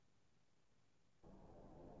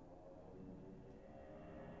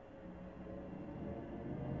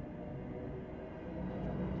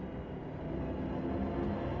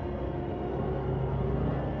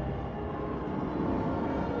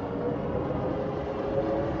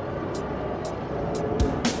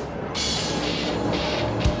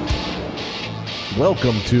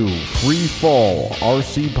Welcome to Free Fall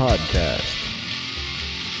RC Podcast.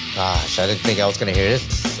 Gosh, I didn't think I was going to hear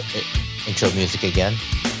this intro music again.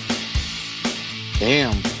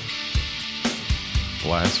 Damn.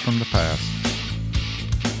 Blast from the past.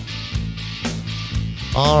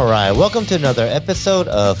 All right, welcome to another episode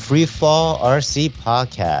of Free Fall RC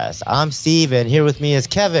Podcast. I'm Steve, and here with me is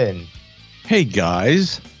Kevin. Hey,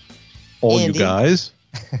 guys. All Andy. you guys.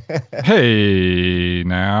 Hey,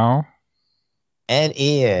 now. And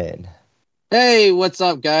Ian. Hey, what's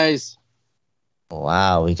up, guys?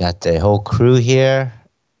 Wow, we got the whole crew here.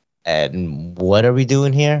 And what are we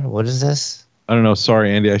doing here? What is this? I don't know.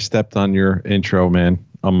 Sorry, Andy. I stepped on your intro, man.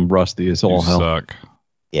 I'm rusty as all You hell. suck.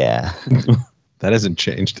 Yeah. That hasn't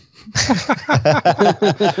changed.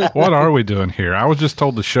 What are we doing here? I was just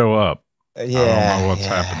told to show up. Yeah. I don't know what's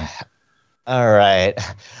happening. All right.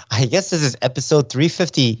 I guess this is episode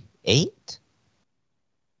 358.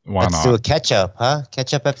 Why Let's not? do a catch up, huh?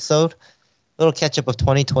 Catch up episode. Little catch up of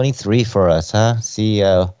 2023 for us, huh? See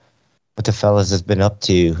what the fellas has been up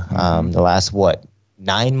to the last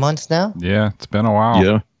 9 months now? Yeah, it's been a while.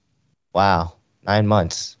 Yeah. Wow, 9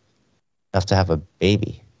 months. Enough to have a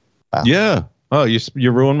baby. Wow. Yeah. Oh,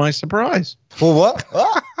 you ruined my surprise. Well, what?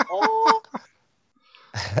 Oh.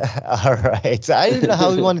 All right. So I didn't know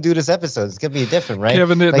how we want to do this episode. It's gonna be different, right?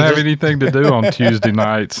 Kevin didn't Like, have there's- anything to do on Tuesday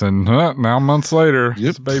nights, and now months later, Yep.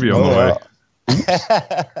 it's a baby on the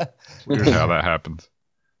way. Weird how that happens.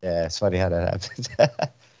 Yeah, it's funny how that happens.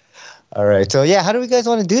 All right. So, yeah, how do we guys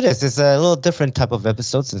want to do this? It's a little different type of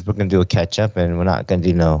episode since we're going to do a catch up and we're not going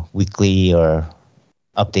to do weekly or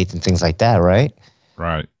updates and things like that, right?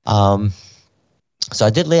 Right. So I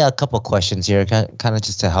did lay out a couple of questions here, kind of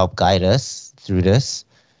just to help guide us through this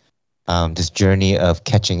journey of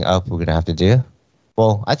catching up we're going to have to do.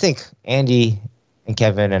 Well, I think Andy and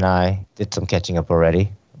Kevin and I did some catching up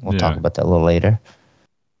already. We'll talk Yeah. about that a little later.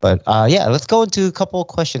 But yeah, let's go into a couple of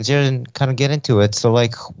questions here and kind of get into it. So,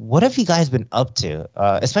 like, what have you guys been up to,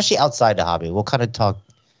 especially outside the hobby? We'll kind of talk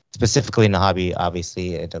specifically in the hobby,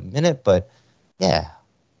 obviously, in a minute. But yeah,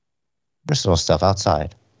 personal stuff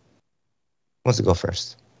outside. Who wants to go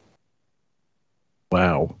first?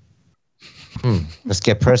 Wow. Let's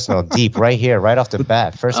get personal, deep, right here, right off the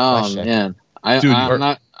bat. First Oh question. man, Dude,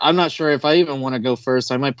 I'm not sure if I even want to go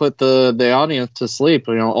first. I might put the audience to sleep.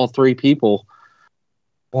 You know, all three people.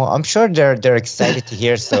 Well, I'm sure they're excited to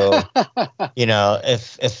hear. So, you know,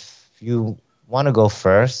 if you want to go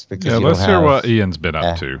first, because Yeah, you let's don't hear have, what Ian's been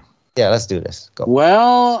Yeah. up to. Yeah, let's do this. Go.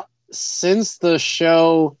 Well, since the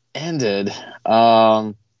show ended,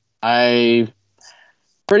 I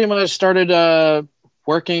pretty much started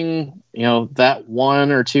working. You know, that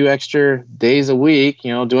 1 or 2 extra days a week.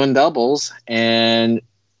 You know, doing doubles, and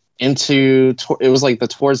it was like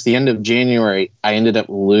towards the end of January, I ended up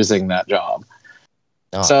losing that job.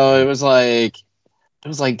 Oh, So it was like,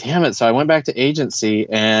 damn it. So I went back to agency,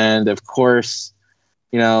 and of course,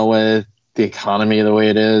 you know, with the economy the way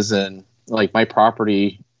it is, and like my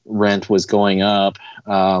property rent was going up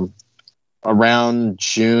around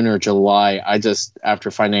June or July. I just,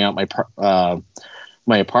 after finding out my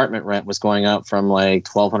apartment rent was going up from like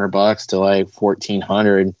 $1,200 to like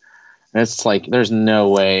 $1,400, and it's like, there's no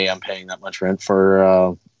way I'm paying that much rent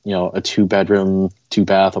for you know, a 2-bedroom,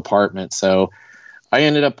 2-bath apartment. So I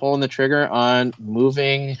ended up pulling the trigger on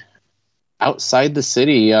moving outside the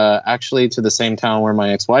city, actually to the same town where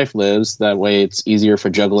my ex-wife lives. That way it's easier for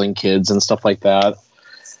juggling kids and stuff like that.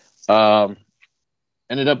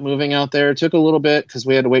 Ended up moving out there. It took a little bit because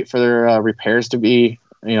we had to wait for their repairs to be,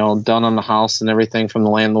 you know, done on the house and everything from the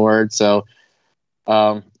landlord. So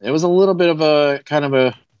it was a little bit of a kind of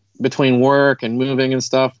a between work and moving and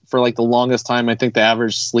stuff for like the longest time. I think the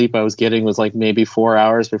average sleep I was getting was like maybe 4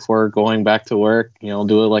 hours before going back to work, you know,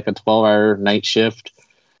 do it like a 12-hour night shift.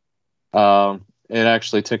 It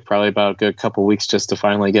actually took probably about a good couple weeks just to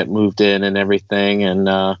finally get moved in and everything. And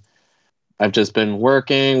I've just been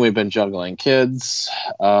working. We've been juggling kids.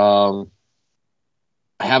 I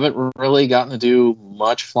haven't really gotten to do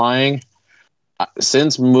much flying.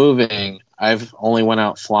 Since moving, I've only went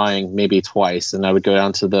out flying maybe twice, and I would go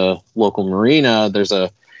down to the local marina. There's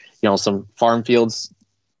some farm fields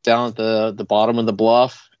down at the bottom of the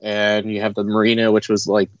bluff, and you have the marina, which was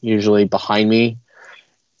like usually behind me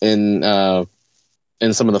in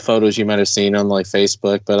some of the photos you might have seen on like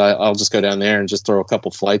Facebook. But I'll just go down there and just throw a couple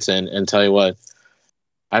flights in, and tell you what,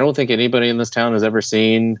 I don't think anybody in this town has ever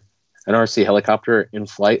seen an RC helicopter in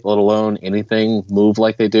flight, let alone anything move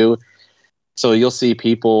like they do. So you'll see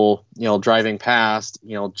people, you know, driving past,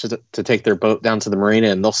 you know, just to take their boat down to the marina,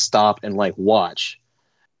 and they'll stop and like watch.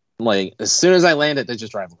 Like as soon as I land it, they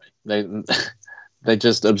just drive away. they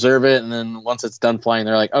just observe it, and then once it's done flying,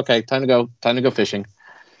 they're like, okay, time to go fishing.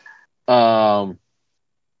 Father's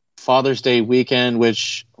Day weekend,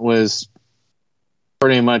 which was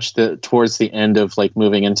pretty much towards the end of like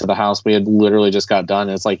moving into the house, we had literally just got done.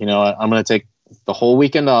 It's like, you know what, I'm going to take the whole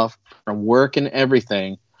weekend off from work and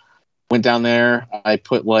everything. Went down there. I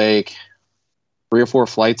put like 3 or 4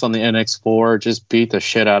 flights on the NX4, just beat the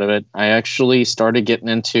shit out of it. I actually started getting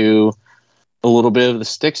into a little bit of the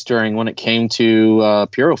stick stirring when it came to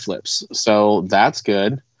Puro flips. So that's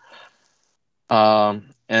good.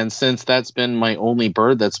 And since that's been my only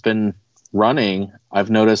bird that's been running, I've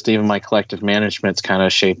noticed even my collective management's kind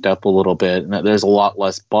of shaped up a little bit. And there's a lot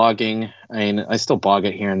less bogging. I mean, I still bog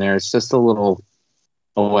it here and there. It's just a little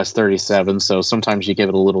OS 37, so sometimes you give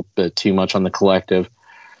it a little bit too much on the collective.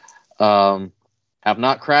 Have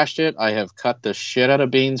not crashed it. I have cut the shit out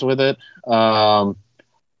of beans with it.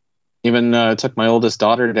 Even took my oldest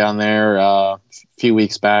daughter down there a few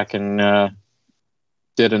weeks back and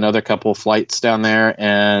did another couple flights down there,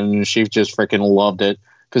 and she just freaking loved it.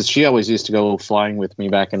 Because she always used to go flying with me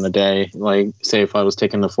back in the day. Like, say if I was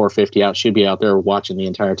taking the 450 out, she'd be out there watching the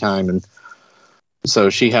entire time. And so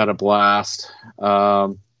she had a blast.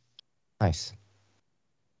 Nice.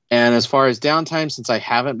 And as far as downtime, since I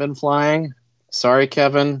haven't been flying, sorry,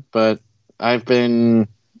 Kevin, but I've been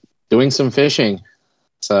doing some fishing.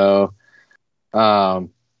 So,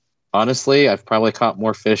 honestly, I've probably caught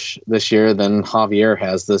more fish this year than Javier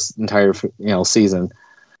has this entire, season.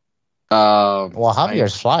 Well,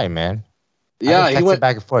 Javier's flying, man. Yeah, he went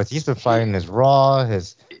back and forth. He's been flying his raw,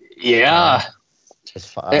 his he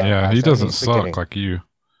doesn't suck like you.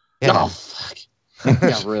 Yeah. Oh, fuck.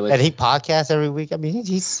 Yeah, really. And he podcasts every week. I mean,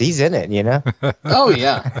 he's in it, you know. Oh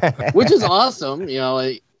yeah, which is awesome.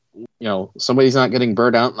 Somebody's not getting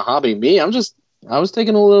burnt out in the hobby. Me, I was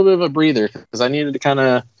taking a little bit of a breather because I needed to kind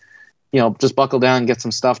of, just buckle down and get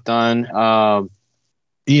some stuff done.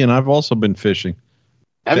 Ian, I've also been fishing.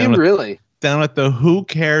 Have you really? Down at the Who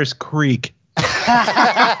Cares Creek.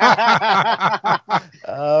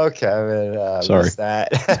 Oh, Kevin. Sorry. What's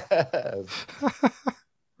that?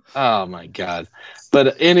 Oh my god.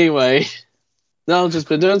 But anyway, no, just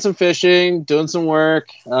been doing some fishing, doing some work,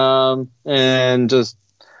 and just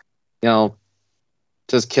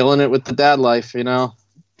killing it with the dad life,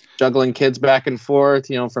 juggling kids back and forth,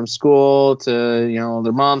 from school to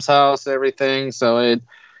their mom's house, everything. So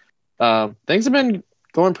things have been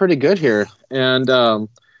going pretty good here. And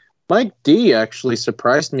Mike D actually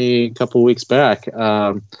surprised me a couple weeks back.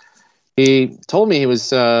 He told me he was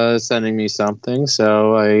sending me something,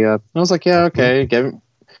 so I was like, yeah, okay. Gave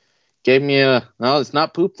me no, it's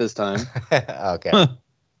not poop this time. Okay.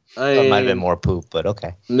 It might have been more poop, but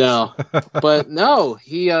okay. No, but no,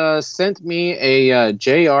 he sent me a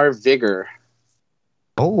JR Vigor.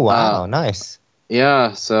 Oh wow, nice.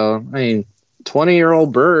 Yeah, so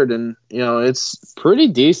 20-year-old bird, and it's pretty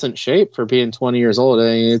decent shape for being 20 years old.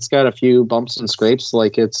 I mean, it's got a few bumps and scrapes,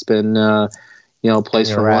 like it's been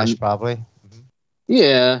placed for rash, one. probably.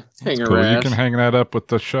 Yeah, hanger cool. rash. You can hang that up with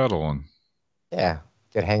the shuttle and Get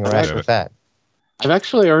hanger rash with that. I've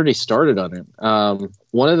actually already started on it.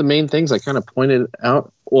 One of the main things I kind of pointed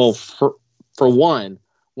out, well, for one,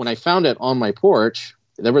 when I found it on my porch,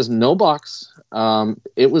 there was no box.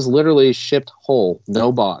 It was literally shipped whole,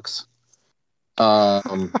 no box. I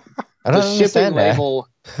don't the shipping understand that. label.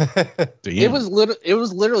 It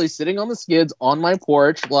was literally sitting on the skids on my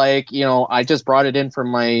porch, like I just brought it in from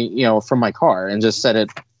my car and just set it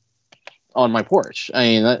on my porch. I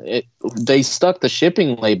mean, they stuck the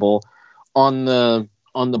shipping label on the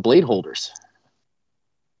blade holders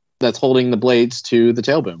that's holding the blades to the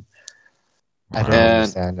tail boom. I don't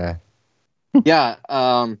understand that. Yeah,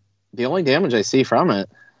 the only damage I see from it,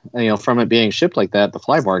 from it being shipped like that, the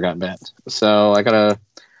fly bar got bent. So I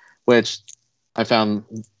which I found,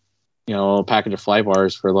 a package of fly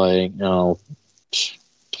bars for like, $15,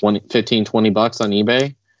 $20 on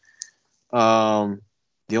eBay.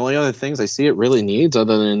 The only other things I see it really needs,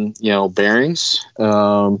 other than, bearings,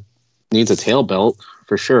 needs a tail belt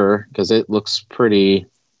for sure, because it looks pretty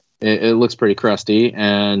crusty,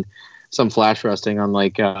 and some flash rusting on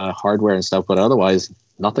like hardware and stuff, but otherwise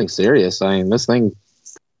nothing serious. I mean, this thing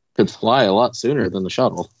could fly a lot sooner than the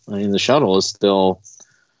shuttle. I mean, the shuttle is still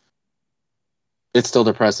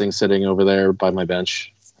depressing sitting over there by my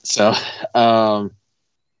bench. So, yeah,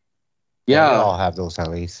 We all have those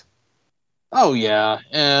at least. Oh yeah,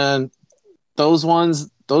 and those are ones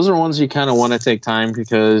you kind of want to take time,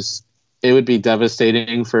 because it would be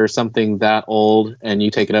devastating for something that old and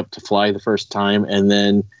you take it up to fly the first time and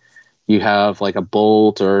then you have like a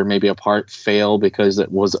bolt or maybe a part fail because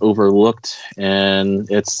it was overlooked, and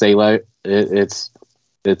it's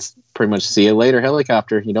pretty much see you later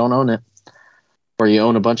helicopter. You don't own it, or you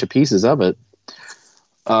own a bunch of pieces of it.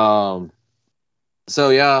 So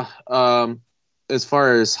yeah, as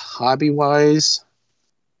far as hobby wise,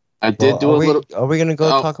 I did do a little. Are we gonna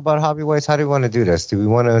go talk about hobby wise? How do we want to do this? Do we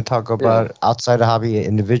want to talk about outside the hobby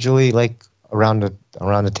individually, like around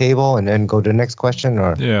the table, and then go to the next question?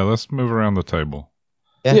 Or let's move around the table.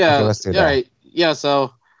 Yeah, okay, let's do that. All right. Yeah,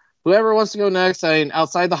 so whoever wants to go next, I mean,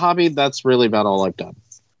 outside the hobby, that's really about all I've done.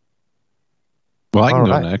 Well, I can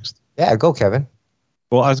go next. Yeah, go, Kevin.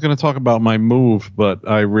 Well, I was going to talk about my move, but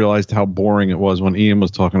I realized how boring it was when Ian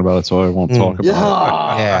was talking about it, so I won't talk about it.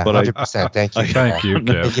 Yeah, 100%. Thank you. Thank you,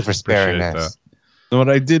 Kev. Thank you for sparing Appreciate us. But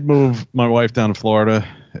I did move my wife down to Florida,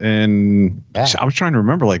 and I was trying to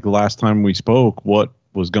remember, like, the last time we spoke, what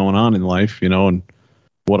was going on in life, and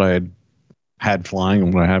what I had flying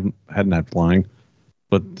and what I hadn't had flying.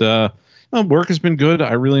 But work has been good.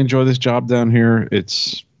 I really enjoy this job down here.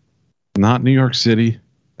 It's not New York City,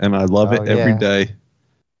 and I love it every day.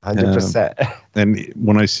 100%. And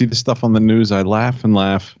when I see the stuff on the news, I laugh and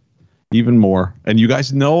laugh even more. And you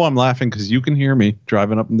guys know I'm laughing because you can hear me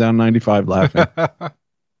driving up and down 95 laughing.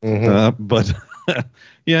 But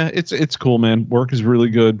yeah, it's cool, man. Work is really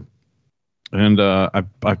good. And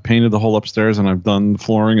I've painted the whole upstairs, and I've done the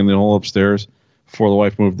flooring in the whole upstairs before the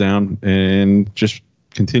wife moved down, and just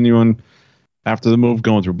continuing after the move,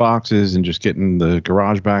 going through boxes and just getting the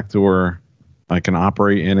garage back to where I can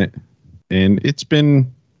operate in it. And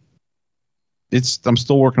I'm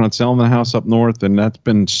still working on selling the house up north, and that's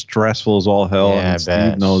been stressful as all hell. Yeah, and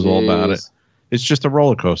Steve knows all about it. It's just a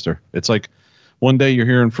roller coaster. It's like one day you're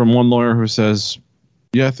hearing from one lawyer who says,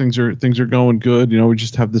 yeah, things are going good. We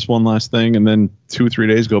just have this one last thing. And then 2-3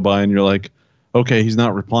 days go by and you're like, okay, he's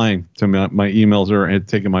not replying to my emails or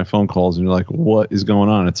taking my phone calls. And you're like, what is going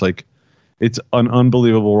on? It's like, it's an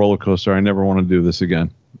unbelievable roller coaster. I never want to do this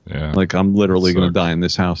again. Yeah. Like, I'm literally going to die in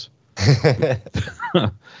this house.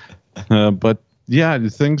 But yeah,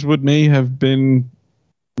 things with me have been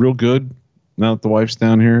real good. Now that the wife's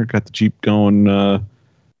down here, got the Jeep going,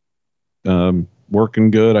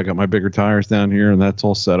 working good. I got my bigger tires down here, and that's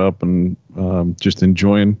all set up, and just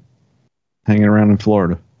enjoying hanging around in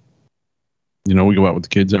Florida. We go out with the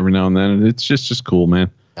kids every now and then, and it's just cool, man.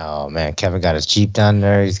 Oh man, Kevin got his Jeep down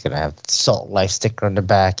there. He's gonna have the Salt Life sticker on the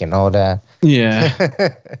back and all that. Yeah.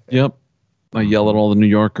 Yep. I yell at all the New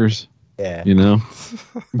Yorkers. Yeah.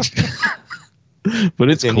 But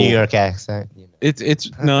it's cool. New York accent.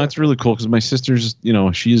 It's really cool because my sister's,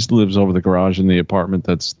 she just lives over the garage in the apartment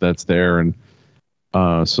that's there, and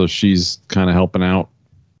so she's kind of helping out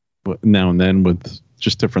now and then with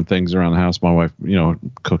just different things around the house. My wife,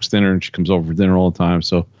 cooks dinner, and she comes over for dinner all the time.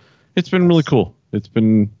 So it's been really cool. It's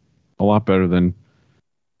been a lot better than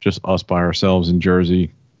just us by ourselves in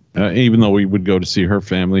Jersey, even though we would go to see her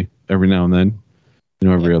family every now and then,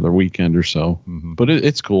 every other weekend or so. Mm-hmm. But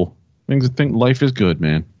it's cool. I think life is good,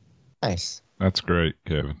 man. Nice. That's great,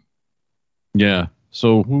 Kevin. Yeah.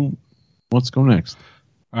 So let's go next.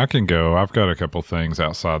 I can go. I've got a couple things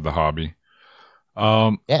outside the hobby.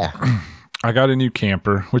 Yeah. I got a new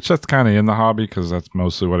camper, which that's kind of in the hobby because that's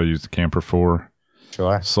mostly what I use the camper for.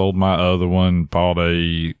 Sure. Sold my other one, bought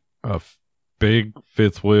a big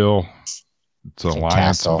fifth wheel. It's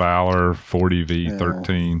Alliance Valor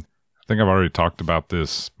 40V13. I think I've already talked about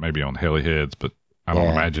this maybe on Heli Heads, but I don't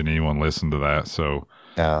imagine anyone listened to that, so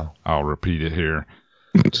I'll repeat it here.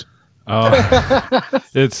 It's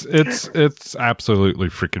absolutely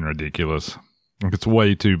freaking ridiculous. It's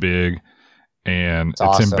way too big, and it's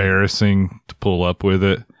awesome. Embarrassing to pull up with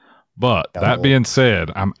it. But that being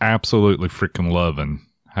said, I'm absolutely freaking loving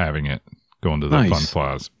having it going to the Fun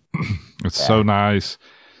Flies. It's so nice.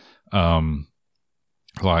 I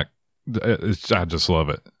just love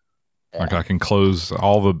it. Yeah. Like I can close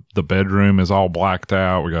all the bedroom is all blacked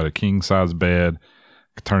out. We got a king size bed.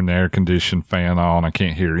 I turn the air conditioned fan on. I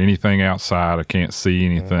can't hear anything outside. I can't see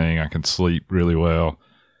anything. I can sleep really well.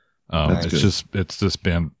 It's just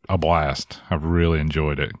been a blast. I've really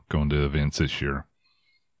enjoyed it going to events this year.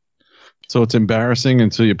 So it's embarrassing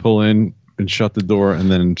until you pull in and shut the door, and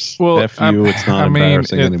then it's not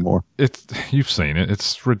embarrassing anymore. You've seen it.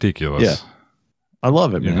 It's ridiculous. Yeah, I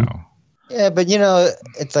love it, man. Yeah, but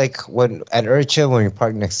it's like when at Urcha when you're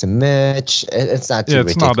parked next to Mitch, it's not too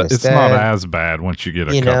ridiculous. It's not as bad once you get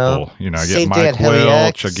a couple. I get Mike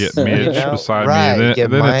Welch, I get Mitch beside me,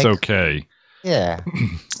 and then it's okay. Yeah.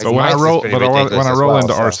 But when I roll, Mike's is pretty ridiculous when I as roll well,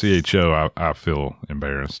 into so- RCHO, I feel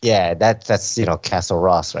embarrassed. Yeah, that's Castle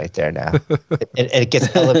Ross right there now. it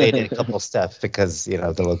gets elevated a couple steps because the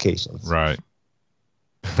locations. Right.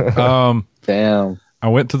 Damn. I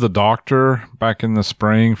went to the doctor back in the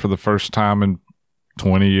spring for the first time in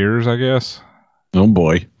 20 years, I guess. Oh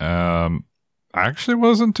boy. I actually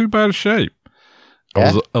wasn't too bad of shape. I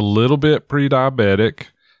Yeah? was a little bit pre-diabetic,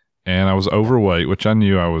 and I was overweight, which I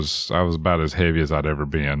knew I was about as heavy as I'd ever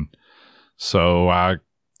been. So I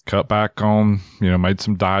cut back on, made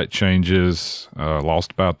some diet changes,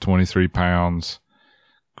 lost about 23 pounds,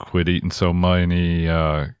 quit eating so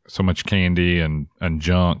much candy and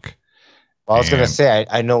junk. Well, I was going And- to say,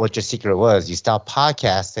 I know what your secret was. You stopped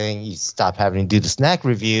podcasting. You stopped having to do the snack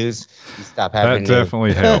reviews. You stopped having That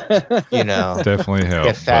definitely helped. Definitely helped.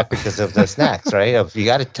 get fat but- because of the snacks, right? You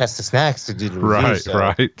got to test the snacks to do the reviews.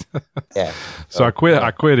 Right. Yeah. So I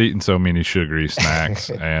quit eating so many sugary snacks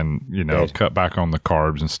and, Good. cut back on the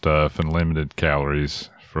carbs and stuff and limited calories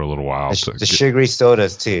for a little while to The sugary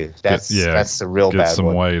sodas too. That's the real get bad some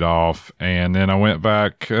one. weight off. And then I went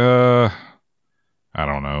back, I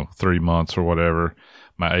don't know, 3 months or whatever.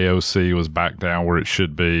 My AOC was back down where it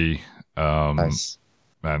should be. Nice.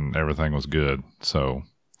 And everything was good. So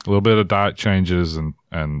a little bit of diet changes and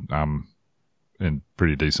I'm in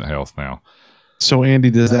pretty decent health now. So Andy,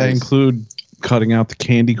 does that Nice. include cutting out the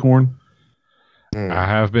candy corn? I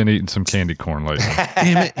have been eating some candy corn lately.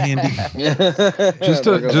 Damn it, Andy.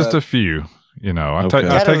 just a few. I Okay. take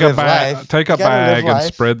Gotta a live bag, life. take a You gotta live bag and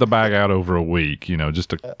life. spread the bag out over a week.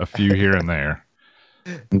 Just a few here and there.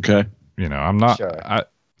 Okay. I'm not. Sure.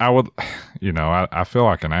 I would. I feel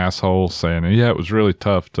like an asshole saying, yeah, it was really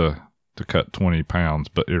tough to cut 20 pounds,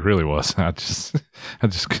 but it really wasn't. I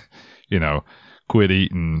just quit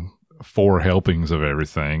eating 4 helpings of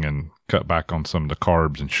everything and cut back on some of the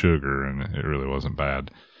carbs and sugar, and it really wasn't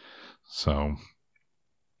bad. So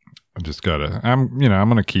I just I'm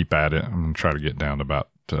going to keep at it. I'm going to try to get down to about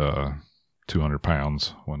 200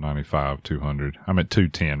 pounds, 195, 200. I'm at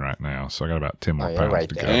 210 right now, so I got about 10 more Oh, you're pounds right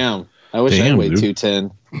to there. go. Damn. I wish I Damn, weighed dude.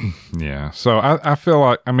 210. Yeah. So I feel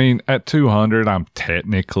like, at 200, I'm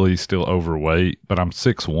technically still overweight, but I'm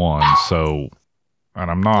 6'1", so,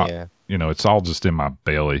 and I'm not, Yeah. it's all just in my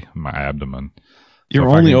belly, my abdomen. You're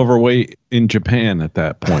if I only can- overweight in Japan at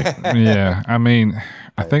that point. Yeah.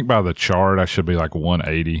 I think by the chart, I should be like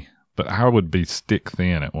 180, but I would be stick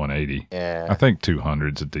thin at 180. I Yeah. think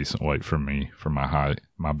 200 is a decent weight for me, for my height,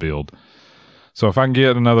 my build. So if I can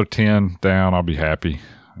get another 10 down, I'll be happy.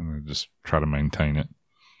 And just try to maintain it.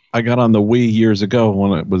 I got on the Wii years ago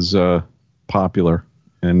when it was popular,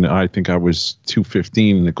 and I think I was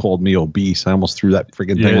 215, and it called me obese. I almost threw that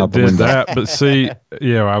friggin' thing Yeah, out the did window. that. But see,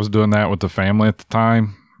 I was doing that with the family at the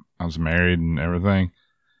time. I was married and everything.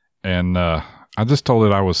 And I just told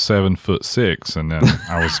it I was 7'6", and then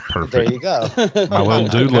I was There perfect. you go. My little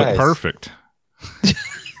dude looked Nice. perfect.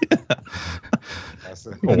 That's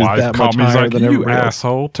My It is wife that called much me. He's higher like, than "You everybody else."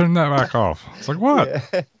 asshole! Turn that back off." It's like, what?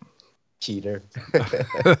 Yeah. Cheater.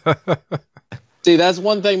 See, that's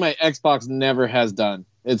one thing my Xbox never has done.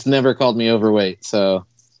 It's never called me overweight. So,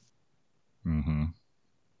 Mm-hmm.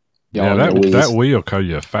 y'all Yeah, and that your that Wii's. wheel call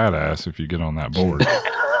you a fat ass if you get on that board.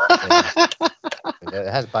 It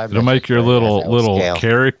has It'll make your little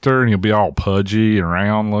character, and you'll be all pudgy and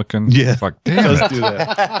round looking. Yeah. It's like, damn Let's it. do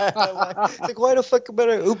that. It's like, why the fuck am I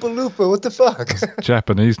a Oompa Loompa? What the fuck?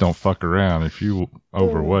 Japanese don't fuck around. If you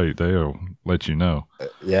overweight, they'll let you know.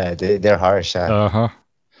 Yeah, they're harsh. Huh?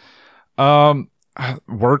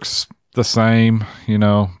 Works the same,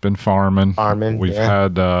 been farming. Farming, We've yeah.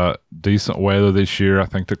 had decent weather this year. I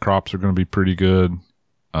think the crops are going to be pretty good.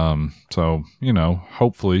 So,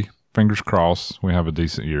 hopefully, fingers crossed, we have a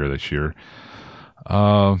decent year this year.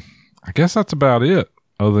 I guess that's about it,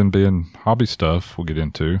 other than being hobby stuff we'll get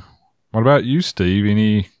into. What about you, Steve?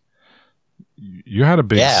 You had a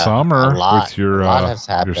big Yeah, summer a lot. with your A lot has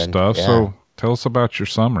your happened, stuff. yeah. So tell us about your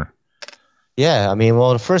summer. Yeah,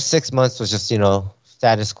 the first 6 months was just,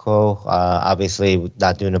 status quo. Obviously,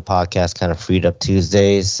 not doing a podcast kind of freed up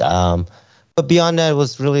Tuesdays. But beyond that, it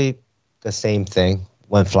was really the same thing.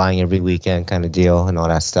 Went flying every weekend kind of deal and all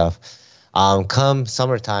that stuff. Come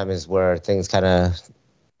summertime is where things kind of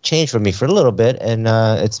changed for me for a little bit. And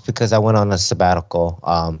it's because I went on a sabbatical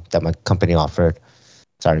that my company offered.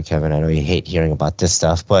 Sorry, Kevin, I know you hate hearing about this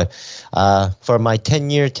stuff. But for my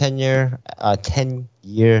 10-year tenure,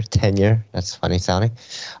 that's funny sounding,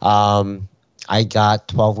 I got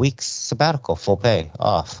 12 weeks sabbatical, full pay,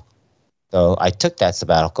 off. So I took that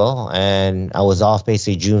sabbatical, and I was off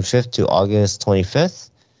basically June 5th to August 25th.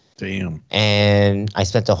 Damn. And I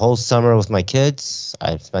spent the whole summer with my kids.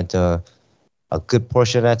 I spent a good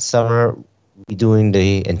portion of that summer redoing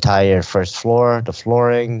the entire first floor, the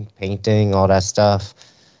flooring, painting, all that stuff.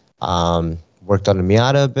 Worked on the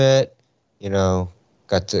Miata a bit,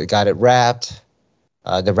 got it wrapped.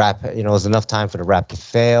 The wrap, was enough time for the wrap to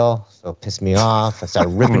fail, so it pissed me off. I started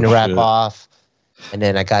ripping the wrap shit. off, and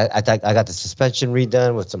then I got the suspension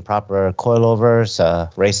redone with some proper coilovers,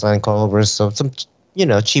 Raceline coilovers, so some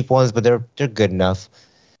cheap ones, but they're good enough.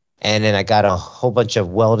 And then I got a whole bunch of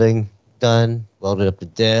welding done, welded up the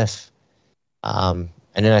diff, and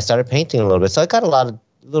then I started painting a little bit. So I got a lot of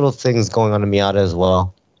little things going on in Miata as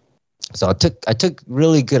well. So I took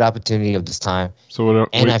really good opportunity of this time. So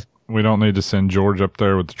we don't need to send George up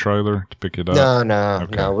there with the trailer to pick it up? No,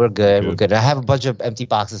 we're good. We're good. I have a bunch of empty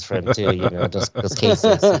boxes for him too, those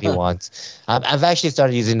cases if he wants. I've actually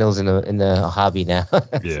started using those in the hobby now.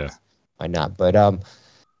 Yeah. Why not? But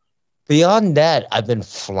beyond that, I've been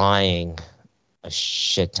flying a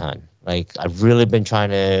shit ton. Like, I've really been trying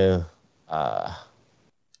to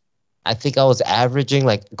I think I was averaging,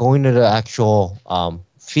 like, going to the actual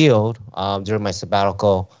field during my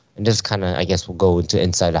sabbatical. And this kind of, I guess, we'll go into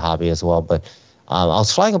inside the hobby as well. But I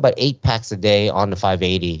was flying about 8 packs a day on the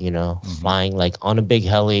 580, flying like on a big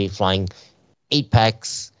heli, flying 8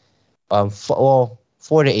 packs, 4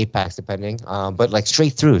 to 8 packs depending, but like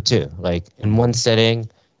straight through too. Like in one setting,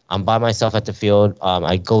 I'm by myself at the field.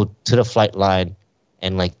 I go to the flight line,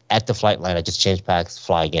 and like at the flight line, I just change packs,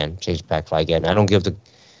 fly again, change pack, fly again. I don't give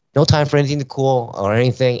no time for anything to cool or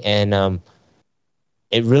anything, and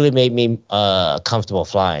it really made me comfortable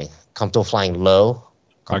flying low.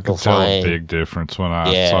 I could tell a big difference when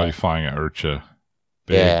I saw you flying at IRCHA.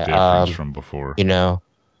 Big difference from before.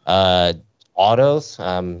 Autos,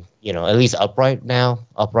 at least upright now.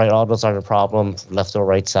 Upright autos aren't a problem. Left or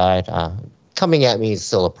right side. Coming at me is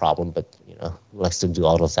still a problem, but, let's still do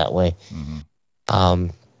autos that way. Mm-hmm.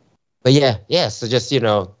 But yeah. So just,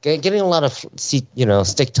 getting a lot of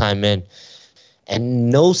stick time in. And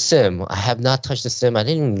no sim. I have not touched the sim. I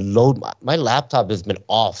didn't even load. My laptop has been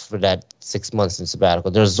off for that 6 months in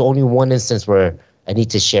sabbatical. There's only one instance where I need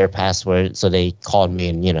to share password. So they called me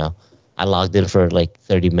and, I logged in for like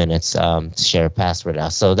 30 minutes to share a password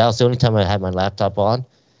out. So that was the only time I had my laptop on.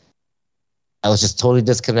 I was just totally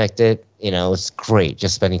disconnected. It was great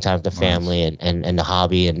just spending time with the family and the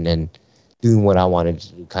hobby and doing what I wanted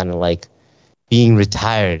to do, kind of like being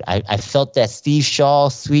retired. I felt that Steve Shaw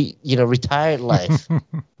sweet, retired life.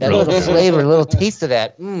 That little flavor, a little taste of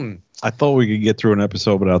that. I thought we could get through an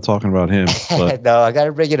episode without talking about him. But No, I got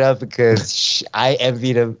to bring it up because I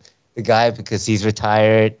envy the guy because he's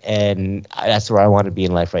retired, and that's where I want to be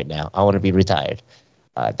in life right now. I want to be retired.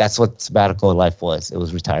 That's what sabbatical life was. It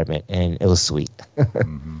was retirement, and it was sweet.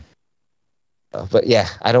 Mm-hmm. But yeah,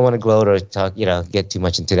 I don't want to gloat or talk, get too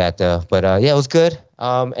much into that though. But yeah, it was good.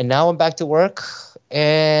 And now I'm back to work,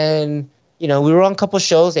 and we were on a couple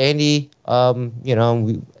shows. Andy, we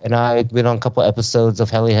and I been on a couple episodes of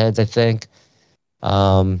Heliheads, I think.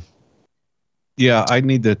 Yeah, I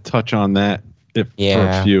need to touch on that for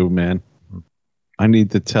a few, man. I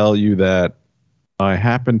need to tell you that I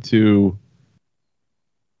happened to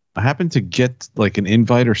get like an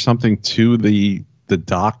invite or something to the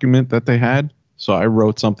document that they had. So I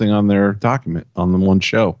wrote something on their document on the one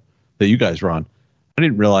show that you guys were on. I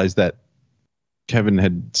didn't realize that Kevin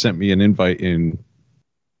had sent me an invite in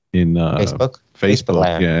Facebook,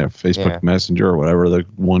 Facebook Messenger or whatever, the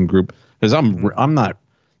one group. Because I'm not.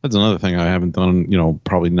 That's another thing I haven't done.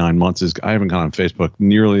 Probably 9 months is I haven't gone on Facebook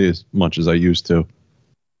nearly as much as I used to.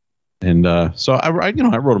 And so I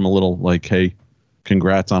wrote him a little like, hey,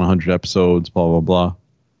 congrats on 100 episodes, blah blah blah.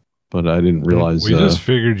 But I didn't realize. We just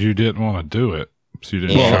figured you didn't want to do it, so you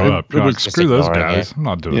didn't show up. You're like, screw those guys. I'm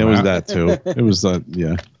not doing that. Yeah, it was that too. It was that.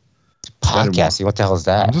 Yeah. Podcasting. What the hell is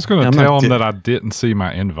that? I'm just going to tell them that I didn't see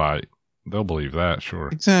my invite. They'll believe that, sure.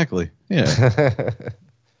 Exactly. Yeah.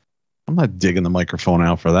 I'm not digging the microphone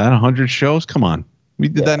out for that. 100 shows? Come on. We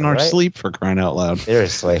did that in our sleep, for crying out loud.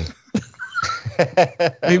 Seriously.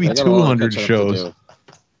 Maybe 200 shows.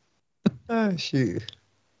 Oh, shoot.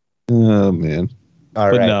 Oh, man. All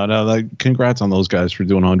right. No, like, congrats on those guys for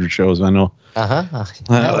doing 100 shows. I know.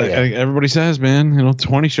 Everybody says, man,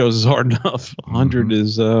 20 shows is hard enough. 100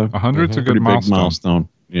 is 100's a good big milestone.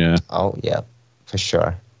 Yeah. Oh, yeah, for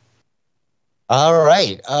sure. All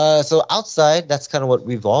right. So outside, that's kind of what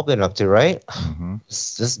we've all been up to, right? Mm-hmm.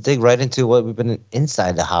 Let's dig right into what we've been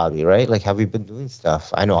inside the hobby, right? Like, have we been doing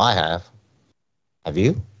stuff? I know I have. Have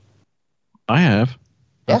you? I have.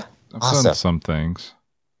 Yeah. I've done some things.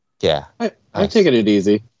 Yeah. I'm taking it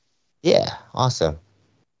easy. Yeah. Awesome.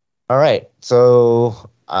 All right. So,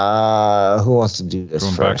 who wants to do this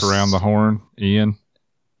Going first? back around the horn, Ian.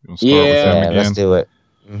 You want to start with him Yeah, again? let's do it.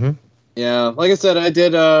 Mm-hmm. Yeah, like I said, I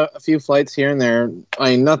did a few flights here and there.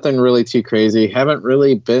 Nothing really too crazy. Haven't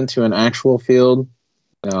really been to an actual field.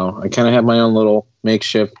 No, I kind of have my own little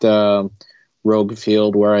makeshift rogue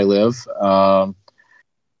field where I live.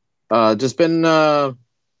 Just been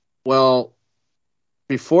well.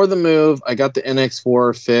 Before the move, I got the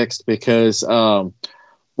NX4 fixed because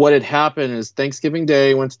what had happened is Thanksgiving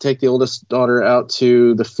Day, went to take the oldest daughter out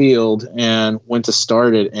to the field and went to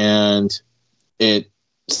start it, and it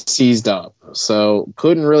seized up. So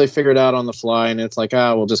couldn't really figure it out on the fly, and it's like,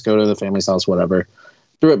 we'll just go to the family's house, whatever.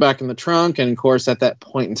 Threw it back in the trunk, and of course, at that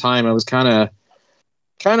point in time, I was kind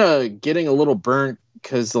of getting a little burnt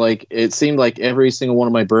because like it seemed like every single one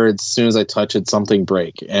of my birds, as soon as I touch it, something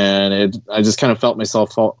break, and I just kind of felt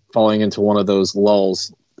myself falling into one of those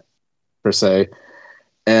lulls, per se.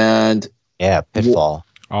 And Yeah, pitfall.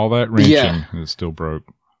 All that wrenching, Yeah. it still broke.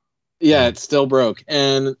 yeah, it still broke.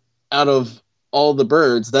 And out of all the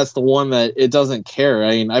birds, that's the one that it doesn't care.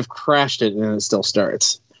 I mean, I've crashed it and it still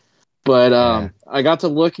starts. But I got to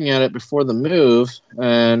looking at it before the move,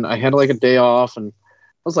 and I had like a day off, and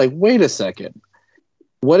I was like, wait a second.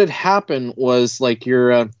 What had happened was like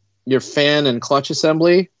your fan and clutch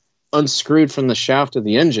assembly unscrewed from the shaft of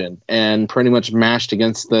the engine and pretty much mashed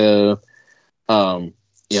against the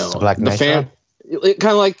Black the Nitro? fan.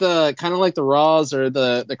 Kind of like the Raws or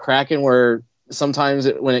the Kraken, where sometimes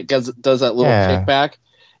when it does that little kickback,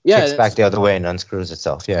 Kicks back the other way and unscrews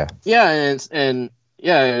itself. Yeah. yeah, and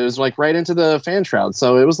it was like right into the fan shroud.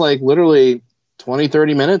 So it was like literally 20,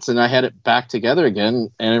 30 minutes, and I had it back together again,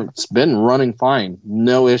 and it's been running fine,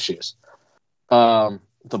 no issues. The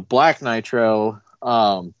Black Nitro,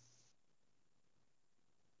 I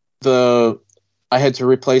had to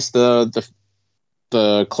replace the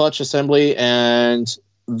clutch assembly and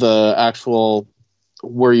the actual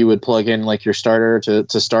where you would plug in like your starter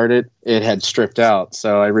to start it. It had stripped out,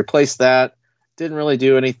 so I replaced that. Didn't really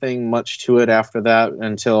do anything much to it after that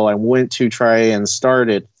until I went to try and start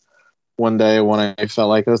it one day when I felt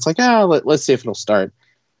like it's like, let's see if it'll start.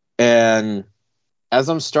 And as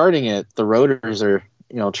I'm starting it, the rotors are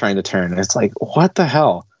trying to turn. And it's like, what the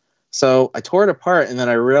hell? So I tore it apart, and then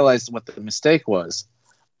I realized what the mistake was.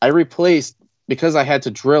 I replaced, because I had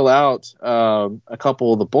to drill out a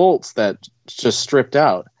couple of the bolts that just stripped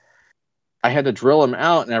out. I had to drill them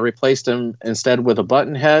out, and I replaced them instead with a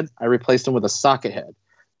button head. I replaced them with a socket head.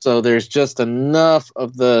 So there's just enough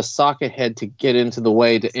of the socket head to get into the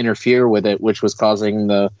way to interfere with it, which was causing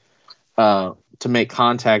the to make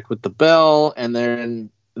contact with the bell, and then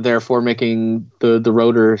therefore making the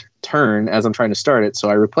rotor turn as I'm trying to start it. So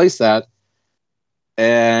I replaced that,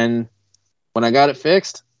 and when I got it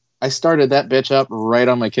fixed, I started that bitch up right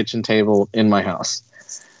on my kitchen table in my house.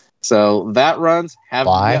 So that runs.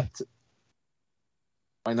 Why?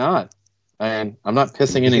 Why not? And I'm not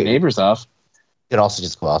pissing any neighbors off. You could also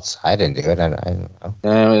just go outside and do it. I don't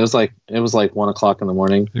know. It was like 1:00 in the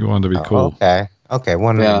morning. You wanted to be cool. Okay,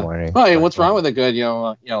 1 in the morning. Oh, hey, what's wrong with a good,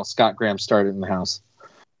 Scott Graham started in the house?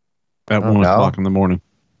 At I don't 1 know. o'clock in the morning.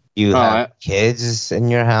 You have kids in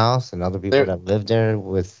your house and other people that live there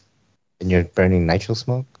and you're burning nitro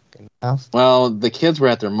smoke in the house? Well, the kids were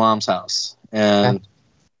at their mom's house, and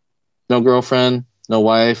no girlfriend, no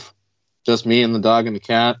wife, just me and the dog and the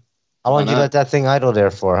cat. How long did you let that thing idle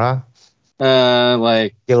there for, huh?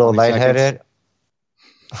 Like Get a little 20 lightheaded?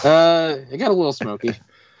 It got a little smoky.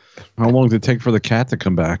 How long did it take for the cat to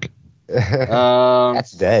come back?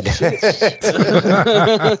 That's dead. 8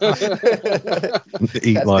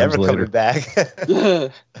 That's lives never later. coming back.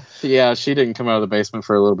 Yeah, she didn't come out of the basement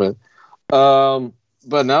for a little bit.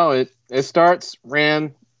 But no, it starts,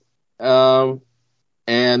 ran, and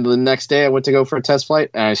the next day I went to go for a test flight,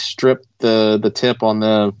 and I stripped the tip on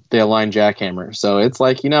the aligned jackhammer. So it's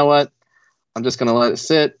like, you know what? I'm just going to let it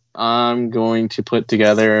sit. I'm going to put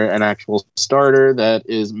together an actual starter that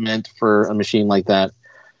is meant for a machine like that.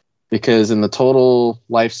 Because in the total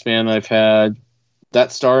lifespan I've had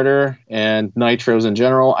that starter and nitros in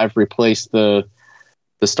general, I've replaced the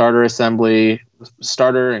starter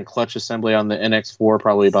and clutch assembly on the NX4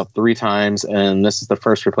 probably about 3 times, and this is the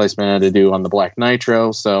first replacement I had to do on the Black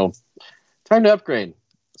Nitro. So time to upgrade.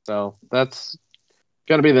 So that's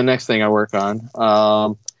got to be the next thing I work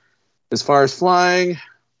on. As far as flying,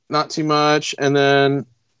 not too much. And then,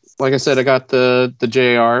 like I said, I got the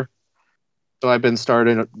JR. So I've been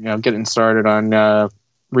getting started on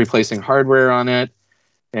replacing hardware on it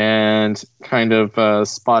and kind of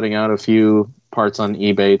spotting out a few parts on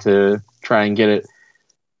eBay to try and get it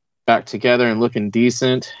back together and looking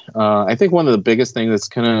decent. I think one of the biggest things that's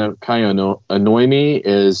kind of annoy me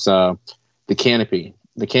is the canopy.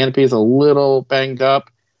 The canopy is a little banged up.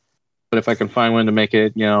 but if I can find one to make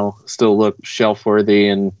it, still look shelf worthy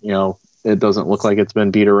and, it doesn't look like it's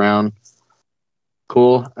been beat around,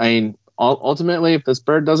 cool. I mean, ultimately, if this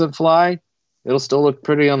bird doesn't fly, it'll still look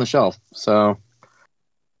pretty on the shelf. So,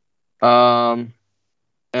 and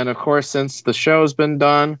of course, since the show's been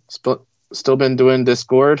done, still been doing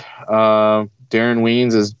Discord. Darren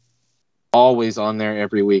Weens is always on there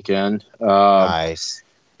every weekend. Nice.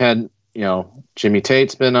 Had, Jimmy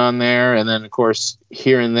Tate's been on there, and then of course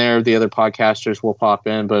here and there the other podcasters will pop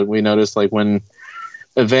in. But we noticed like when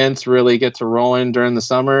events really get to rolling during the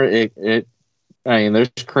summer, there's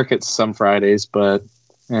crickets some Fridays, but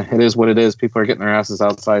it is what it is. People are getting their asses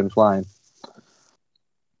outside and flying.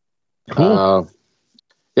 Cool.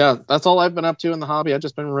 Yeah, that's all I've been up to in the hobby. I've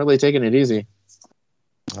just been really taking it easy.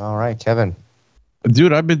 All right, Kevin.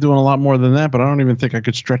 Dude, I've been doing a lot more than that, but I don't even think I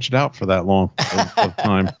could stretch it out for that long of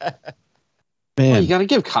time. Man, well, you got to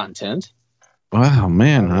give content. Wow,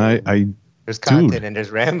 man, I there's content and there's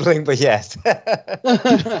rambling, but yes.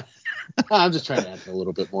 I'm just trying to add a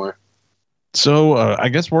little bit more. So I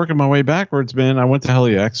guess working my way backwards, man, I went to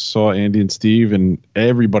HeliX, saw Andy and Steve and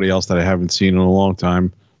everybody else that I haven't seen in a long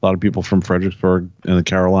time. A lot of people from Fredericksburg and the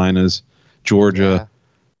Carolinas, Georgia. Yeah.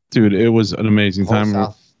 Dude, it was an amazing time.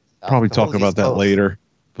 We'll probably talk about that later.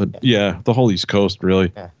 But yeah, the whole East Coast,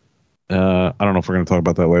 really. Yeah. I don't know if we're going to talk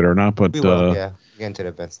about that later or not, but we will, get into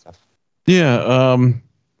the best stuff. Yeah,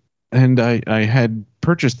 and I had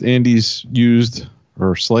purchased Andy's used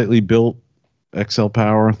or slightly built XL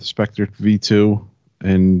Power, the Spectre V2,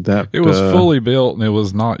 and that it was fully built and it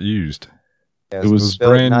was not used. Yeah, it was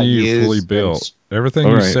brand new, fully built. Everything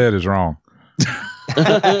you said is wrong.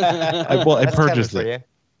 I purchased it.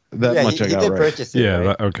 That much I got right. Purchase it, yeah,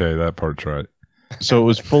 right? That part's right. So it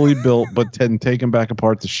was fully built, but then taken back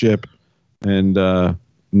apart to ship, and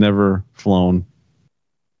never flown.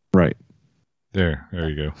 Right. There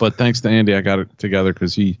you go. But thanks to Andy, I got it together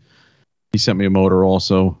because he sent me a motor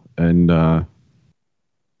also, and I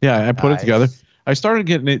put it together. I started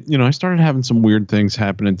getting it, I started having some weird things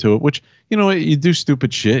happening to it, which, you do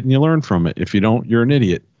stupid shit and you learn from it. If you don't, you're an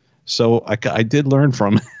idiot. So I did learn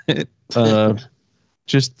from it.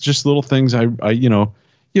 Just little things. My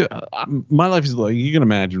life is like, you can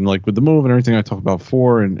imagine, like with the move and everything I talked about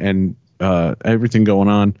before and everything going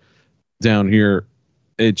on down here.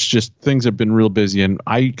 It's just things have been real busy, and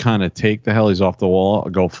I kind of take the helis off the wall,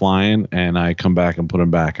 go flying, and I come back and put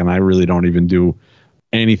them back, and I really don't even do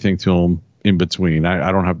anything to them in between.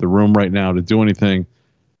 I don't have the room right now to do anything.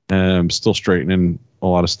 I'm still straightening a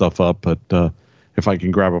lot of stuff up, but if I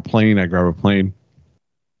can grab a plane, I grab a plane,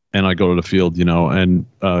 and I go to the field, and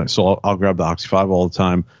so I'll grab the Oxy 5 all the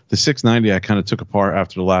time. The 690 I kind of took apart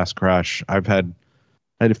after the last crash. I had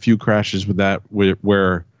a few crashes with that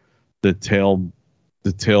where the tail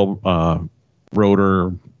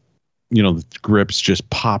rotor, the grips just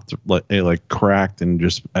popped, like cracked, and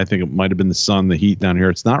just, I think it might have been the sun, the heat down here.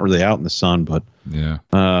 It's not really out in the sun, but yeah,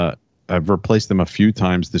 I've replaced them a few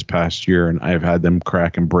times this past year, and I've had them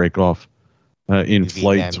crack and break off in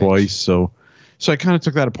flight twice. So I kind of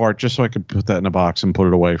took that apart just so I could put that in a box and put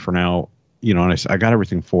it away for now. And I got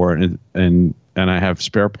everything for it, and I have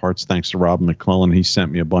spare parts thanks to Rob McClellan. He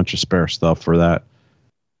sent me a bunch of spare stuff for that.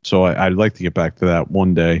 So I'd like to get back to that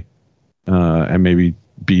one day, and maybe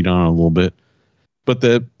beat on it a little bit. But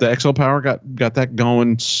the XL Power got that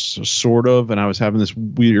going sort of, and I was having this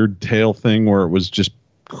weird tail thing where it was just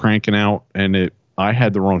cranking out, and I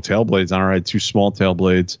had the wrong tail blades on it. I had two small tail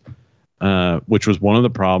blades, which was one of the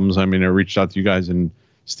problems. I mean, I reached out to you guys, and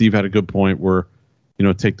Steve had a good point where,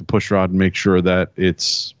 take the push rod and make sure that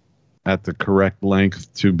it's at the correct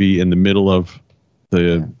length to be in the middle of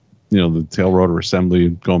the the tail rotor assembly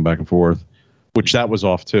going back and forth, which that was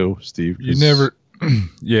off too, Steve.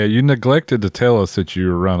 You neglected to tell us that you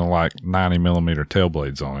were running like 90 millimeter tail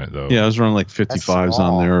blades on it though. Yeah, I was running like 55s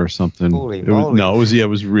on there or something. Holy moly. It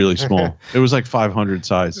was really small. It was like 500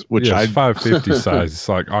 size, which it's 550 size. It's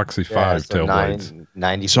like Oxy 5 tail blades.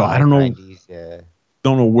 90. So I don't know. 90s,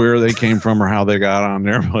 don't know where they came from or how they got on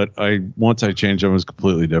there, but once I changed them, it was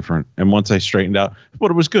completely different. And once I straightened out, but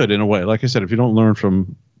it was good in a way. Like I said, if you don't learn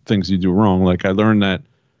from things you do wrong, like I learned that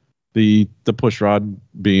the push rod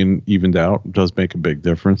being evened out does make a big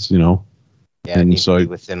difference, Yeah, and so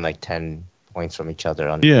within like 10 points from each other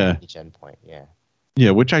on each end point. Yeah,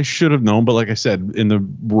 which I should have known, but like I said, in the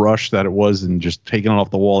rush that it was, and just taking it off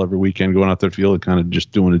the wall every weekend, going out there to the field, and kind of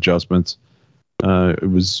just doing adjustments. It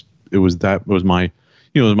was my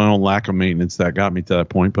it was my own lack of maintenance that got me to that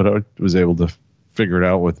point, but I was able to figure it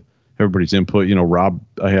out with everybody's input. Rob,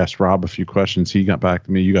 I asked Rob a few questions. He got back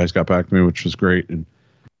to me. You guys got back to me, which was great. And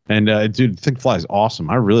dude, the thing flies awesome.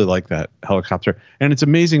 I really like that helicopter. And it's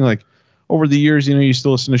amazing. Like, over the years, you used to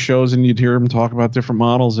listen to shows and you'd hear them talk about different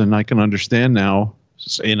models, and I can understand now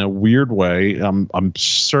in a weird way. I'm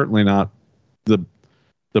certainly not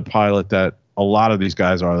the pilot that a lot of these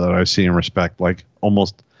guys are that I see and respect, like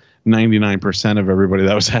almost 99% of everybody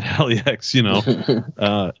that was at LEX,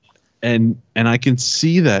 and I can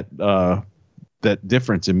see that that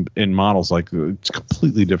difference in models. Like it's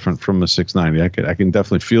completely different from the 690. I can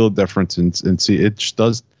definitely feel a difference and see it just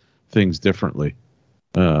does things differently.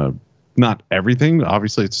 Not everything,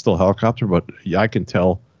 obviously it's still a helicopter, but yeah, I can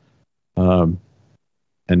tell. And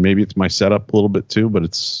maybe it's my setup a little bit too, but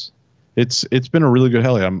it's been a really good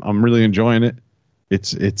heli. I'm really enjoying it.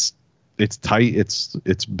 It's tight.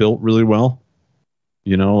 It's built really well.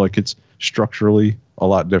 Like it's structurally a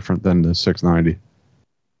lot different than the 690.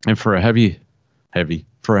 And for a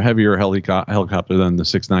heavier helicopter than the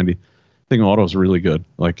 690, I think auto's really good.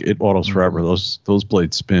 Like it autos forever. Those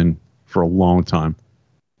blades spin for a long time.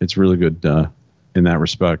 It's really good in that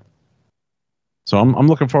respect. So I'm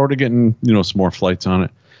looking forward to getting some more flights on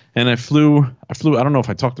it. And I flew. I don't know if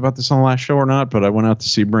I talked about this on the last show or not, but I went out to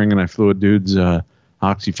Sebring and I flew a dude's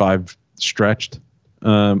Oxy 5 stretched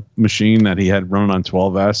machine that he had running on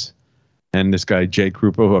 12S. And this guy Jay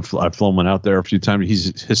Krupa, I've flown one out there a few times.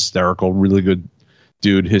 He's hysterical, really good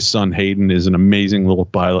dude. His son Hayden is an amazing little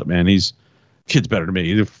pilot, man. Kid's better than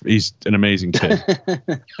me. He's an amazing kid,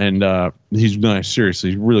 and he's nice.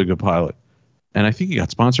 Seriously, he's a really good pilot. And I think he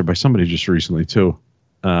got sponsored by somebody just recently too.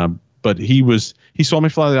 But he saw me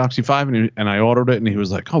fly the Oxy 5 and I autoed it, and he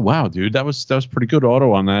was like, "Oh wow, dude, that was pretty good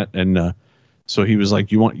auto on that." And so he was like,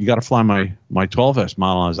 "You got to fly my 12S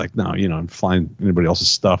model." I was like, "No, flying anybody else's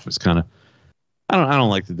stuff is kind of I don't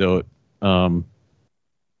like to do it."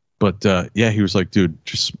 But yeah, he was like, "Dude,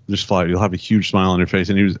 just fly it. You'll have a huge smile on your face."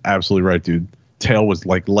 And he was absolutely right, dude. Tail was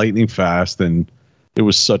like lightning fast, and it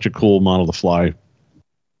was such a cool model to fly.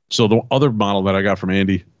 So the other model that I got from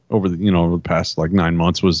Andy over the past like 9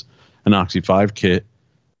 months was an Oxy 5 kit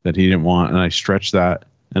that he didn't want, and I stretched that,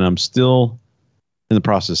 and I'm still in the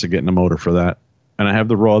process of getting a motor for that. And I have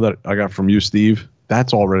the raw that I got from you, Steve.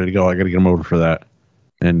 That's all ready to go. I got to get a motor for that,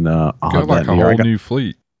 and I'll have like that a whole new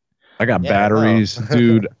fleet. I got batteries,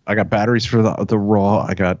 dude. I got batteries for the raw.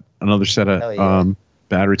 I got another set of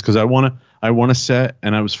batteries because I want to set.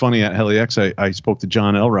 And I was funny at LEX. I spoke to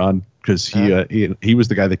John Elrod because he was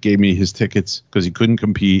the guy that gave me his tickets because he couldn't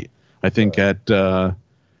compete. I think at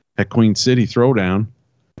Queen City Throwdown,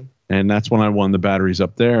 and that's when I won the batteries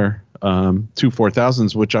up there. 2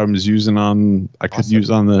 4000s, which I was using on. I could use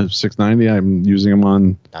on the 690. I'm using them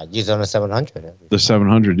on. Use on the 700. The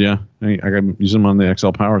 700, yeah. I got use them on the XL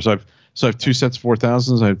Power. So I have 2 sets of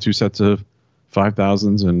 4000s. I have 2 sets of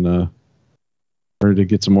 5000s, and ready to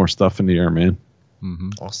get some more stuff in the air, man. Mm-hmm.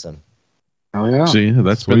 Awesome. Oh yeah. See,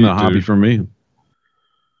 that's been the hobby for me.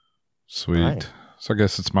 Sweet. Right. So I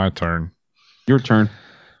guess it's my turn. Your turn.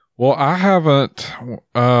 Well, I haven't.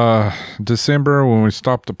 December, when we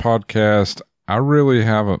stopped the podcast, I really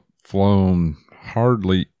haven't flown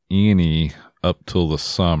hardly any up till the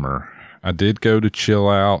summer. I did go to Chill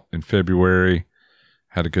Out in February.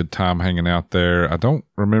 Had a good time hanging out there. I don't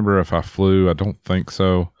remember if I flew. I don't think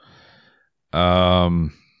so.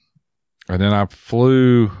 And then I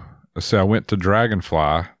flew. Let's see, I went to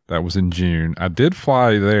Dragonfly. That was in June. I did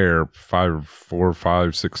fly there 4,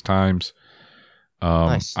 5, 6 times.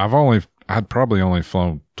 Nice. I'd probably only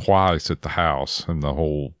flown twice at the house in the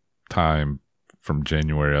whole time from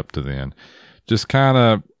January up to then. Just kind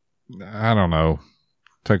of, I don't know,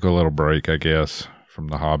 take a little break, I guess, from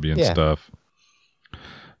the hobby and stuff.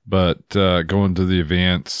 But going to the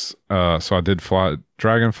events, so I did fly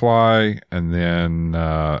Dragonfly, and then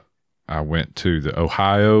I went to the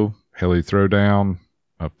Ohio Heli Throwdown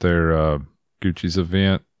up there, Gucci's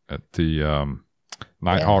event at the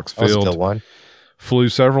Nighthawks Field. Still one. Flew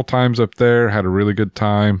several times up there, had a really good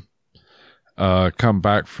time. Come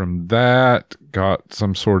back from that, got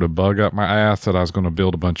some sort of bug up my ass that I was going to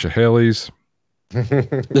build a bunch of helis.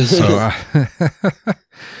 So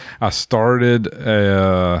I started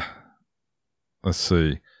let's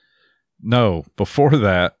see. No, before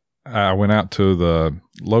that, I went out to the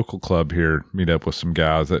local club here, meet up with some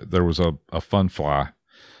guys. There was a fun fly.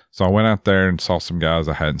 So I went out there and saw some guys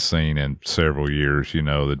I hadn't seen in several years,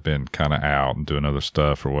 that'd been kind of out and doing other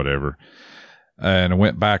stuff or whatever. And I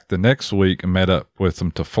went back the next week and met up with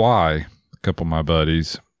them to fly, a couple of my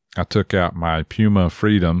buddies. I took out my Puma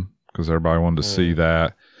Freedom because everybody wanted to see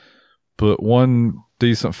that. Put one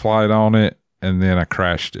decent flight on it, and then I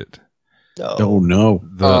crashed it. Oh no.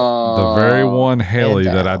 The very one heli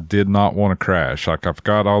that I did not want to crash. Like I've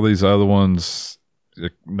got all these other ones.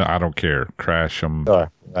 No, I don't care. Crash them. Sure,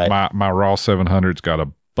 right. My Raw 700's got a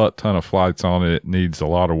butt ton of flights on it. It needs a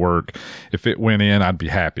lot of work. If it went in, I'd be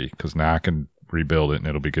happy because now I can rebuild it and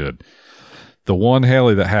it'll be good. The one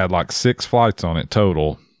heli that had like 6 flights on it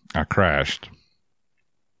total, I crashed.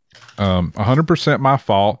 100% my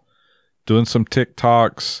fault. Doing some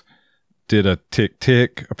TikToks, did a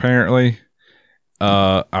tick apparently.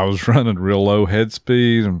 I was running real low head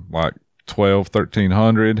speed, like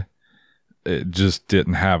 1300. It just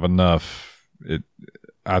didn't have enough.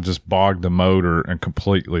 I just bogged the motor and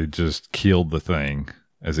completely just killed the thing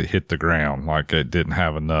as it hit the ground. Like it didn't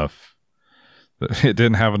have enough. It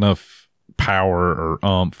didn't have enough power or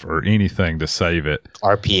oomph or anything to save it.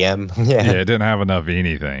 RPM. Yeah, it didn't have enough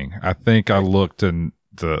anything. I think I looked and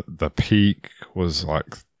the peak was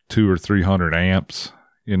like 200 or 300 amps.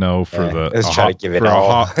 You know, for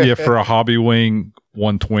for a Hobby Wing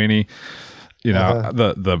 120. You know,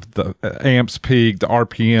 the amps peaked, the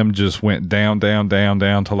RPM just went down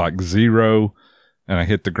to like 0, and I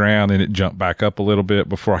hit the ground and it jumped back up a little bit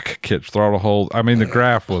before I could catch throttle hold. I mean, the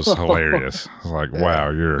graph was hilarious. I was like,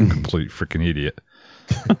 wow, you're a complete freaking idiot.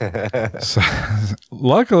 So,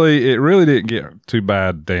 luckily, it really didn't get too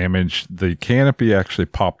bad damage. The canopy actually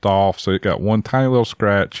popped off, so it got one tiny little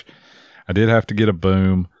scratch. I did have to get a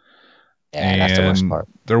boom. Yeah, that's the worst part.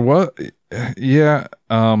 There was,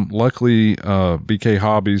 luckily, BK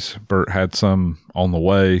Hobbies, Bert had some on the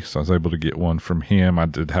way, so I was able to get one from him. I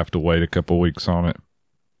did have to wait a couple weeks on it,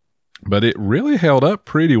 but it really held up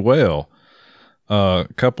pretty well. A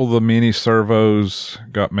couple of the mini servos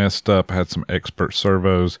got messed up. I had some expert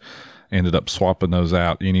servos, ended up swapping those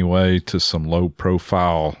out anyway to some low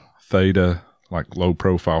profile Theta, like low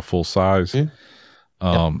profile full size.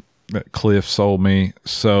 That Cliff sold me.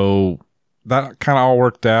 So that kind of all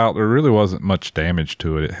worked out. There really wasn't much damage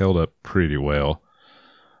to it. It held up pretty well.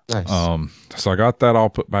 Nice. So I got that all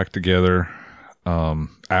put back together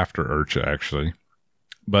after IRCHA, actually.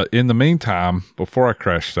 But in the meantime, before I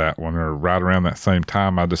crashed that one, or right around that same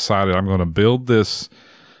time, I decided I'm going to build this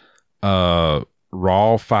raw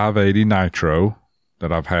 580 Nitro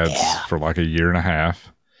that I've had for like a year and a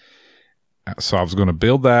half. So I was going to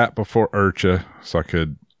build that before IRCHA so I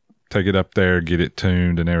could take it up there, get it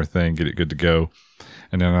tuned and everything, get it good to go.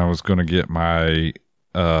 And then I was going to get my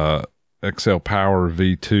XL Power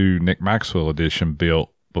V2 Nick Maxwell edition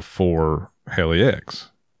built before Heli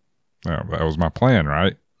X. That was my plan,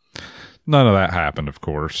 right? None of that happened, of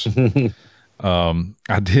course.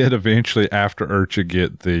 I did eventually, after IRCHA,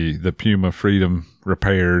 get the Puma Freedom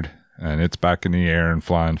repaired, and it's back in the air and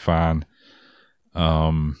flying fine.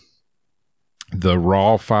 The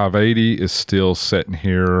raw 580 is still sitting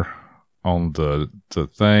here on the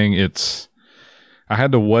thing. I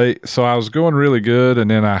had to wait. So I was going really good, and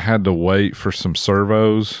then I had to wait for some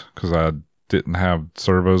servos because I didn't have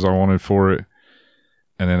servos I wanted for it.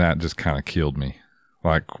 And then that just kind of killed me.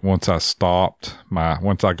 Like once I stopped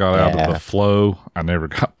once I got out of the flow, I never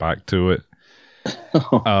got back to it.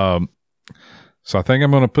 So I think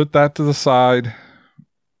I'm going to put that to the side.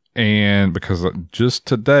 And because just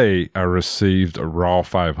today I received a raw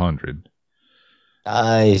 500.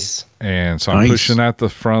 Nice. And so I'm pushing at the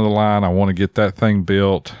front of the line. I want to get that thing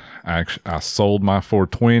built. I sold my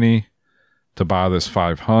 420 to buy this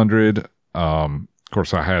 500. Of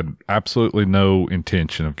course, I had absolutely no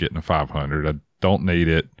intention of getting a 500. I don't need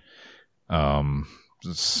it.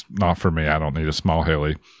 It's not for me. I don't need a small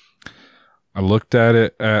heli. I looked at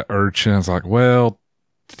it at IRCHA and I was like, well,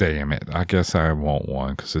 damn it. I guess I want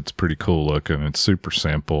one because it's pretty cool looking. It's super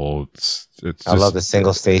simple. I love the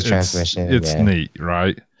single stage transmission. It's neat,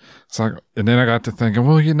 right? It's like, and then I got to thinking,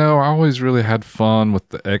 well, I always really had fun with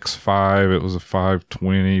the X5. It was a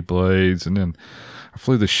 520 blades, and then I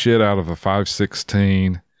flew the shit out of a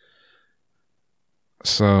 516.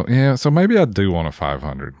 So maybe I do want a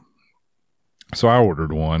 500. So I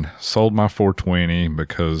ordered one, sold my 420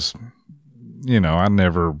 because, I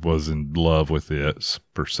never was in love with it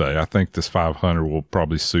per se. I think this 500 will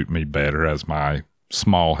probably suit me better as my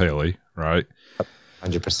small heli, right?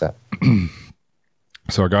 100%.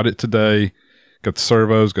 So I got it today, got the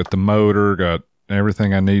servos, got the motor, got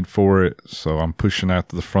everything I need for it. So I'm pushing out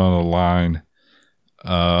to the front of the line.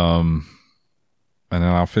 And then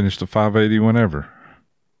I'll finish the 580 whenever.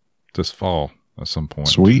 This fall at some point.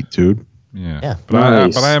 Sweet, dude. Yeah.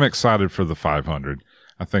 But I am excited for the 500.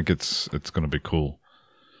 I think it's going to be cool.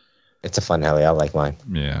 It's a fun heli. I like mine.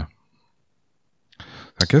 Yeah.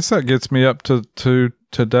 I guess that gets me up to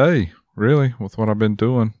today, really, with what I've been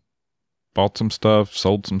doing. Bought some stuff,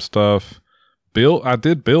 sold some stuff. I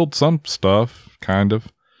did build some stuff, kind of.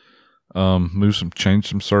 Changed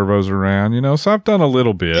some servos around, so I've done a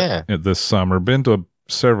little bit this summer. Been to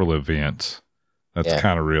several events. That's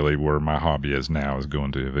kind of really where my hobby is now, is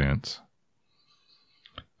going to events.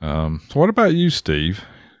 So what about you, Steve?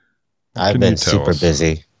 I've been super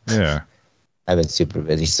busy. Yeah. I've been super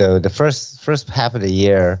busy. So the first half of the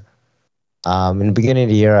year, in the beginning of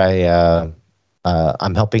the year,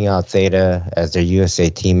 I'm helping out Theta as their USA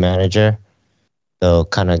team manager. So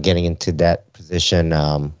kind of getting into that position,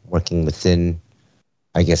 working within,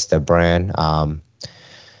 I guess, the brand.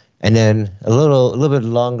 And then a little bit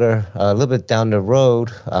longer, a little bit down the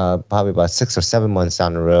road, probably about 6 or 7 months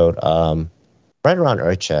down the road, right around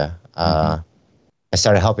IRCHA, I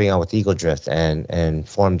started helping out with Eagle Drift and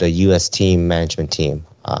formed a U.S. team management team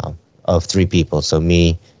of 3 people. So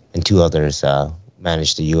me and 2 others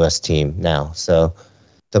manage the U.S. team now. So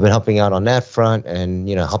I've been helping out on that front, and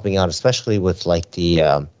helping out especially with like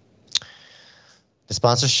the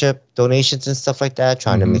sponsorship donations and stuff like that.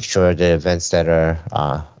 Trying to make sure the events that are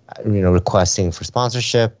requesting for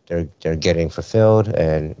sponsorship, they're getting fulfilled,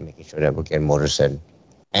 and making sure that we're getting motors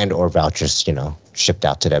and or vouchers, shipped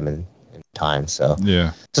out to them in time. So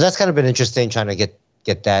so that's kind of been interesting, trying to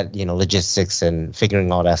get that logistics and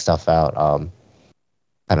figuring all that stuff out.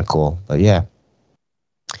 Kind of cool, but yeah.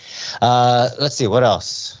 Let's see what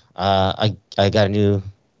else. I got a new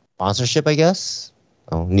sponsorship, I guess.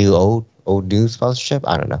 Old new sponsorship.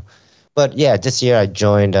 I don't know, but yeah, this year I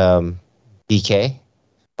joined BK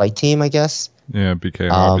Flight Team, I guess. Yeah, BK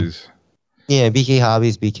Hobbies. Yeah, BK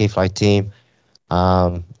Hobbies, BK Flight Team.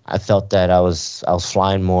 I felt that I was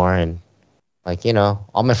flying more, and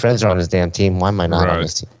all my friends are on this damn team. Why am I not on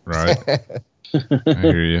this team? Right. I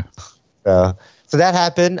hear you. So that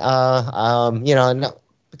happened.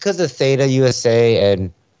 Because of Theta USA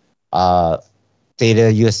and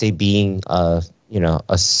Theta USA being a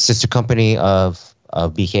sister company of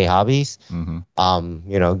BK Hobbies,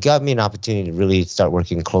 got me an opportunity to really start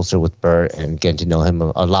working closer with Bert and getting to know him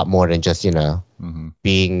a lot more than just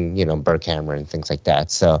being Bert Cameron and things like that.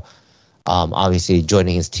 So obviously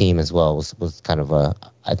joining his team as well was kind of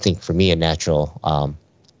I think for me, a natural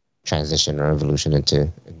transition or evolution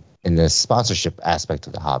in the sponsorship aspect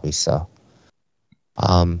of the hobby. So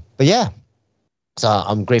but yeah, so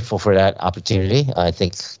I'm grateful for that opportunity. I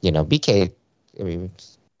think BK,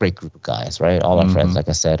 it's a great group of guys, right? All our friends, like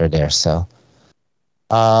I said, are there. So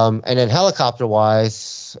and then helicopter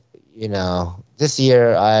wise, this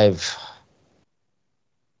year I've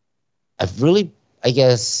really, I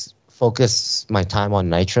guess, focused my time on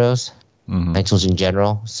nitros in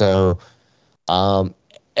general. So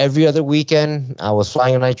every other weekend I was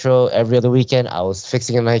flying a nitro. Every other weekend I was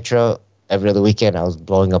fixing a nitro. Every other weekend I was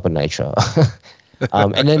blowing up a nitro.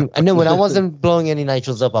 and then when I wasn't blowing any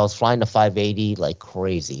nitros up, I was flying the 580 like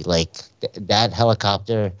crazy. Like that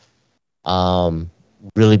helicopter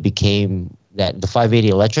really became the 580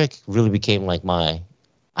 electric really became like my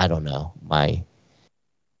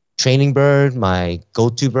training bird, my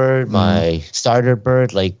go-to bird, my starter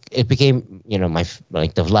bird. Like it became, my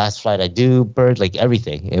the last flight I do bird, like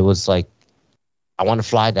everything. It was like, I want to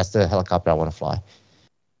fly. That's the helicopter I want to fly.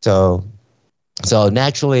 So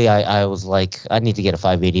naturally, I was like, I need to get a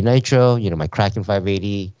 580 nitro. My Kraken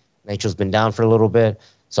 580 nitro's been down for a little bit,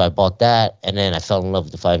 so I bought that, and then I fell in love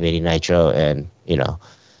with the 580 nitro. And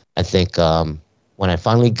I think when I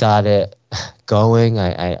finally got it going,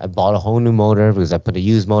 I bought a whole new motor because I put a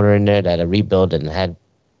used motor in there that I rebuilt and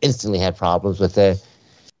instantly had problems with it.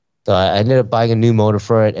 So I ended up buying a new motor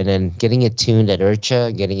for it, and then getting it tuned at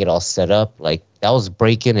IRCHA, getting it all set up. Like that was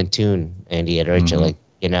break-in and tune, Andy, at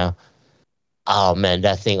IRCHA. Oh man,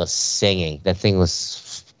 that thing was singing. That thing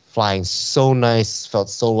was flying so nice, felt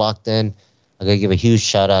so locked in. I gotta give a huge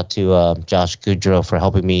shout out to Josh Goodrow for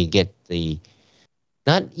helping me get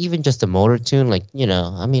not even just the motor tune.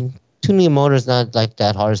 Tuning a motor is not like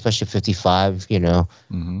that hard, especially 55,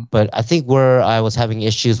 But I think where I was having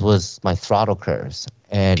issues was my throttle curves.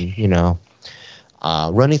 And,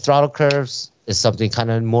 running throttle curves is something kind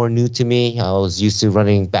of more new to me. I was used to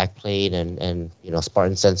running backplate and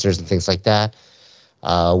Spartan sensors and things like that.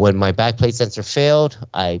 When my backplate sensor failed,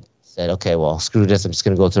 I said, okay, well, screw this. I'm just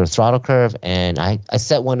going to go to the throttle curve. And I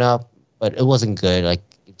set one up, but it wasn't good. Like,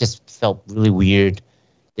 it just felt really weird.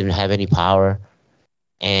 Didn't have any power.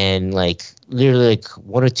 And literally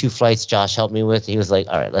 1 or 2 flights Josh helped me with, he was like,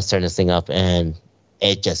 all right, let's turn this thing up. And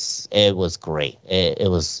it was great.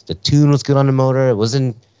 The tune was good on the motor. It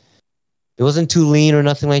wasn't too lean or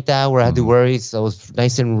nothing like that where I had to worry. So it was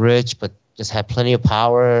nice and rich, but just had plenty of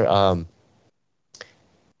power. And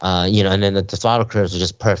then the throttle curves were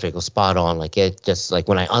just perfect. It was spot on. Like it just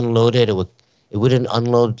when I unloaded, it wouldn't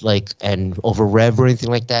unload and over rev or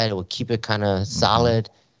anything like that. It would keep it kind of solid.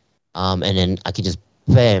 And then I could just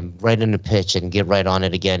bam, right in the pitch and get right on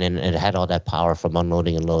it again. And it had all that power from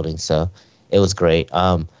unloading and loading. So it was great.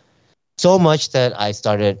 So much that I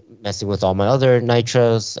started messing with all my other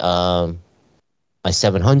nitros. My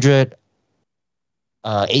 700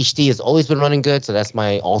 HD has always been running good, so that's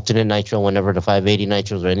my alternate nitro whenever the 580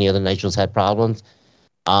 nitros or any other nitros had problems.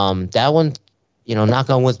 That one, knock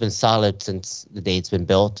on wood's been solid since the day it's been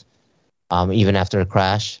built, even after a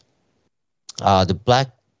crash.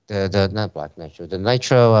 The not black nitro, the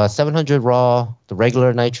nitro 700 raw, the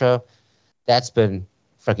regular nitro, that's been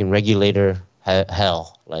freaking regulator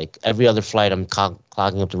hell. Like every other flight, I'm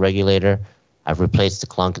clogging up the regulator. I've replaced the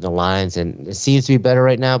clunk in the lines, and it seems to be better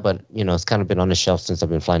right now, but, it's kind of been on the shelf since I've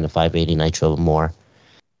been flying the 580 Nitro more.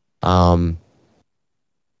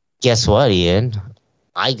 Guess what, Ian?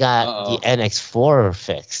 I got the NX4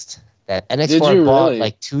 fixed. That NX4 I bought really?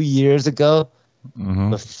 Like 2 years ago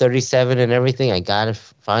with 37 and everything. I got it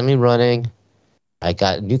finally running. I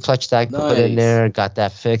got a new clutch stack put in there, got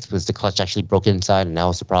that fixed because the clutch actually broke inside, and that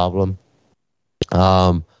was the problem.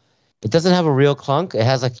 It doesn't have a real clunk. It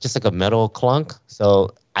has just a metal clunk,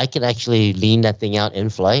 so I can actually lean that thing out in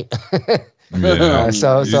flight. So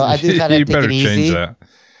I do kind of take it easy. Change that.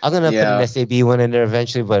 I'm gonna put an SAB one in there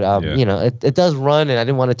eventually, but it does run, and I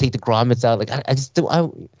didn't want to take the grommets out. Like I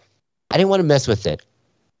didn't want to mess with it.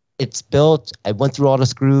 It's built. I went through all the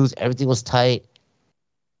screws. Everything was tight.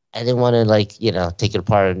 I didn't want to take it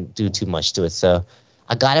apart and do too much to it. So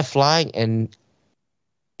I got it flying, and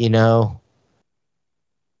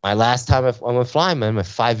my last time I went flying, man, my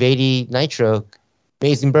 580 Nitro,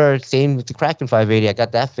 amazing bird, same with the Kraken 580. I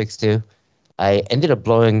got that fixed too. I ended up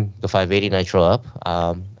blowing the 580 Nitro up,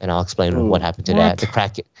 and I'll explain what happened to that. The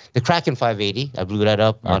Kraken 580, I blew that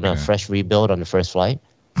up on a fresh rebuild on the first flight.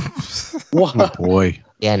 Oh, boy.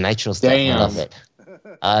 Yeah, Nitro stuff. Damn. I love it.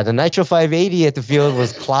 The Nitro 580 at the field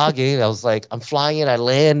was clogging. I was like, I'm flying it, I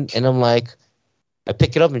land, and I'm like, I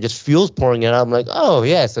pick it up and just fuel's pouring it out. I'm like, oh,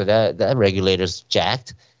 yeah, so that regulator's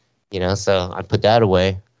jacked. So I put that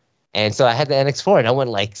away. And so I had the NX4, and I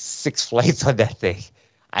went 6 flights on that thing.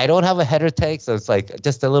 I don't have a header tank, so it's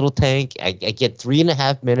just a little tank. I get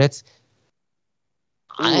 3.5 minutes.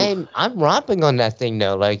 Ooh. I'm romping on that thing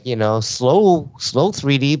now, slow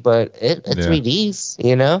 3D, but it 3Ds,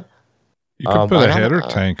 You could put a header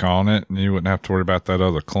tank on it, and you wouldn't have to worry about that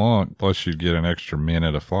other clunk, plus you'd get an extra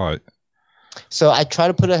minute of flight. So I tried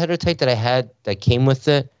to put a header tank that I had that came with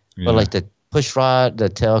it, but the push rod, the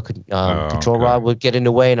tail control rod would get in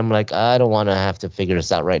the way, and I'm like, I don't want to have to figure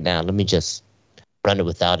this out right now. Let me just run it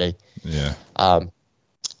without it. Yeah.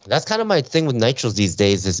 That's kind of my thing with nitros these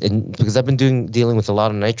days, because I've been dealing with a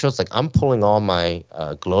lot of nitros. I'm pulling all my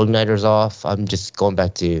glow igniters off. I'm just going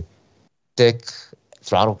back to thick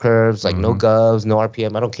throttle curves, no govs, no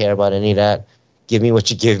RPM. I don't care about any of that. Give me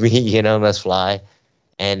what you give me, let's fly.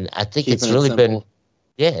 And I think it's really been,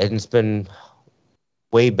 and it's been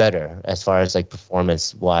way better as far as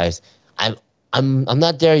performance wise. I'm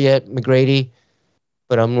not there yet, McGrady,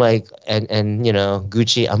 but I'm and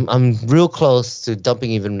Gucci. I'm real close to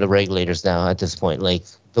dumping even the regulators now at this point.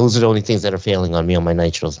 Those are the only things that are failing on me on my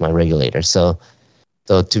nitros, my regulators. So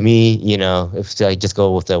to me, if I just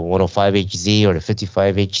go with the 105 HZ or the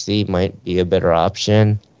 55 HZ, might be a better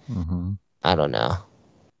option. I don't know,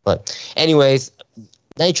 but anyways.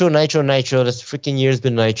 Nitro. This freaking year's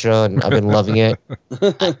been Nitro, and I've been loving it. And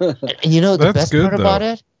the best part about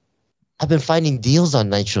it? I've been finding deals on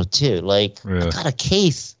Nitro too. I got a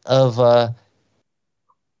case of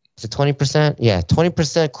is it 20%? Yeah,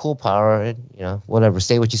 20% cool power. And, whatever.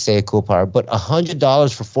 Say what you say, cool power. But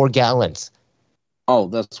 $100 for 4 gallons. Oh,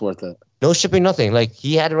 that's worth it. No shipping, nothing.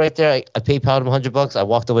 He had it right there. I PayPal'd him $100. I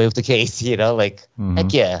walked away with the case.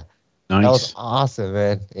 Heck yeah. Nice. That was awesome,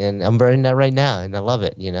 man. And I'm burning that right now, and I love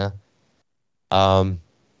it,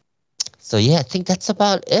 So, yeah, I think that's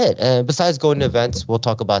about it. Besides going to events, we'll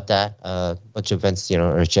talk about that. A bunch of events,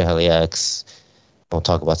 IRCHA, HeliX. We'll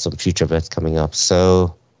talk about some future events coming up.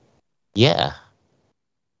 So, yeah.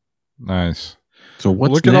 Nice. So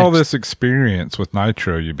look at all this experience with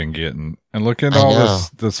Nitro you've been getting, and look at all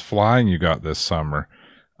this flying you got this summer.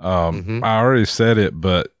 I already said it,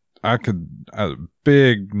 but a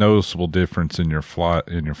big noticeable difference in your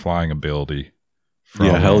flying ability.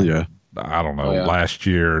 Hell yeah. I don't know, last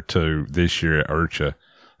year to this year at IRCHA.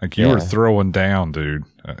 You were throwing down, dude.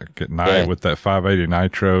 At night with that 580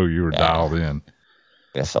 Nitro, you were dialed in.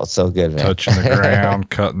 It felt so good, man. Touching the ground,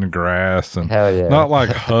 cutting the grass, and not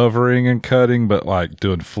hovering and cutting, but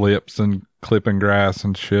doing flips and clipping grass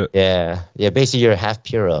and shit. Yeah. Basically, you're half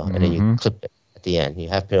Puro, and then you clip it at the end. You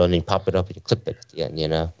half Puro, and then you pop it up and you clip it at the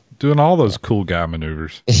end. Doing all those cool guy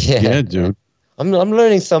maneuvers. Yeah, dude. I'm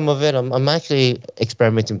learning some of it. I'm actually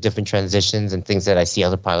experimenting with different transitions and things that I see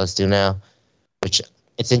other pilots do now, which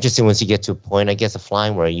it's interesting once you get to a point, I guess, of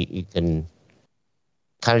flying where you can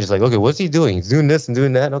kind of just like, okay, what's he doing? He's doing this and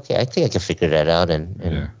doing that. Okay, I think I can figure that out,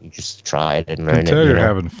 and you just try it and I learn can tell it. you're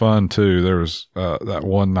having fun too. There was that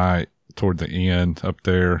one night toward the end up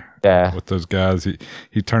there with those guys.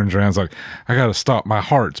 He turns around, and is like, I got to stop. My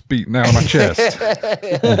heart's beating out of my chest.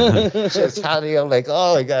 Just how do you? I'm like,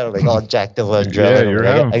 oh my god, I'm like all jacked up on adrenaline. Yeah, you're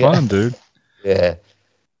having fun, dude. Yeah.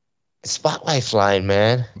 Spotlight flying,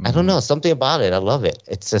 man. I don't know, something about it. I love it.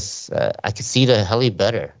 It's just I can see the heli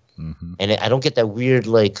better. And I don't get that weird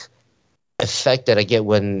like effect that I get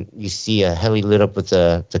when you see a heli lit up with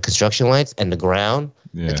the construction lights and the ground.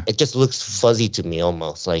 Yeah, it just looks fuzzy to me,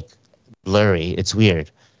 almost like blurry. It's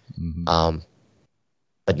weird. But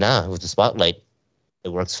nah, with the spotlight, it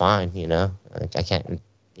works fine. You know, I can't.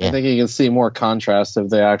 Yeah. I think you can see more contrast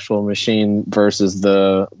of the actual machine versus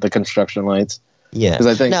the construction lights. Yeah, because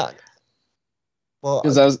I think. Well,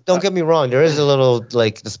 don't get me wrong. There is a little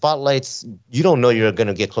like the spotlights. You don't know you're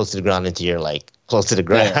gonna get close to the ground until you're like close to the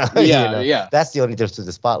ground. Yeah. That's the only difference with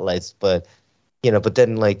the spotlights. But but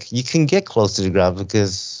then like you can get close to the ground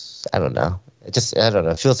because I don't know. I don't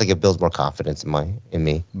know. It feels like it builds more confidence in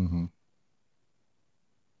me.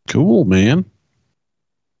 Cool, man.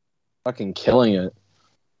 Fucking killing it.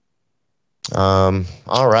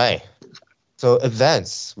 All right. So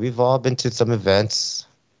events. We've all been to some events.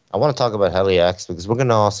 I want to talk about HeliX because we're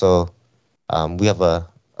gonna also we have a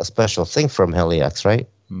special thing from HeliX, right?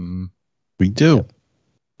 We do.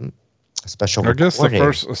 A special. I guess recording. the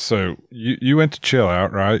first. So you went to Chill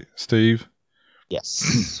Out, right, Steve?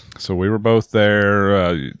 Yes. So we were both there.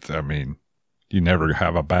 I mean, you never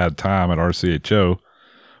have a bad time at RCHO.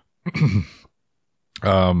 Me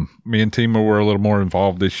and Timo were a little more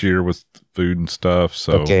involved this year with food and stuff.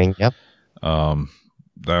 So okay. Yep.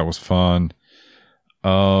 That was fun.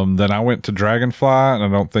 Then I went to Dragonfly, and I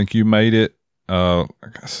don't think you made it. It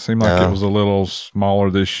seemed like it was a little smaller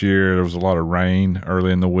this year. There was a lot of rain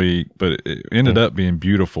early in the week, but it ended up being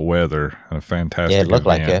beautiful weather and a fantastic it looked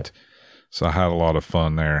event. like it. So I had a lot of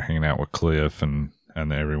fun there, hanging out with Cliff and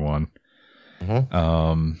everyone.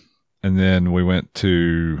 And then we went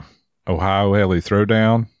to Ohio Heli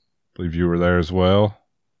Throwdown. I believe you were there as well.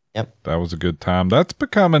 Yep. That was a good time. That's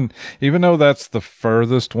becoming, even though that's the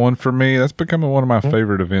furthest one for me, that's becoming one of my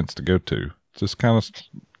favorite events to go to. Just kind of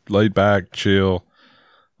laid back, chill,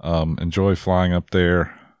 enjoy flying up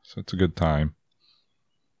there. So it's a good time.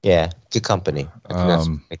 Yeah, good company. I think that's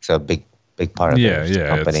makes a big part of it. Yeah,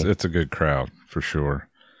 it's a good crowd for sure.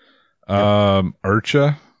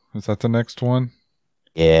 IRCHA, is that the next one?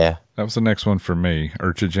 Yeah. That was the next one for me.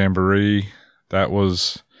 IRCHA Jamboree. That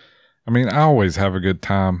was, I mean, I always have a good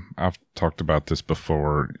time. I've talked about this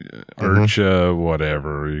before. IRCHA,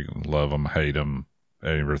 whatever. You can love them, hate them,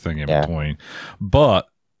 everything in between. But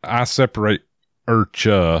I separate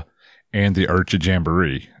IRCHA and the IRCHA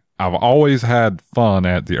Jamboree. I've always had fun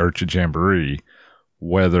at the IRCHA Jamboree,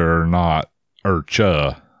 whether or not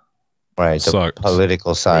IRCHA the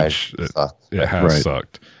political side it has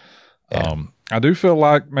sucked. I do feel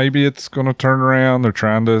like maybe it's going to turn around. They're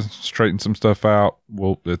trying to straighten some stuff out.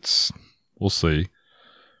 We'll see,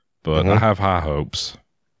 but I have high hopes.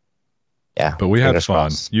 Yeah, but we had fun.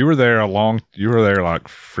 Crossed. You were there like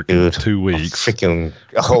freaking 2 weeks, freaking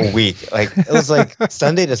a whole week. Like it was like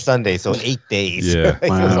Sunday to Sunday, so 8 days. Yeah,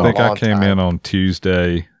 I think I came in on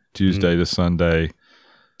Tuesday to Sunday.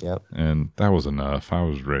 Yep, and that was enough. I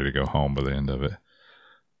was ready to go home by the end of it.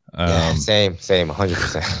 Same,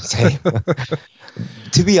 100%. Same.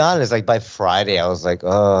 To be honest, like by Friday, I was like,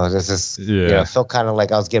 "Oh, this is." I felt kind of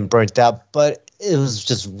like I was getting burnt out, but it was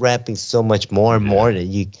just ramping so much more and more that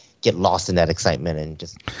you get lost in that excitement and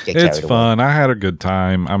just get carried away. It's fun. I had a good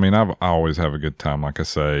time. I mean, I always have a good time. Like I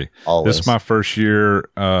say, always. This is my first year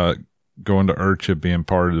going to IRCHA, being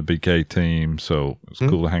part of the BK team, so it was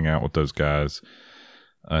cool to hang out with those guys.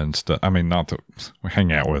 And stuff. I mean, not to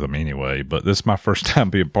hang out with them anyway, but this is my first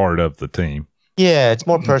time being part of the team. Yeah, it's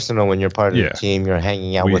more personal when you're part of the team. You're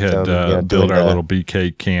hanging out with them. We had built our little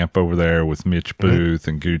BK camp over there with Mitch Booth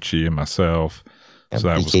and Gucci and myself. So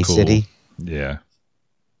that was cool. City. Yeah.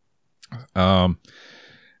 And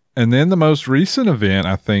then the most recent event,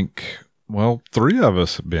 I think, well, 3 of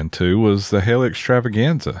us have been to, was the Heli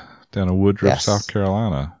Extravaganza down in Woodruff, South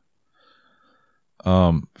Carolina.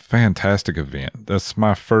 Fantastic event. That's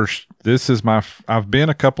my first. I've been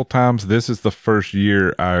a couple times. This is the first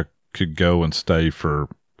year I could go and stay for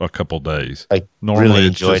a couple days. Like normally really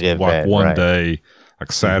it's just it, like one day,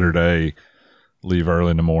 like Saturday, leave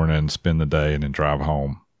early in the morning, spend the day, and then drive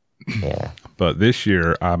home. Yeah, But this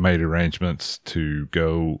year, I made arrangements to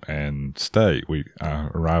go and stay. We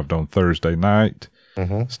arrived on Thursday night,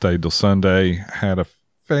 stayed till Sunday, had a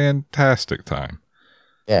fantastic time.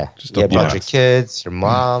 Yeah, Just you a brought your blast. kids, your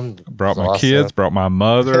mom. Brought my Awesome. kids, brought my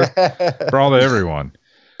mother, brought everyone.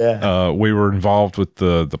 Yeah. We were involved with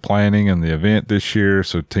the planning and the event this year,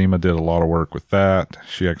 so Tima did a lot of work with that.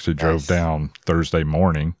 She actually drove Nice. down Thursday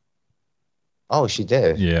morning. Oh, she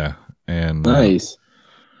did. Yeah, and Nice.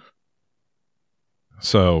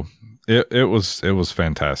 so it was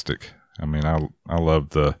fantastic. I mean, I love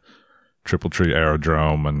the Triple Tree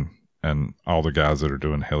Aerodrome and all the guys that are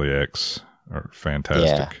doing HeliX are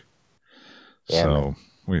fantastic. Yeah, So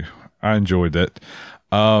I enjoyed that.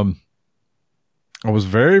 I was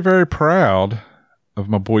very, very proud of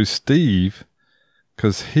my boy Steve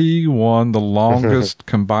because he won the longest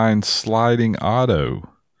combined sliding auto.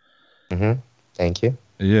 Thank you.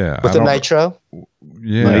 Yeah, With the nitro.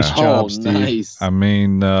 Yeah, Nice job, Oh, Steve. nice. I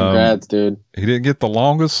mean, Congrats, dude. he didn't get the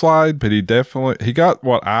longest slide, but he got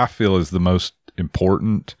what I feel is the most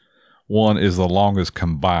important one is the longest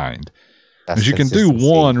combined. That's Because you can do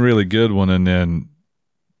consistency. one really good one and then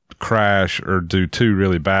crash or do two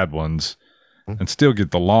really bad ones and still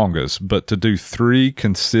get the longest. But to do three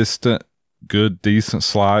consistent, good, decent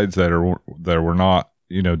slides that were not,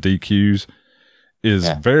 DQs is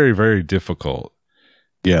very, very difficult.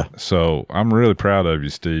 Yeah. So I'm really proud of you,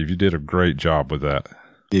 Steve. You did a great job with that.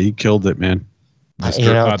 Yeah, you killed it, man.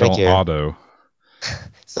 Mr. thank you. Auto.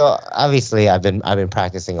 So obviously, I've been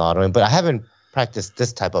practicing autoing, but I haven't practiced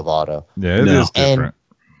this type of auto. Yeah, it No. is different.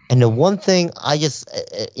 And the one thing I just,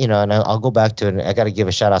 and I'll go back to it, and I got to give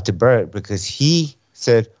a shout out to Bert because he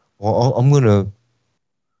said, well, I'm going to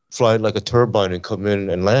fly like a turbine and come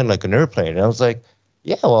in and land like an airplane. And I was like,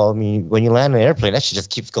 yeah, well, I mean, when you land an airplane, that shit just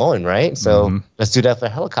keeps going, right? So let's do that for a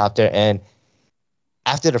helicopter. And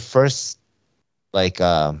after the first,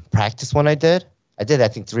 practice one I did, I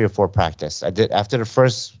think 3 or 4 practice. I did after the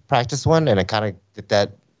first practice one, and I kind of did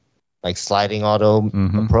that, sliding auto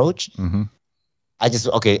approach. I just,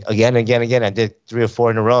 again. I did 3 or 4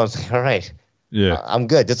 in a row. I was like, all right, Yeah. I'm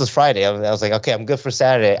good. This was Friday. I was like, okay, I'm good for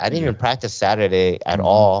Saturday. I didn't even practice Saturday at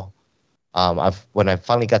all. When I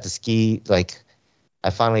finally got to ski, I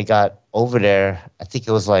finally got over there. I think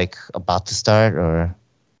it was about to start, or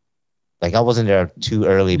I wasn't there too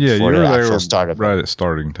early Yeah, you before were the there actual start of it. right at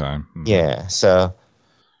starting time. Yeah. So,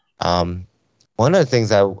 one of the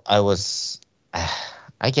things I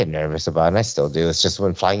get nervous about, and I still do, is just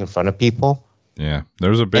when flying in front of people. Yeah.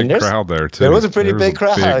 There's a big crowd there, too. There was a pretty big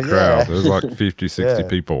crowd, yeah. There's like 50, 60 Yeah.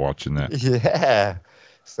 people watching that. Yeah.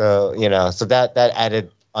 So, so that added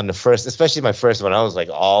on the first, especially my first one, I was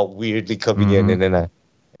all weirdly coming in,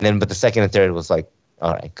 but the second and third was all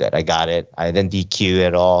right, good, I got it. I didn't DQ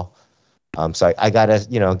at all. So I gotta,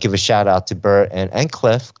 give a shout out to Bert and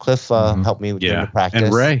Cliff. Cliff helped me with the practice.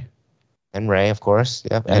 And Ray, of course.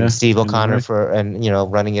 Yep. Yeah, And Steve and O'Connor Ray.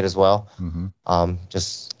 running it as well.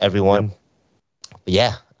 Just everyone. Yep. But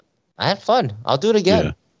yeah, I had fun. I'll do it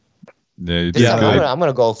again. Yeah, you This did time good. I'm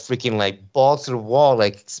gonna go freaking balls to the wall,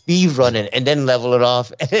 speed running, and then level it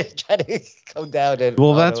off, and then try to come down. And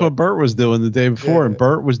well, that's what Bert was doing the day before, and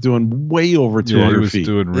Bert was doing way over 200 he was feet.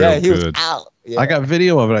 doing real he was good. out. Yeah. I got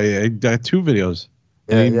video of it. I got 2 videos.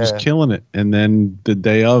 And he was killing it. And then the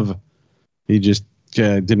day of, he just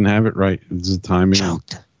didn't have it right. It was the timing.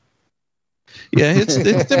 Choked. Yeah, it's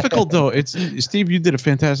difficult though. It's Steve, you did a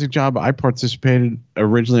fantastic job. I participated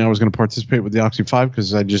originally. I was going to participate with the Oxy 5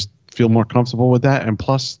 because I just feel more comfortable with that. And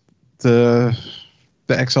plus the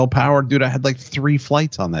XL Power, dude, I had 3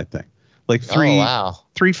 flights on that thing.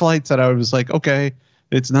 3 flights that I was like, okay,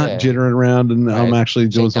 it's not jittering around, and I'm actually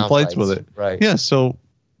doing some flights with it. Right. Yeah. So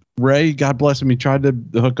Ray, God bless him, he tried to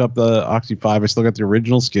hook up the Oxy 5. I still got the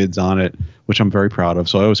original skids on it, which I'm very proud of.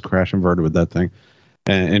 So I always crash inverted with that thing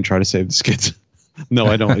and try to save the skids. No,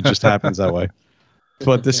 I don't. It just happens that way.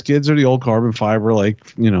 But the skids are the old carbon fiber,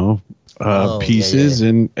 pieces,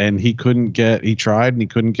 and he tried and he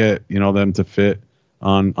couldn't get, them to fit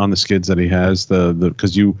on the skids that he has.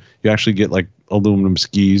 Because you actually get aluminum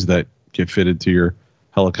skis that get fitted to your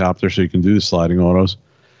helicopter so you can do the sliding autos.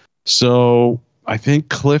 So I think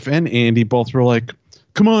Cliff and Andy both were like,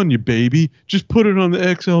 come on, you baby, just put it on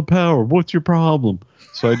the XL Power. What's your problem?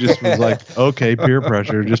 So I just was like, okay, peer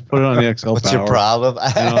pressure, just put it on the XL What's Power. your problem?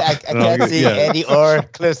 I can't see Andy or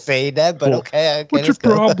Cliff saying that, but okay. What's your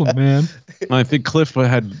problem, man? I think Cliff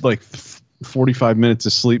had 45 minutes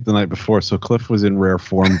of sleep the night before, so Cliff was in rare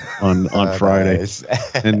form on Friday. Nice.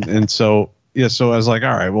 and so I was like,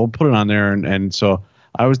 all right, we'll put it on there, and so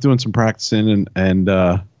I was doing some practicing, and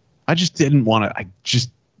I just didn't want to. I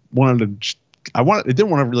just wanted to didn't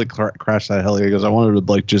want to really crash that heli because I wanted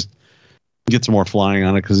to like just get some more flying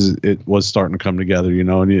on it because it was starting to come together, you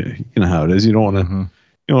know, and you know how it is. You don't want to, Mhm.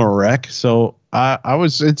 you know, wreck. So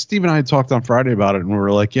and Steve and I had talked on Friday about it, and we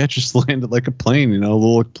were like, yeah, just land it like a plane, you know, a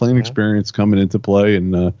little plane experience coming into play.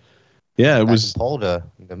 And yeah, it was Polder,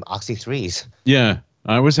 the Oxy 3s. Yeah,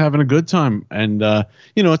 I was having a good time, and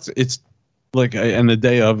you know, it's like, and the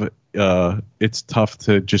day of, it's tough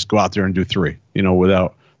to just go out there and do 3, you know,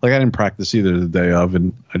 without like I didn't practice either the day of,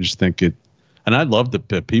 and I just think it, and I loved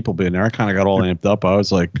the people being there. I kind of got all amped up. I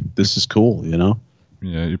was like, this is cool, you know.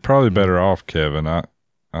 Yeah, you're probably better off, Kevin.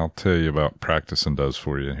 I'll tell you about practicing does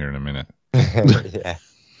for you here in a minute. Yeah.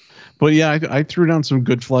 But yeah, I threw down some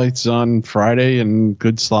good flights on Friday and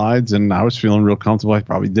good slides, and I was feeling real comfortable. I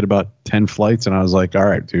probably did about 10 flights, and I was like, all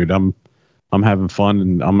right, dude, I'm having fun,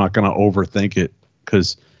 and I'm not gonna overthink it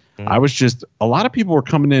because I was just, a lot of people were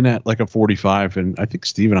coming in at like a 45, and I think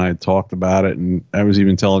Steve and I had talked about it, and I was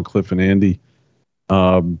even telling Cliff and Andy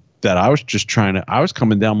that I was just I was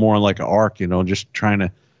coming down more on like an arc, you know, just trying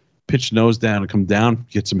to pitch nose down and come down,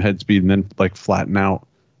 get some head speed, and then like flatten out,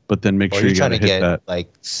 but then make Or sure you're you got trying to to hit get that.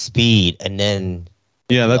 like speed and then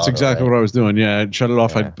Yeah, that's auto, exactly right? what I was doing. Yeah, I'd shut it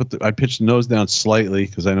off. Yeah. I'd pitch the nose down slightly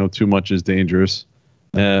because I know too much is dangerous,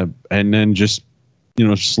 and then just, you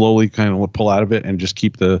know, slowly kind of pull out of it and just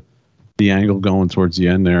keep the angle going towards the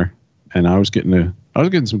end there. And I was getting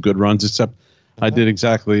some good runs, except I did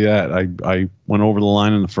exactly that. I went over the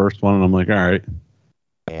line in the first one, and I'm like, all right,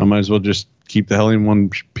 I might as well just keep the heli in one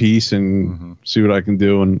piece and see what I can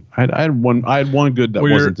do. And I had one good that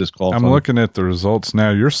wasn't disqualified. I'm looking at the results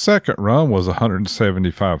now. Your second run was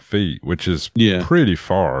 175 feet, which is pretty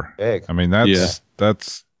far. big. I mean, that's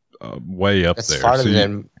way up That's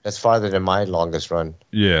there. That's farther than my longest run.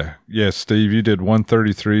 Yeah. Steve, you did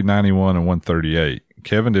 133, 91, and 138.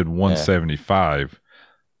 Kevin did 175.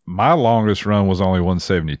 My longest run was only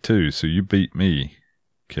 172, so you beat me,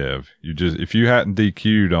 Kev. If you hadn't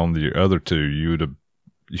DQ'd on the other 2, you would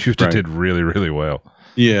have did really, really well.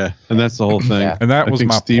 Yeah, and that's the whole thing. Yeah. And that I was think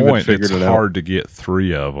my Steve had point. figured It's it out. hard to get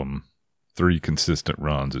 3 of them. 3 consistent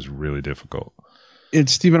runs is really difficult.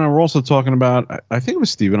 It's Steve and I were also talking about. I think it was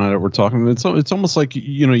Steve and I that were talking. It's almost like,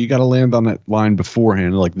 you know, you got to land on that line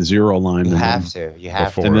beforehand, like the 0 line. You and have then, to. You have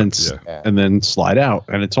before to. and then it, yeah. and then slide out.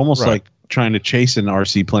 And it's almost Right. like trying to chase an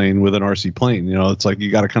RC plane with an RC plane. You know, it's like you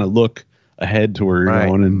got to kind of look ahead to where you're Right.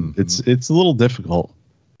 going, and it's a little difficult.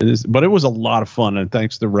 It is, but it was a lot of fun. And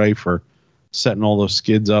thanks to Ray for setting all those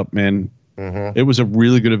skids up, man. Mhm. It was a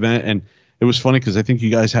really good event, and it was funny because I think you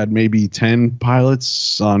guys had maybe 10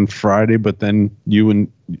 pilots on Friday, but then you and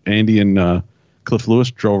Andy and Cliff Lewis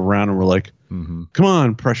drove around and were like, come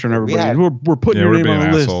on, pressuring everybody. We're putting your we're name being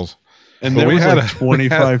on the assholes. list. And But there we was had like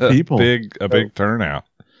 25 people. A big turnout.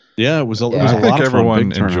 Yeah, it was a I lot think of fun. everyone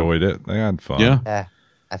Big turnout. enjoyed it. They had fun. Yeah, Yeah,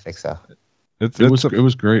 I think so. It it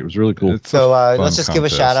was great. It was really cool. So let's just give a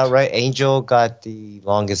shout out, right? Angel got the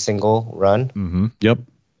longest single run, Mm-hmm. Yep.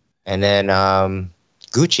 and then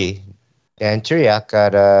Gucci and Turiak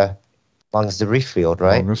got longest debris field,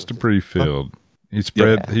 right? Longest debris field. He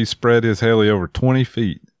spread his heli over 20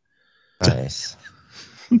 feet. Nice.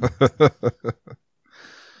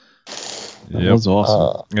 That was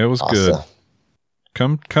awesome. It was good.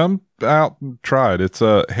 Come out and try it. It's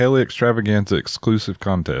a Heli Extravaganza exclusive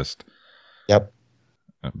contest. Yep.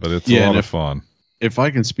 But it's a lot of fun. If I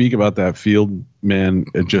can speak about that field, man,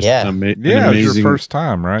 it just Yeah. an It amazing. was your first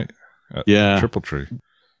time, right? Yeah. Triple Tree.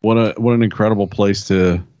 What an incredible place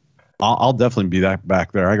to. I'll definitely be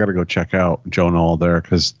back there. I got to go check out Joe Knoll there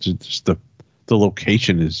because just the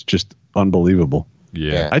location is just unbelievable.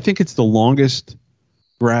 Yeah. I think it's the longest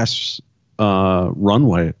grass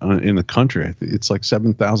runway in the country. It's like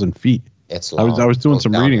 7,000 feet. It's I was doing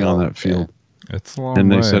some reading on that Yeah. field. It's a long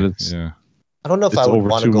And they way. said it's- yeah. I don't know if It's I would over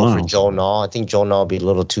want to 2 go for miles. Joe Knoll. I think Joe Knoll would be a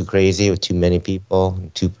little too crazy with too many people,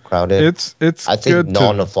 too crowded. It's I think good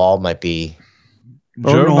Knoll in to the fall might be.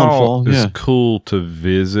 Joe Knoll Knoll Fall, is yeah. cool to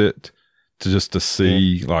visit, to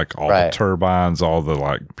see like all Right. the turbines, all the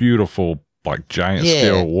like beautiful like giant Yeah.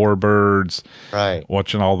 scale warbirds, Right.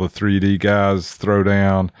 watching all the 3D guys throw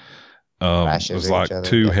down. Crashes It was with like each other,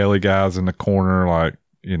 2 yeah. heli guys in the corner, like,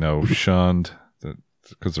 shunned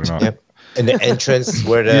because they're not. Yep. In the entrance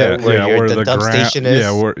where where the dump ground- station is.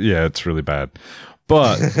 Yeah, it's really bad.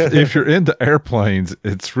 But if you're into airplanes,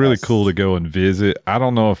 it's really Yes. cool to go and visit. I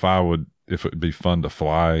don't know if it would be fun to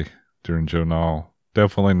fly during Joe Knoll.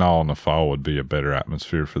 Definitely Knoll in the fall would be a better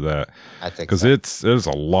atmosphere for that I think because so. there's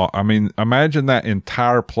a lot. I mean, imagine that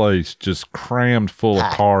entire place just crammed full of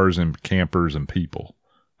Packed. cars and campers and people.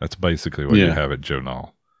 That's basically what you Yeah. have at Joe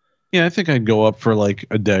Knoll. Yeah, I think I'd go up for like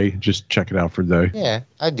a day, just check it out for a day, Yeah,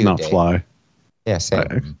 I do. not Dave. fly. Yeah,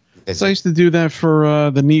 same. So I used to do that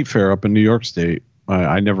for the NEAT Fair up in New York State.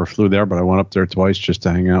 I never flew there, but I went up there twice just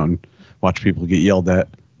to hang out and watch people get yelled at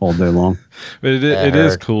all day long. But it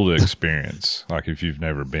is cool to experience. Like if you've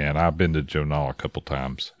never been, I've been to Joe Knoll a couple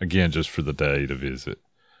times. Again, just for the day to visit.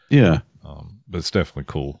 Yeah. But it's definitely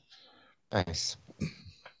cool. Nice.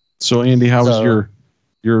 So Andy, how was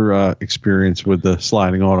your experience with the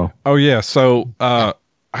sliding auto? Oh yeah. So I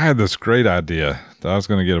had this great idea that I was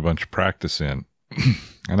going to get a bunch of practice in,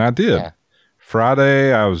 and I did. Yeah.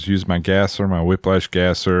 Friday, I was using my gasser, my Whiplash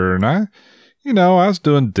gasser, and I was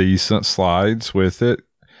doing decent slides with it.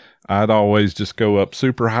 I'd always just go up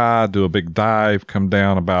super high, do a big dive, come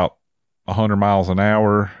down about 100 miles an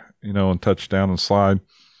hour, and touch down and slide.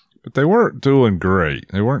 But they weren't doing great.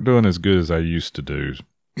 They weren't doing as good as I used to do.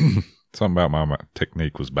 Something about my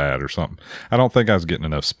technique was bad or something. I don't think I was getting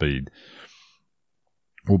enough speed.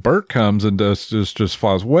 Well, Bert comes and just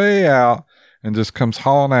flies way out and just comes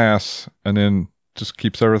hauling ass and then just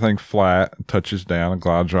keeps everything flat and touches down and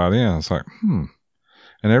glides right in. It's like, And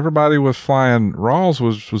everybody was flying raws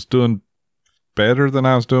was doing better than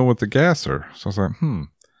I was doing with the gasser. So I was like,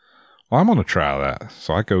 well, I'm going to try that.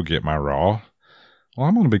 So I go get my raw. Well,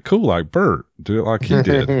 I'm going to be cool like Bert. Do it like he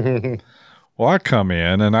did. Well, I come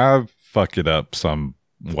in and I fuck it up some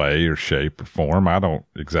way or shape or form. I don't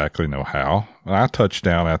exactly know how. And I touch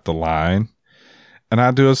down at the line and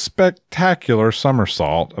I do a spectacular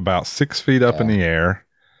somersault about 6 feet up in the air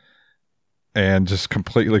and just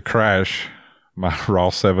completely crash my Raw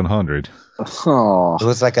 700. Oh. It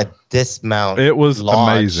was like a dismount. It was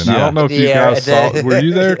launch. amazing. I don't know if you guys saw it. Were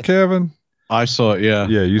you there, Kevin? I saw it. Yeah.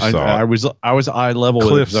 Yeah, you saw it. I was eye level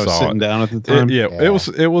with it because I was sitting down at the time.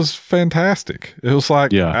 It was fantastic. It was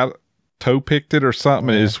like I toe picked it or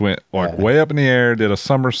something. It just went like way up in the air, did a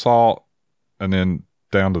somersault, and then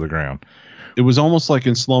down to the ground. It was almost like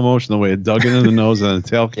in slow motion the way it dug into the nose and the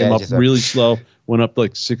tail came up really slow, went up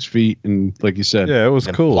like 6 feet, and like you said, it was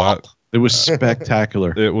cool. It was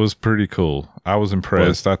spectacular. It was pretty cool. I was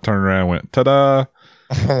impressed. I turned around and went, ta-da.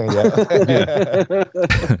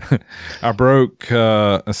 I broke,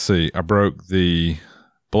 I broke the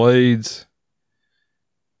blades.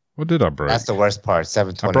 What did I break? That's the worst part.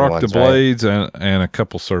 721s. I broke the blades and a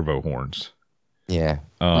couple servo horns. Yeah.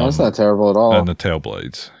 That's not terrible at all. And the tail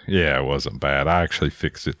blades. Yeah, it wasn't bad. I actually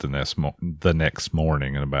fixed it the next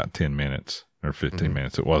morning in about 10 minutes or 15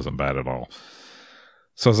 minutes. It wasn't bad at all.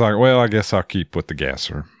 So I was like, well, I guess I'll keep with the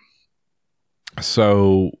gasser.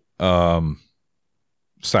 So,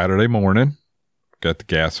 Saturday morning, got the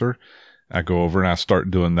gasser. I go over and I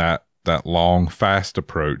start doing that long, fast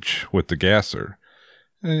approach with the gasser.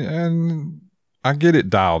 And I get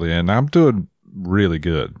it dialed in. I'm doing really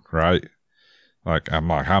good, right?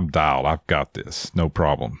 I'm dialed. I've got this. No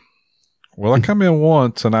problem. Well, I come in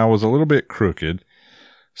once and I was a little bit crooked.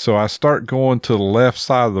 So I start going to the left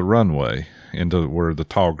side of the runway into where the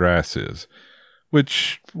tall grass is,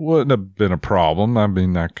 which wouldn't have been a problem. I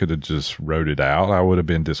mean, I could have just rode it out. I would have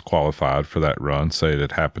been disqualified for that run, say it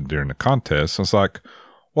had happened during the contest. I was like,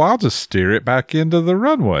 well, I'll just steer it back into the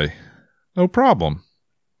runway. No problem.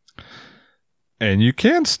 And you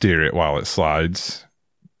can steer it while it slides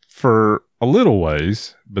for a little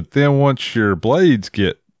ways, but then once your blades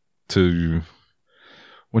are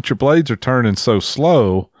turning so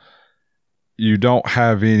slow, you don't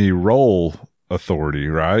have any roll authority,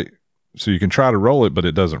 right? So you can try to roll it, but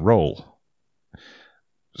it doesn't roll.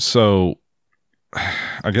 So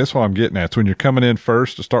I guess what I'm getting at is when you're coming in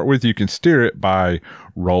first to start with, you can steer it by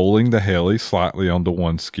rolling the heli slightly onto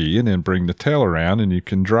one ski and then bring the tail around and you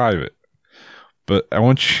can drive it. But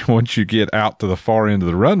once you get out to the far end of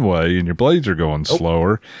the runway and your blades are going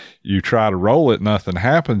slower, you try to roll it, nothing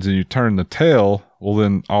happens, and you turn the tail. Well,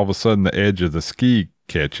 then all of a sudden the edge of the ski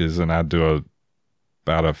catches, and I do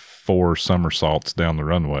about 4 somersaults down the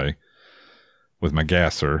runway with my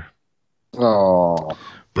gasser. Oh,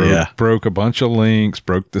 broke a bunch of links,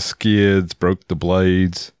 broke the skids, broke the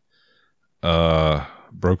blades,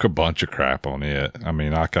 broke a bunch of crap on it. I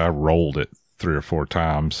mean, I rolled it 3 or 4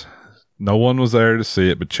 times. No one was there to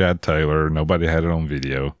see it but Chad Taylor. Nobody had it on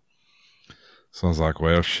video. So I was like,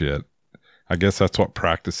 well, shit. I guess that's what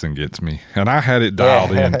practicing gets me. And I had it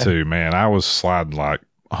dialed in too, man. I was sliding like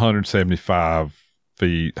 175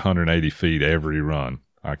 feet, 180 feet every run.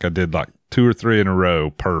 Like I did like 2 or 3 in a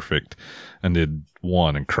row, perfect, and did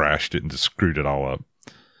one and crashed it and just screwed it all up.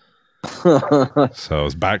 So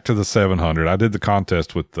it's back to the 700. I did the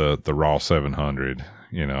contest with the Raw 700,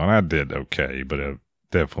 and I did okay, but it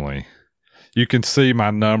definitely... You can see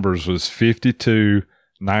my numbers was 52,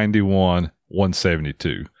 91,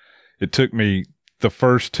 172. It took me the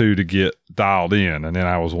first two to get dialed in, and then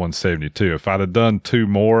I was 172. If I'd have done two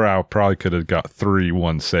more, I probably could have got 3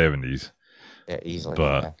 170s. Yeah, easily.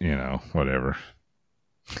 But, whatever.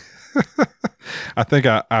 I think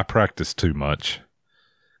I practiced too much.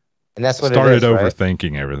 And that's what Started it is, right?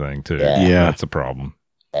 overthinking everything, too. Yeah. That's a problem.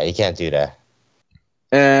 Yeah, you can't do that.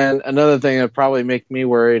 And another thing that probably make me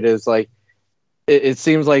worried is like, it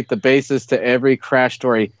seems like the basis to every crash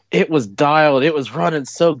story, it was dialed, it was running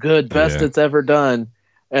so good, best it's ever done,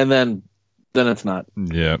 and then it's not.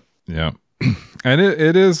 Yeah. And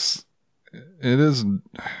it is.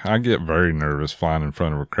 I get very nervous flying in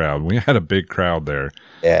front of a crowd. We had a big crowd there.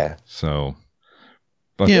 Yeah. So.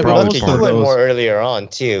 Yeah, But but you also went more earlier on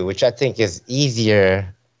too, which I think is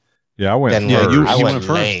easier. Yeah, I went than first, you I went went first.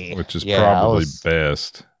 late, which is Yeah, probably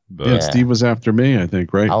best. But Yeah, Steve was after me, I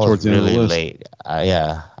think, right I was towards the end of really the list. late.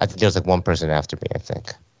 Yeah, I think there was like one person after me. I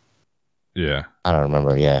think yeah. I don't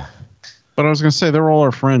remember. Yeah, But I was gonna say they're all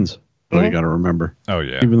our friends. Oh, you Mhm. got to remember, Oh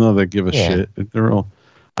yeah. even though they give us Yeah. shit, they're all.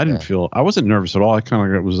 I didn't feel. I wasn't nervous at all. I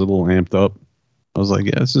kind of was a little amped up. I was like,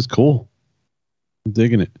 "Yeah, this is cool. I'm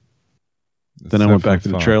digging it." Then I went back to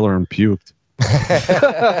the trailer and puked. Come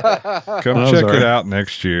That was check all it right. out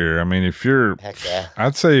next year. I mean, if you're, heck yeah.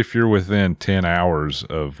 I'd say if you're within 10 hours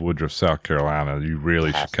of Woodruff, South Carolina, you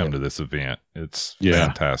really Have should come to. to this event. It's Yeah.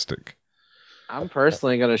 fantastic. I'm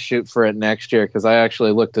personally going to shoot for it next year because I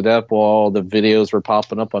actually looked it up while the videos were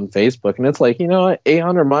popping up on Facebook, and it's like,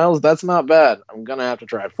 800 miles, that's not bad. I'm going to have to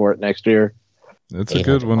try for it next year. It's a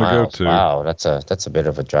good one to go to. Wow, that's a bit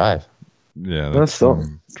of a drive. Yeah, That's that's still-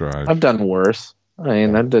 some drive. I've done worse. I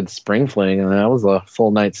mean, I did spring fling, and that was a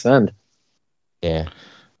full night's send. Yeah.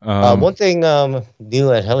 Um, One thing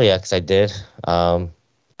new at Helix I did. I've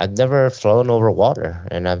never flown over water,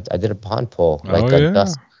 and I did a pond pull like Oh, at yeah.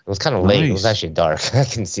 dusk. It was kind of late. It was Nice. actually dark. I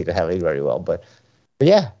couldn't see the heli very well, but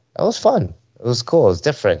yeah, that was fun. It was cool. It was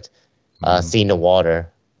different. Seeing the water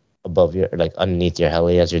above your, like underneath your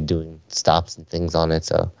heli as you're doing stops and things on it.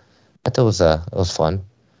 So I thought it was fun.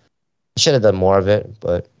 I should have done more of it,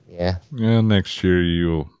 but yeah, yeah, next year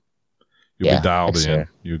you'll Yeah, be dialed next in. year.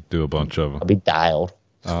 You do a bunch of I'll them. be dialed.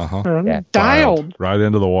 Yeah. Dialed. Right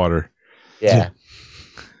into the water. Yeah.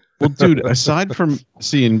 Well, dude, aside from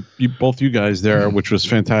seeing both you guys there, which was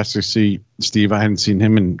fantastic to see Steve, I hadn't seen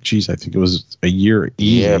him in, I think it was a year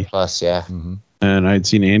easy. Year plus, yeah. Mm-hmm. And I'd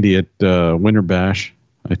seen Andy at Winter Bash,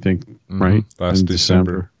 I think, right? Last In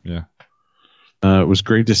December. Yeah. It was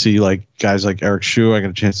great to see like guys like Eric Shu. I got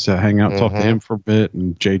a chance to hang out, talk to Mhm. him for a bit,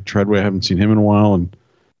 and Jade Treadway. I haven't seen him in a while, and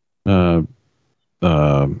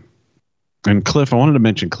Cliff. I wanted to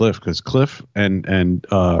mention Cliff because Cliff and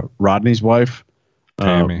Rodney's wife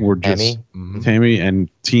Tammy. were just Tammy? Mhm. Tammy and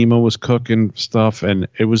Tima was cooking stuff, and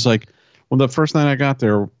it was like the first night I got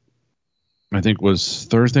there, I think was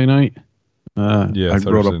Thursday night. Yeah, I rode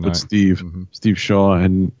Thursday up night. with Steve. Mhm. Steve Shaw,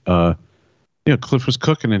 and Cliff was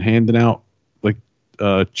cooking and handing out like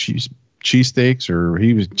cheesesteaks, or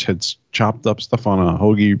had chopped up stuff on a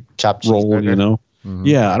hoagie Chopped roll, cheeseburger. Mhm.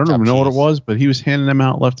 Yeah, I don't Chopped even know what it cheese. was, but he was handing them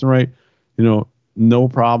out left and right. No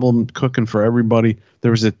problem cooking for everybody.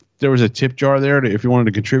 There was a tip jar there if you wanted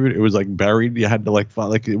to contribute. It was like buried. You had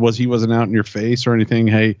to he wasn't out in your face or anything.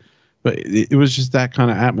 Hey, but it was just that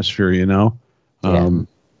kind of atmosphere, Yeah.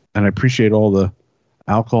 And I appreciate all the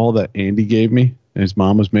alcohol that Andy gave me. His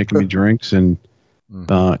mom was making me drinks, and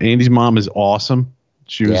Andy's mom is awesome.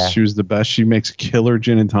 She was the best. She makes killer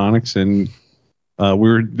gin and tonics, and we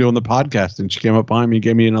were doing the podcast, and she came up behind me and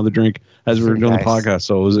gave me another drink as we were doing Nice. the podcast.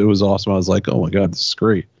 So it was awesome. I was like, oh my god, this is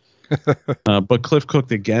great. But Cliff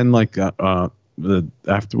cooked again, like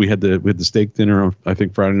after we had the steak dinner on, I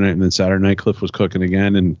think Friday night, and then Saturday night Cliff was cooking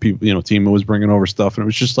again, and people, Tima was bringing over stuff, and it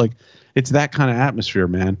was just like it's that kind of atmosphere,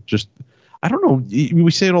 man. Just I don't know.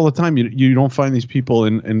 We say it all the time. You don't find these people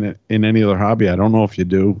in any other hobby. I don't know if you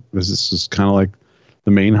do, because this is kind of like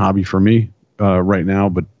the main hobby for me right now.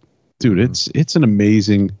 But dude, it's an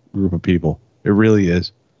amazing group of people. It really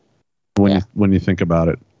is. When you think about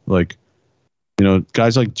it, like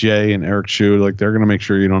guys like Jay and Eric Shu, like they're gonna make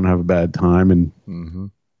sure you don't have a bad time. And Mhm.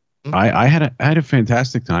 I had a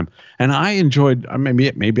fantastic time, and I enjoyed.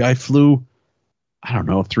 Maybe I flew, I don't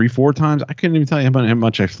know, 3-4 times. I couldn't even tell you how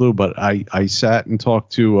much I flew, but I sat and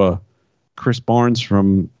talked to Chris Barnes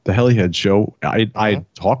from the Helihead show. I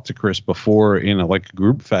talked to Chris before in a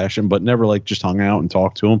group fashion, but never just hung out and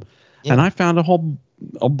talked to him. Yeah. And I found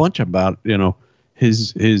a bunch about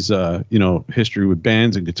his history with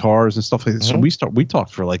bands and guitars and stuff like that. So we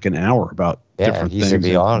talked for an hour about different he's things.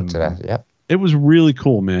 be on to that. Yeah. It was really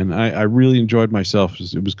cool, man. I really enjoyed myself.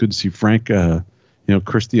 It was good to see Frank,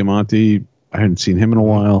 Chris Diamante. I hadn't seen him in a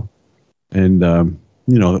while. And,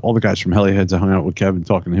 all the guys from Heliheads. I hung out with Kevin,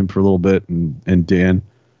 talking to him for a little bit, and Dan,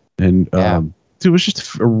 and dude, it was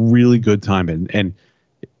just a really good time. And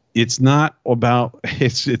it's not about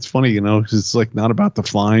it's funny, because it's like not about the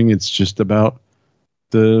flying. It's just about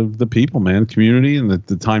the people, man, community, and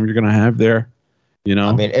the time you're gonna have there.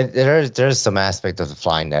 I mean, there's some aspect of the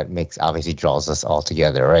flying that obviously draws us all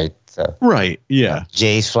together, right? So, right, yeah.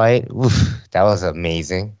 Jay's flight, that was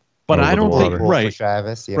amazing. But I don't think for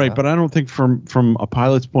Travis, right. But I don't think from a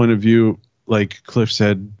pilot's point of view, like Cliff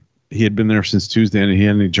said, he had been there since Tuesday and he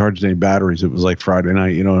hadn't charged any batteries. It was like Friday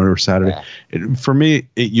night, or Saturday. Yeah. For me,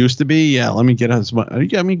 it used to be, let me get as much.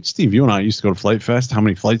 I mean, Steve, you and I used to go to Flight Fest. How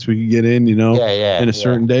many flights we could get in, in a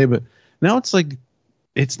certain day. But now it's like,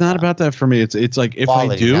 it's not about that for me. It's like if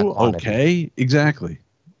quality, I do okay, exactly.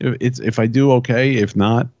 If I do okay, if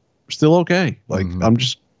not, still okay. Like I'm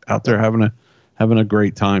just out there having a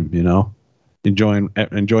great time, enjoying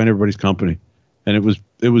everybody's company. And it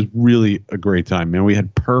was really a great time, man. We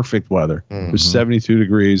had perfect weather. It was 72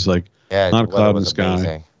 degrees, not a cloud in the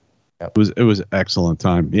sky. Yep. It was excellent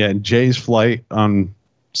time. Yeah, and Jay's flight on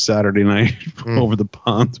Saturday night over the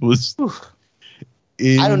pond was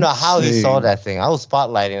insane. I don't know how he saw that thing. I was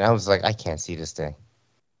spotlighting. I was like, I can't see this thing.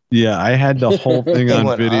 Yeah, I had the whole thing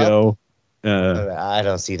on video. I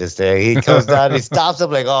don't see this thing. He comes down, he stops. I'm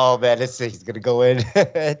like, oh man, this thing's gonna go in,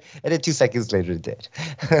 and then 2 seconds later, it did.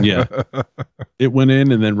 Yeah, it went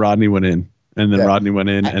in, and then Rodney went in, and then Rodney went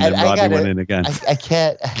in, and then Rodney went in again. I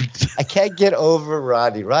can't get over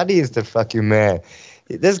Rodney. Rodney is the fucking man.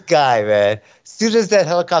 This guy, man. As soon as that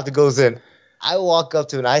helicopter goes in, I walk up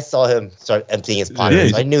to him and I saw him start emptying his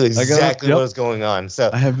pockets. So I knew exactly what was going on. So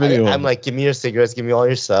I have video. I'm like, give me your cigarettes, give me all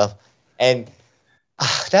your stuff, and.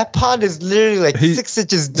 That pond is literally like 6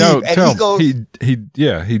 inches deep. No, and he goes.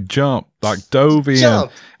 He jumped, dove in,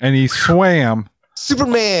 and he swam.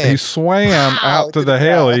 Superman. He swam out to the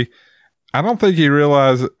heli. I don't think he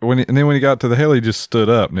realized when he got to the heli, he just stood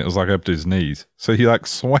up and it was up to his knees. So he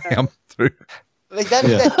swam through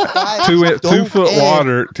that 2 foot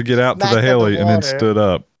water to get out to the heli and then stood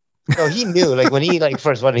up. No, he knew. When he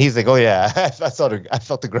first went, he's like, "Oh yeah, I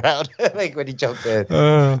felt the ground." When he jumped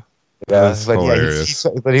in. Hilarious.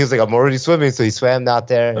 But he was like, I'm already swimming, so he swam out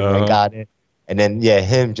there and I got it. And then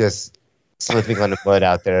him just slipping on the mud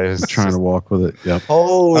out there. Was trying to walk with it. Yep.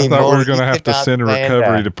 Holy I thought we were going to have to send a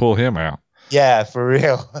recovery to pull him out. Yeah, for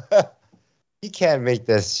real. You can't make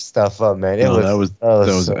this stuff up, man. That was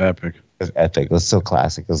so epic. It was epic. It was so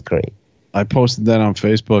classic. It was great. I posted that on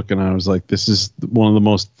Facebook and I was like, this is one of the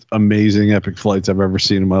most amazing epic flights I've ever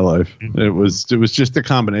seen in my life. It was just a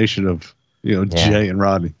combination of Jay and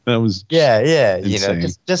Rodney. That was insane.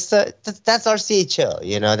 That's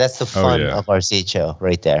RCHO. That's the fun of RCHO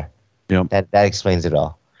right there. Yep. That explains it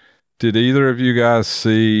all. Did either of you guys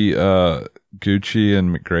see Gucci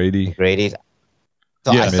and McGrady?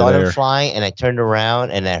 So I saw them flying, and I turned around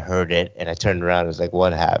and I heard it, and I turned around and was like,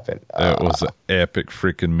 "What happened?" It was an epic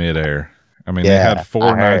freaking midair. I mean, they had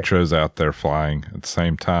 4 nitros out there flying at the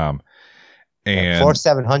same time, and 4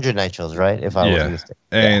 700 nitros, right? If I wasn't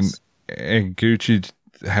mistaken. And Gucci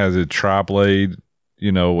has a tri-blade,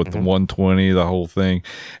 with the 120, the whole thing.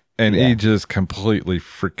 And he just completely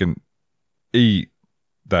freaking eat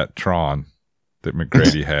that Tron that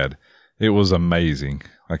McGrady had. It was amazing.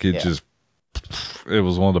 It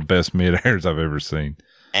was one of the best mid-airs I've ever seen.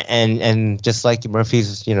 And just like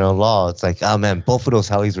Murphy's, law, it's like, oh man, both of those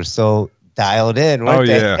helis were so dialed in. Oh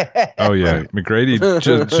yeah. McGrady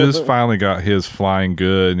just finally got his flying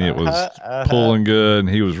good, and it was pulling good, and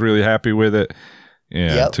he was really happy with it.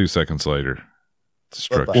 Yeah. 2 seconds later,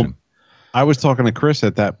 destruction. I was talking to Chris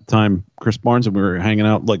at that time, Chris Barnes, and we were hanging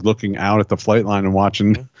out, looking out at the flight line and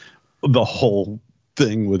watching the whole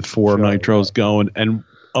thing with 4 nitros going, and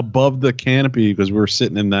above the canopy, because we were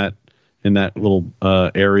sitting in that little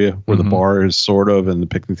area where the bar is sort of, and the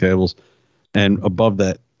picnic tables, and above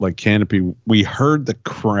that canopy, we heard the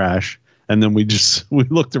crash, and then we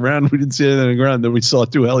looked around, we didn't see anything on the ground, then we saw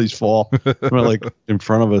 2 helis fall in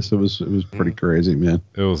front of us. It was pretty crazy, man.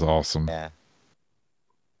 It was awesome. Yeah.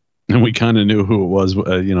 And we kind of knew who it was.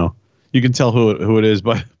 You can tell who it is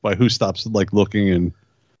by who stops looking, and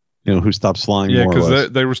who stops flying. Yeah, because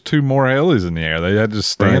there was 2 more helis in the air. They had to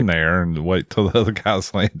stand there and wait till the other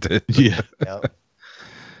guys landed. Yeah.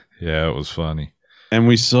 Yeah, it was funny. And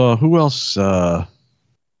we saw who else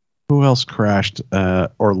crashed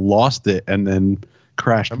or lost it and then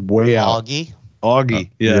crashed way out. Augie. Yes.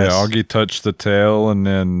 Yeah, Augie touched the tail and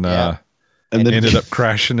then and then ended up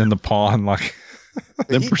crashing in the pond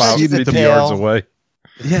then proceeded 50 yards away.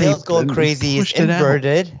 The tail's going crazy. It's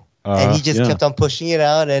inverted. And he just kept on pushing it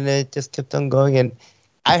out, and it just kept on going. And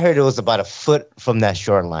I heard it was about a foot from that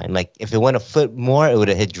shoreline. Like if it went a foot more, it would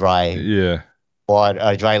have hit dry Yeah.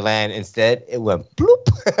 water, dry land. Instead, it went bloop.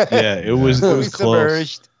 Yeah, it was close.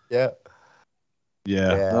 Submerged. Yeah.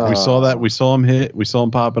 Yeah. We saw that. We saw him hit. We saw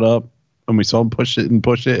him pop it up, and we saw him push it,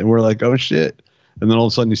 and we're like, oh shit! And then all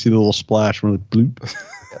of a sudden, you see the little splash. We're like, bloop.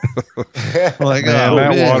 We're like, Man, oh,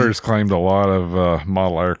 that man. water's claimed a lot of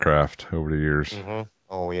model aircraft over the years. Mm-hmm.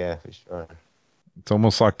 Oh yeah, for sure. It's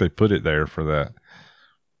almost like they put it there for that.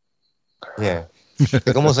 Yeah.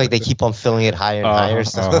 It's almost like they keep on filling it higher and higher.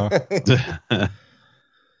 So.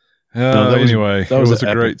 Anyway, it was a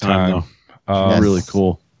an great epic time. though. Really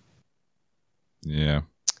cool. Yeah.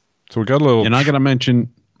 So we got a little. And I gotta mention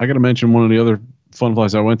one of the other fun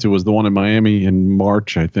flies I went to was the one in Miami in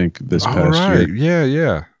March, I think, this past year.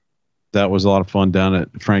 Yeah. That was a lot of fun down at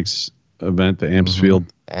Frank's event, the Amps Field.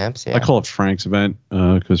 Amps, yeah. I call it Frank's event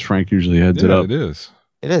because Frank usually heads it up. It is.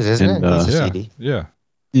 It is, isn't And, it? He's a Yeah. CD. Yeah.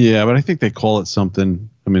 Yeah, but I think they call it something.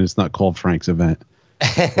 I mean, it's not called Frank's event.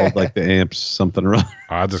 It's called like the Amps something or other.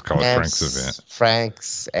 I just call it Amps, Frank's event.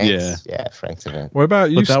 Frank's Amps. Yeah, Frank's event. What about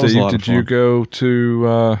you, But that was a Steve? lot of Did you fun.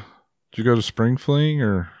 go to Spring Fling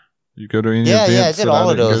or you go to any Yeah, events? yeah, I did that all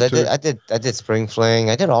of didn't those. go to? I did Spring Fling.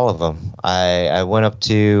 I did all of them. I went up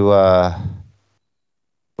to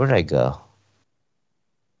where did I go?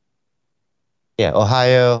 Yeah,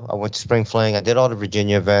 Ohio. I went to Spring Fling. I did all the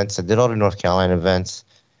Virginia events. I did all the North Carolina events.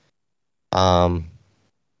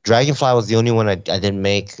 Dragonfly was the only one I didn't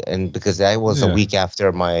make, and because that was a week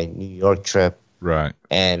after my New York trip, Right.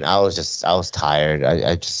 and I was tired.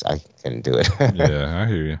 I couldn't do it. Yeah, I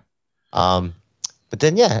hear you. But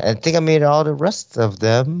then I think I made all the rest of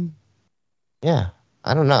them. Yeah,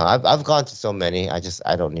 I don't know. I've gone to so many. I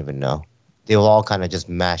don't even know. They will all kind of just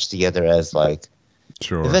mash together as like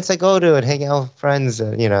Sure. events I go to and hang out with friends.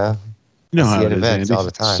 You know You know I how see it at is, events Andy. all the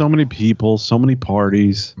time. So many people, so many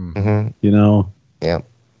parties. Mm-hmm. You know, Yeah.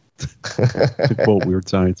 to quote Weird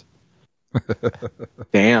Science.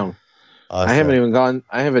 Damn. I haven't even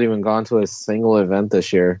gone to a single event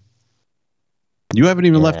this year. You haven't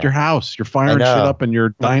even Yeah. left your house. You're firing shit know. up in your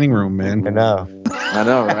dining room, man. I know. I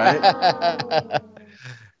know, right?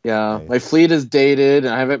 Yeah, my fleet is dated,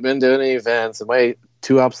 and I haven't been to any events. Am I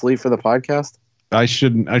too obsolete for the podcast? I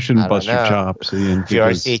shouldn't I don't bust your know. chops, Ian.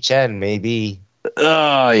 because GRCHN maybe.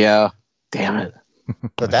 Oh yeah, damn it.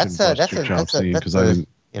 But I that's shouldn't a bust your chops, Ian, that's 'cause I a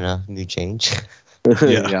didn't. new change.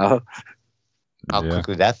 Yeah. Yeah. How Yeah.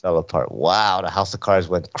 quickly that fell apart. Wow, the House of Cards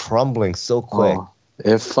went crumbling so quick. Oh,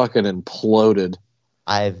 it fucking imploded.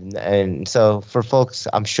 And so for folks,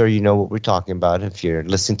 I'm sure you know what we're talking about. If you're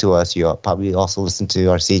listening to us, you probably also listen to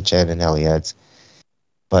our CHN and Heliads.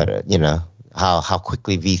 But you know how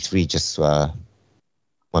quickly V3 just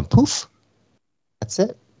went poof. That's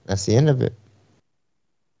it. That's the end of it.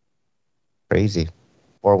 Crazy.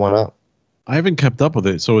 4-1 up. I haven't kept up with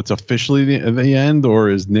it. So it's officially the end, or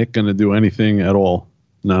is Nick going to do anything at all?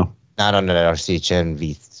 No. Not under our CHN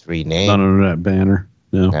V3 name. Not under that banner.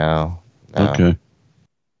 No. No. Okay.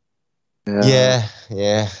 Yeah.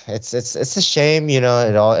 It's a shame, you know,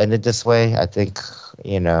 it all ended this way. I think,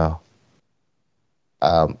 you know,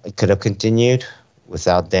 it could have continued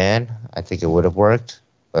without Dan. I think it would have worked,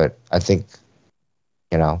 but I think,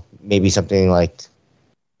 you know, maybe something like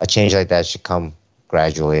a change like that should come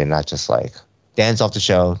gradually and not just like Dan's off the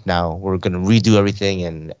show. Now we're gonna redo everything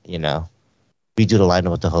and, you know, redo the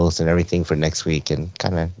lineup with the host and everything for next week and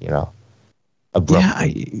kind of, you know, abrupt.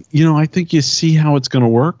 Yeah, I think you see how it's going to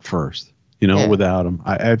work first, without him.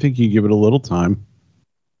 I think you give it a little time,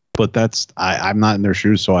 but I'm not in their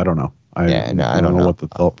shoes, so I don't know. I don't know what the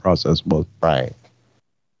thought process was. Right.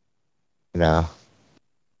 You know.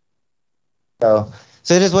 So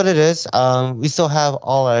it is what it is. We still have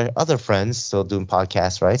all our other friends still doing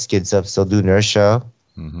podcasts, right? Skids Up still doing their show.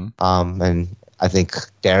 Mm-hmm. And I think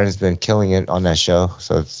Darren's been killing it on that show,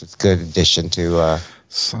 so it's a good addition to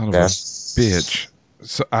Son of a bitch.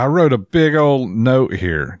 So I wrote a big old note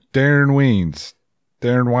here. Darren Weens.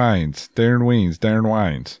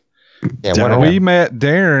 Yeah, We met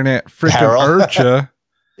Darren at freaking Daryl. Urcha,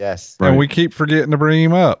 Yes. and we keep forgetting to bring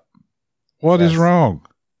him up. What is Yes. wrong?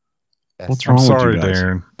 Yes. What's I'm wrong sorry, with you guys?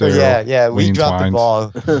 Darren. So yeah, we Weens dropped the Wines.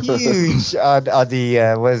 ball huge on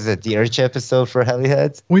the what is it, the Urcha episode for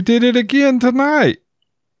Heliheads? We did it again tonight.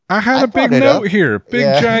 I had I a big brought it note up. here,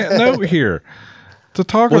 Yeah. giant note here to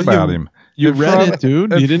talk Well, about him. You In read front- it,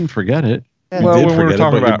 dude. You didn't forget it. Yeah. Well, did when we were forget it,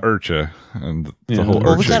 talking but about Urcha and the Yeah. whole Well,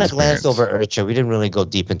 Well, we Urcha kind of glanced experience. over Urcha. We didn't really go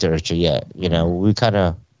deep into Urcha yet. You know, we kind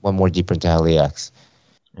of went more deeper into Helix.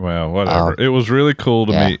 Well, whatever. It was really cool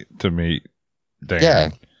to yeah. meet Darren. Yeah.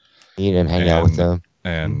 You didn't hang out with them.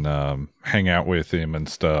 and hang out with him and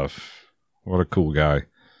stuff. What a cool guy.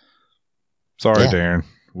 Sorry, Yeah. Darren.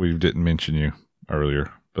 We didn't mention you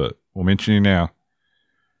earlier, but we'll mention you now.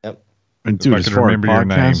 And If dude, I as can far as remember your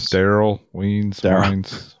name, podcasts, Daryl Weens. Daryl.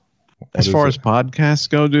 Wines. as far as podcasts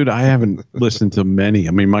go, dude, I haven't listened to many.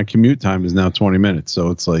 I mean, my commute time is now 20 minutes, so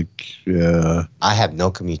it's like, I have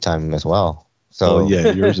no commute time as well. So,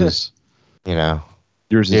 yeah, yours is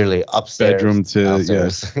yours is literally upstairs, bedroom to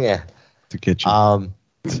downstairs. Yeah. to kitchen.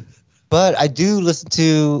 But I do listen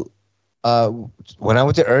to when I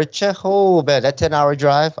went to Urcha. Oh man, that 10-hour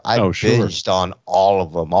drive, I binged on all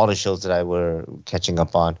of them, all the shows that I were catching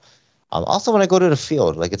up on. Also, when I go to the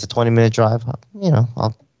field, like it's a 20-minute drive,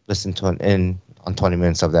 I'll listen to on 20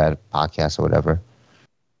 minutes of that podcast or whatever.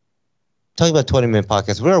 Talking about 20-minute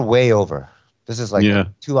podcasts, we're way over. This is like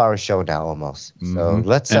a 2-hour show now almost. Mm-hmm. So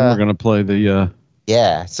let's. And we're gonna play the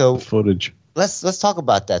So footage. Let's talk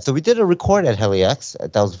about that. So we did a record at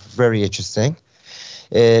HeliX. That was very interesting.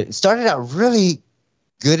 It started out really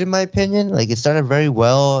good in my opinion. Like it started very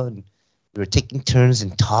well, and we were taking turns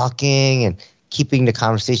and talking and keeping the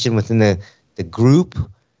conversation within the group.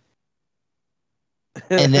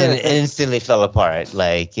 And then it instantly fell apart.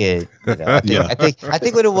 Like I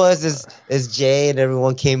think what it was is Jay and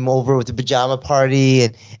everyone came over with the pajama party,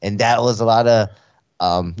 and that was a lot of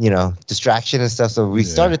distraction and stuff. So we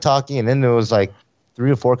started talking, and then there was like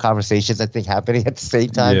 3 or 4 conversations I think happening at the same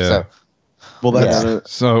time. Yeah. So well, that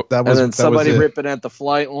was, and then somebody was ripping at the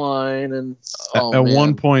flight line, and at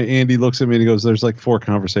one point Andy looks at me and he goes, "There's like 4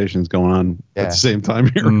 conversations going on at the same time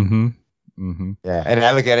here." Mm-hmm. Mm-hmm. Yeah, and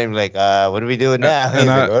I look at him like, "What are we doing now?" He's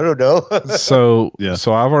like, "I don't know." So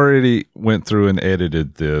I've already went through and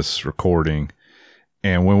edited this recording,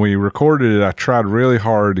 and when we recorded it, I tried really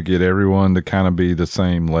hard to get everyone to kind of be the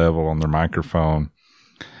same level on their microphone.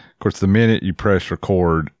 Of course, the minute you press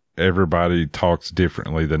record, everybody talks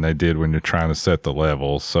differently than they did when you're trying to set the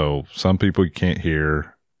level. So some people you can't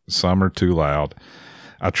hear, some are too loud.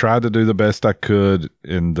 I tried to do the best I could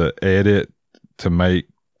in the edit to make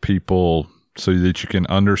people so that you can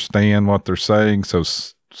understand what they're saying. So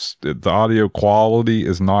the audio quality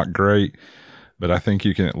is not great, but I think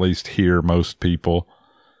you can at least hear most people.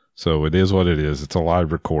 So it is what it is. It's a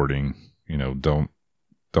live recording.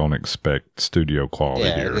 Don't expect studio quality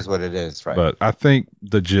here. It is what it is, right? But I think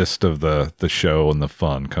the gist of the show and the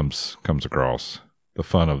fun comes across. The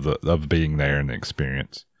fun of being there and the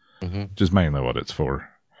experience. Mm-hmm. Just mainly what it's for.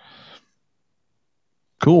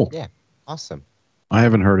 Cool. Yeah. Awesome. I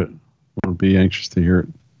haven't heard it. I would be anxious to hear it.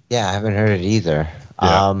 Yeah, I haven't heard it either.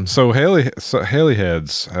 Yeah. So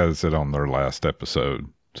Heliheads has it on their last episode.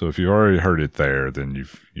 So if you already heard it there, then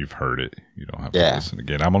you've heard it. You don't have to listen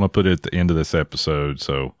again. I'm going to put it at the end of this episode,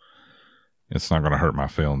 so it's not going to hurt my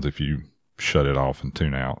feelings if you shut it off and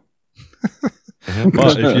tune out.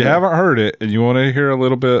 But if you haven't heard it and you want to hear a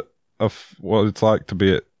little bit of what it's like to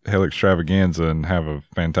be at Hell Extravaganza and have a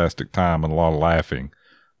fantastic time and a lot of laughing,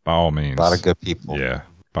 by all means. A lot of good people. Yeah,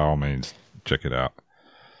 by all means, check it out.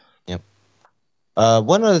 Yep.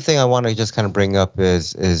 One other thing I want to just kind of bring up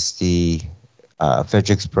is the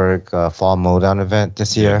Fredericksburg Fall Mowdown event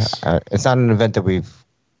this year. Yes. It's not an event that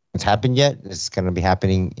it's happened yet. It's going to be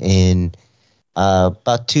happening in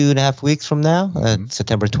about 2.5 weeks from now,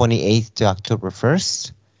 September 28th to October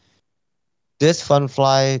 1st. This Fun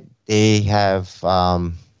Fly, they have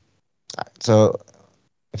so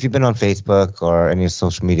if you've been on Facebook or any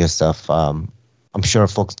social media stuff, I'm sure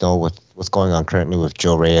folks know what's going on currently with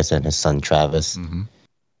Joe Reyes and his son Travis. Mm-hmm.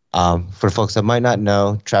 For folks that might not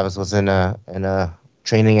know, Travis was in a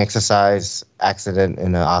training exercise accident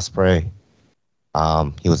in an Osprey.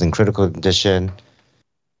 He was in critical condition.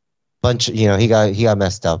 He got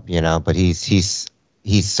messed up, but he's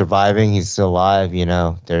surviving. He's still alive.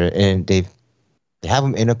 They have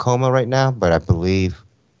him in a coma right now, but I believe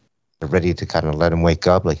they're ready to kind of let him wake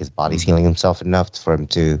up. Like his body's healing himself enough for him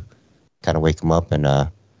to kind of wake him up. And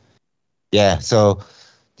so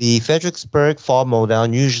the Fredericksburg Fall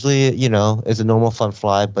Mowdown usually, is a normal Fun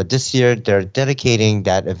Fly, but this year they're dedicating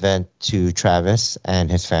that event to Travis and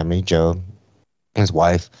his family, Joe, and his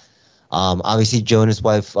wife. Obviously, Joe and his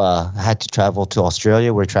wife had to travel to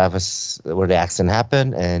Australia where the accident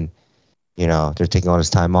happened, and they're taking all this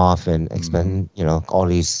time off and expend all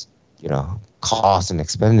these costs and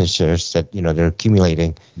expenditures that they're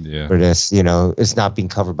accumulating for this. It's not being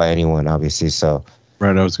covered by anyone, obviously. So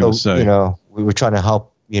right, I was going to say, we were trying to help.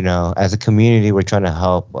 As a community, we're trying to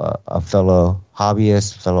help a fellow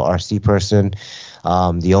hobbyist, fellow RC person,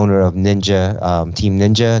 the owner of Ninja, Team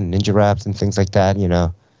Ninja Wraps and things like that.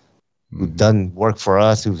 Who've done work for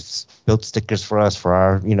us, who's built stickers for us for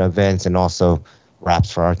our events, and also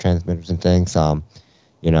wraps for our transmitters and things.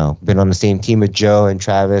 been on the same team with Joe and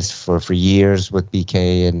Travis for years with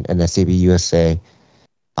BK and SAB USA.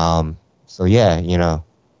 So yeah,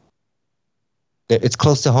 it's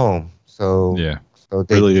close to home. So Yeah. so It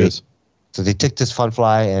really is. So they took this fun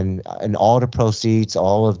fly and all the proceeds,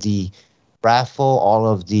 all of the raffle, all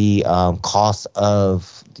of the cost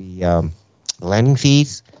of the landing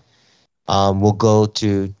fees will go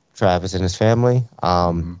to Travis and his family.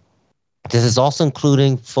 This is also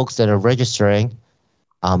including folks that are registering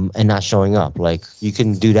and not showing up. Like you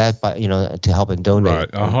can do that by to help and donate.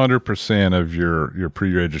 Right. 100% of your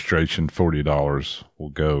pre-registration $40 will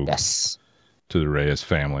go Yes. to the Reyes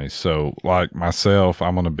family. So like myself,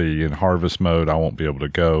 I'm going to be in harvest mode. I won't be able to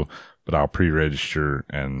go, but I'll pre-register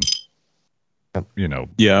and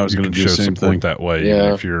Yeah, I was you going can to do show the same support thing. that way. Yeah.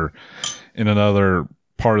 Even if you're in another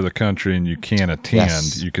part of the country and you can't attend,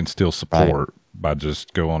 Yes. you can still support by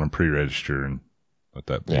just go on and pre-register and let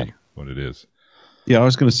that be what it is. Yeah, I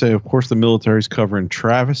was going to say, of course, the military's covering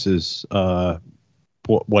Travis's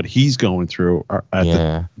what he's going through.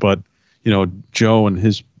 But Joe and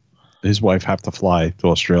his wife have to fly to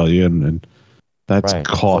Australia, and that's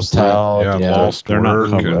costly. Hotel, Lost they're not work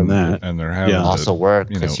covering that. and they're having to, Also work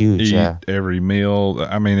is huge. eat every meal.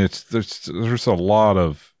 I mean, there's a lot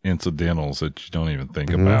of incidentals that you don't even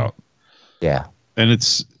think about. Yeah. And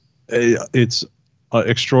it's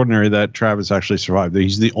extraordinary that Travis actually survived.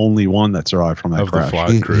 He's the only one that survived from that Of the crash.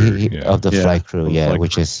 flight crew, Of the flight crew, Of the flight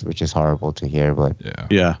which is horrible to hear, but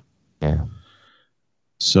Yeah.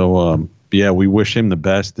 So we wish him the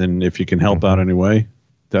best, and if you can help out anyway,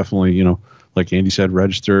 definitely, like Andy said,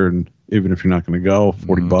 register, and even if you're not going to go,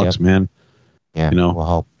 $40, man. Yeah, we'll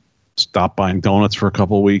help. Stop buying donuts for a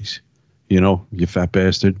couple of weeks, you fat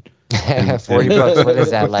bastard. $40. What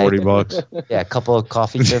is that like? $40. Yeah, a couple of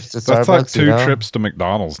coffee trips to That's Starbucks. like two trips to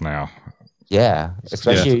McDonald's now. Yeah,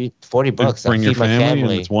 especially $40. Bring I your feed my family,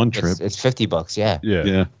 and it's one trip. It's $50. Yeah.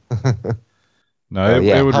 Yeah. No, So,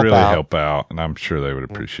 it would help really out. help out, and I'm sure they would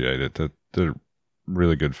appreciate it. They're a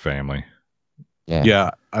really good family.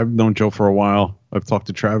 Yeah. I've known Joe for a while. I've talked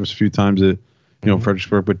to Travis a few times at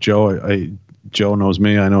Fredericksburg, but Joe knows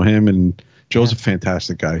me. I know him, and Joe's a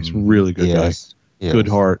fantastic guy. He's a really good guy. Good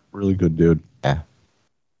heart, really good dude.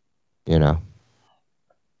 Yeah.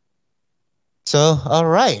 So, all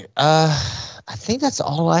right. I think that's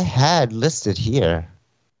all I had listed here.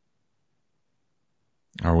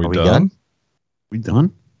 Are we Are we done? done? We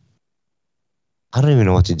done? I don't even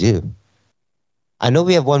know what to do. I know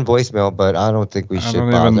we have one voicemail, but I don't think we I should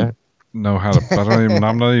don't bother. even know how to.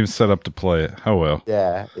 I'm not even set up to play it. Oh well.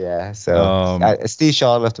 Yeah. So Steve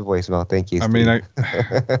Shaw left a voicemail. Thank you. I Steve. mean,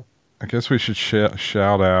 I guess we should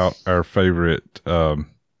shout out our favorite. We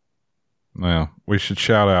should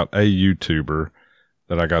shout out a YouTuber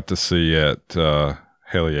that I got to see at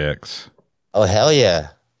HeliX. Oh hell yeah!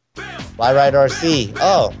 Fly Ride RC.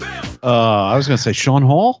 Oh, I was gonna say Sean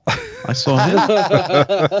Hall. I saw him.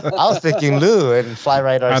 I was thinking Lou and Fly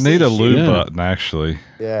Ride RC. I need a Lou Yeah. button actually.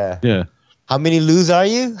 Yeah. Yeah. How many Lou's are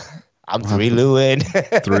you? I'm 3 Lou in.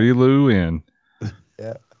 3 Lou in.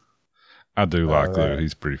 Yeah. I do like Lou. right.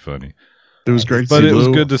 He's pretty funny. It was great to But see it was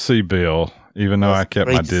Lou. good to see Bill, even though It was I kept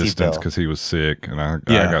great my to see distance Bill. because he was sick, and I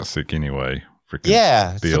Yeah. got sick anyway. Freaking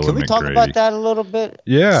Yeah. So Bill can we and talk McGrady. about that a little bit?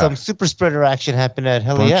 Yeah. Some super spreader action happened at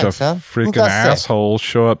bunch HeliX, of huh? Who freaking got sick? assholes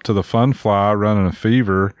show up to the Fun Fly running a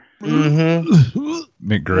fever. Mm-hmm.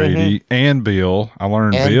 McGrady and Bill. I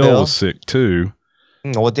learned And Bill Bill. was sick too.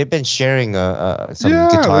 Well, they've been sharing some Yeah,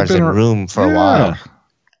 guitars they've in been- room for a Yeah. while.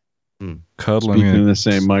 Cuddling Speaking in and the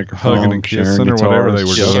same microphone, hugging and sharing kissing or whatever they guitars.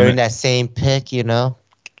 were doing. Sharing it. that same pick,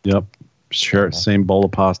 Yep. Share same bowl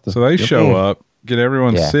of pasta. So they show up, get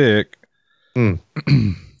everyone Yeah. sick. Mm.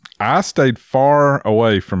 I stayed far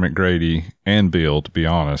away from McGrady and Bill, to be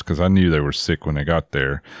honest, because I knew they were sick when they got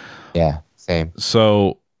there. Yeah, same.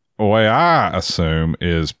 So the way I assume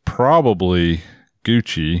is probably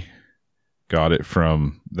Gucci got it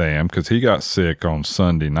from them because he got sick on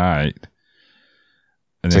Sunday night.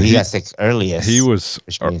 And So then he got sick earliest. he was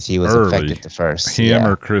which means he was early. infected the first. him yeah.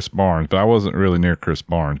 or Chris Barnes, but I wasn't really near Chris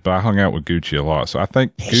Barnes, but I hung out with Gucci a lot. So I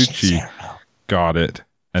think Patience Gucci here, bro. got it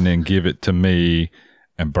and then give it to me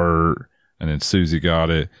and Bert, and then Susie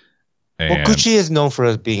got it. And Well, Gucci is known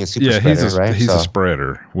for being a super yeah, spreader, he's a right? he's So a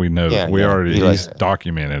spreader. We know Yeah, we yeah, already he he's likes it.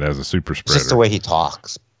 documented as a super it's spreader. just the way he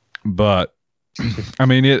talks. But I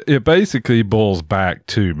mean, it basically boils back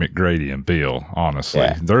to McGrady and Bill. Honestly,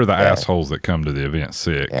 Yeah. they're the Yeah. assholes that come to the event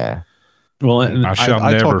sick. Yeah. Well, and I shall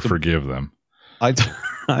I never talked to- forgive them. I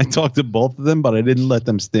talked to both of them, but I didn't let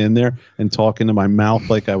them stand there and talk into my mouth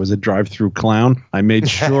like I was a drive-through clown. I made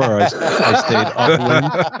sure I stayed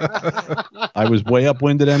upwind. I was way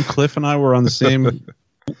upwind to them. Cliff and I were on the same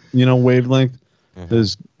wavelength.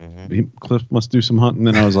 There's Cliff must do some hunting,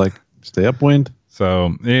 and I was like, stay upwind.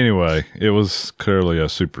 So anyway, it was clearly a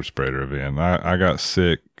super spreader event. I got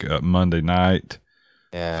sick Monday night.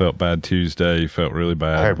 Yeah. Felt bad Tuesday. Felt really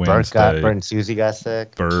bad I heard Wednesday. Bert and Susie got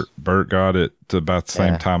sick. Bert got it about the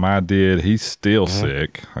same time I did. He's still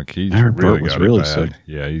sick. Like he's I heard really Bert was got really it bad. sick.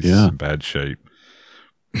 Yeah, he's in bad shape.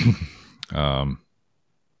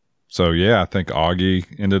 So yeah, I think Augie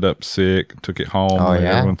ended up sick. Took it home. Oh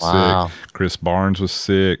yeah, everyone's wow. sick. Chris Barnes was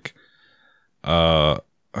sick. I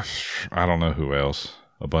don't know who else.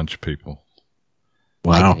 A bunch of people.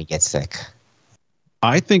 Why Wow. did he get sick?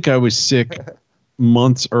 I think I was sick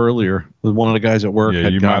months earlier. One of the guys at work Yeah,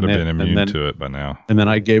 had you might have gotten been it, immune to it by now. and then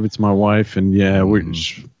I gave it to my wife, and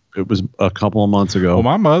it was a couple of months ago. Well,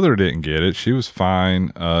 my mother didn't get it. She was fine.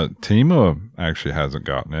 Tima actually hasn't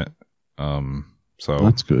gotten it. So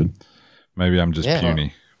That's good. maybe I'm just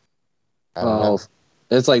puny. I don't know.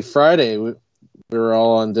 It's like Friday. We were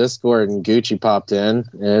all on Discord and Gucci popped in,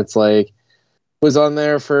 and it's like was on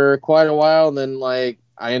there for quite a while, and then like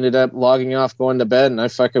I ended up logging off, going to bed, and I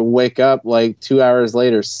fucking wake up like 2 hours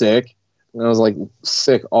later sick, and I was like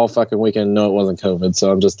sick all fucking weekend. No, it wasn't COVID,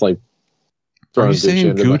 so I'm just like Are throwing you saying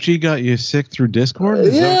into Gucci got you sick through Discord?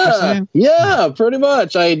 Is that what you're saying? Yeah, pretty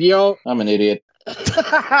much. I'm an idiot.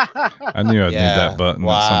 I knew I'd need that button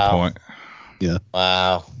at some point.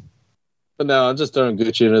 Wow. But no, I'm just throwing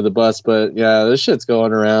Gucci under the bus. But yeah, this shit's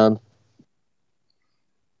going around.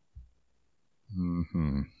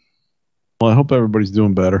 Mm-hmm. Well, I hope everybody's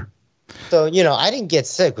doing better. So I didn't get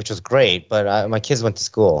sick, which was great, but my kids went to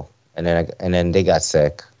school, and then they got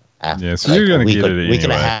sick. After, Yeah, so you're gonna get it week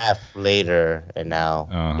and a anyway. half later, and now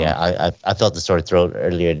Uh-huh. I felt the sore throat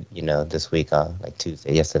earlier, this week, like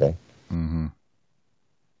Tuesday, yesterday. Mm-hmm.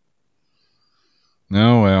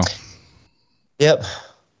 No, well, Yep.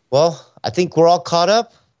 Well, I think we're all caught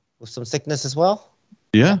up with some sickness as well.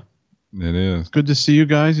 Yeah, it is. good to see you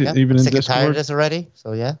guys, Yeah. even in Sick and tired of Discord. this already.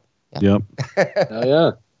 So yeah. Yep, Oh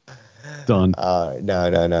yeah. done.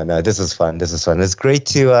 No. This was fun. It's great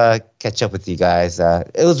to catch up with you guys.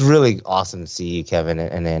 It was really awesome to see you, Kevin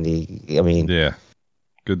and Andy. I mean, Yeah.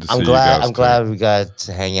 Good to see I'm you glad. guys. I'm glad we got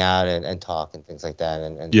to hang out and talk and things like that.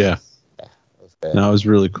 And Yeah. it was good. That was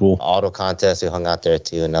really cool. Auto contest. We hung out there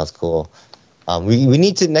too, and that was cool. We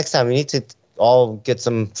need to next time. We need to all get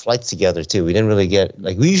some flights together too. We didn't really get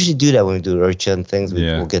we usually do that when we do Urcha and things.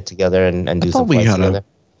 We'll get together and do thought some we flights had a- together.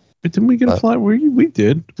 But didn't we get a flight? We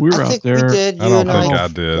did. We were I out think there. we did. I You don't and think I. I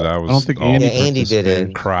did. I was. don't think all- Andy Yeah, Andy did it.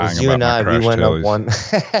 It crying was you about and my I. crash We went tellies.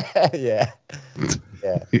 up one. Yeah.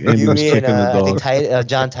 Yeah. Andy You, was me, and kicking the I think dog.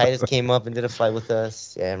 John Titus came up and did a flight with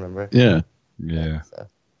us. Yeah, I remember. Yeah, Yeah. So.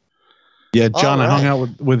 yeah. John, I hung right.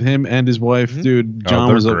 out with him and his wife, dude. John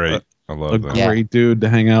they're was great. I a love them. Yeah. great dude to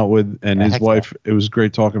hang out with, and Yeah, his heck wife. It was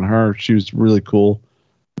great talking to her. She was really cool.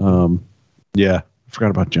 Yeah, I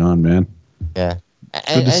forgot about John, man. Yeah.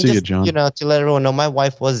 Good to see you, just, John. To let everyone know, my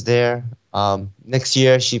wife was there. Next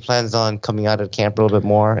year, she plans on coming out of camp a little bit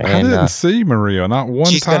more, I and didn't see Maria not one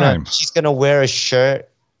she's time. gonna wear a shirt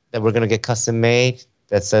that we're gonna get custom made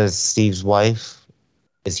that says Steve's wife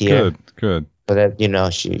is here. Good. So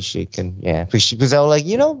that she can because I was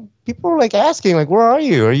like people were asking where are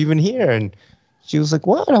you? Are you even here? And she was like,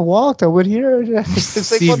 what? I walked. I went here.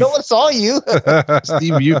 It's well, no one saw you.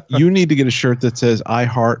 Steve, you need to get a shirt that says "I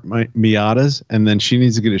heart my Miatas," and then she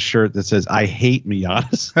needs to get a shirt that says "I hate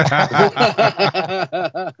Miatas."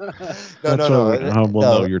 No. We'll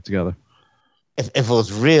know you're together. If it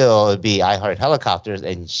was real, it'd be I heart helicopters,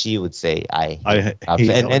 and she would say I hate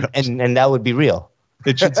helicopters. And that would be real.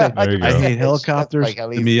 It should say There you I go. hate helicopters, Like, at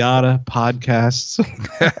the least- Miata podcasts,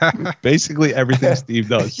 basically everything Steve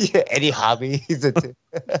does. Yeah, any hobby. He's into.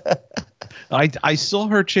 I saw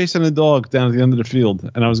her chasing a dog down at the end of the field,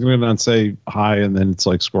 and I was going to go down and say hi, and then it's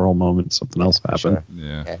like squirrel moment. Something else happened. Sure.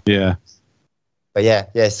 Yeah. Yeah. But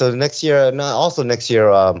yeah. So next year,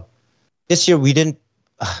 this year we didn't,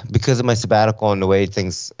 because of my sabbatical and the way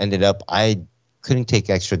things ended up. I couldn't take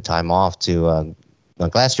extra time off to.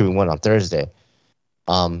 Last year we went on Thursday.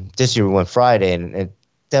 This year we went Friday, and it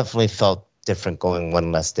definitely felt different going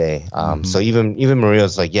one less day. So even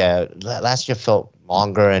Maria's like, yeah, last year felt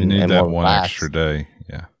longer You and need and that more one relaxed. extra day.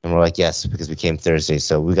 Yeah. And we're like, yes, because we came Thursday.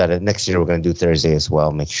 So we got it next year. We're going to do Thursday as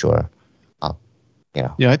well. Make sure.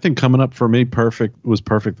 Yeah, I think coming up for me was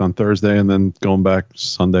perfect on Thursday, and then going back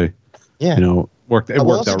Sunday. Yeah. Worked. It Well,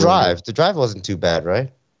 worked the out. drive. Really The drive wasn't too bad,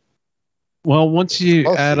 right? well, once you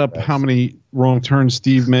Mostly add up best. how many wrong turns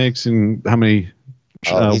Steve makes and how many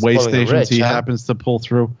He's way pulling a stations Rich, he huh? happens to pull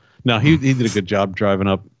through. No, he did a good job driving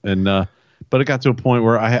up, and but it got to a point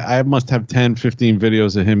where I must have 10, 15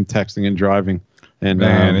 videos of him texting and driving And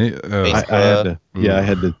Man, I had to. Yeah, I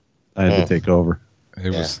had to take over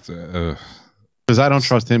it was. because I don't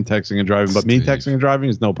trust him texting and driving. But me Steve. texting and driving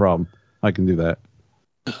is no problem. I can do that.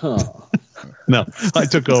 No, I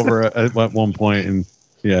took over at one point, and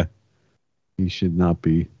yeah, he should not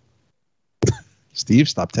be. Steve,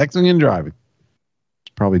 stop texting and driving.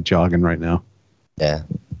 He's probably jogging right now. Yeah,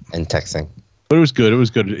 and texting. But it was good. It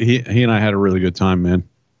was good. He and I had a really good time, man. It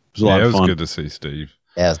was a lot It of was fun. good to see Steve.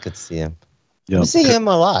 Yeah, it's good to see him. Yep. We see him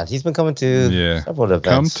a lot. He's been coming to several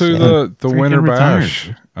events. Come to yeah. the Freaking Winter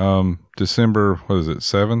retired. Bash. December, what is it,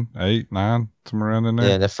 7, 8, 9, somewhere around in there?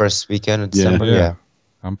 Yeah, the first weekend of Yeah. December. Yeah. Yeah.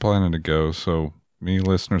 I'm planning to go. So, me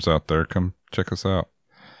listeners out there, come check us out.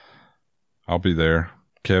 I'll be there.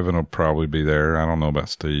 Kevin will probably be there. I don't know about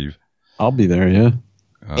Steve. I'll be there. Yeah.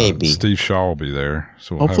 Maybe. Steve Shaw will be there.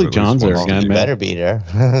 So we'll Hopefully have at least John's one there Steve. again, You man. better be there.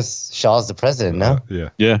 Shaw's the president, no? Yeah.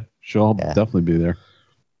 Yeah. Sure. I'll Yeah. definitely be there.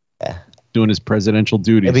 Yeah. Doing his presidential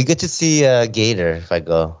duties. It'd be good to see Gator if I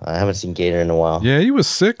go. I haven't seen Gator in a while. Yeah, he was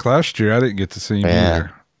sick last year. I didn't get to see him Yeah.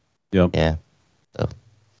 either. Yep. Yeah. So.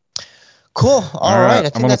 Cool. All right. I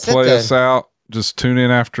think I'm going that's to play it then. us out. Just tune in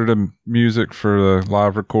after the music for the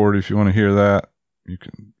live record if you want to hear that. You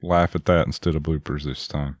can laugh at that instead of bloopers this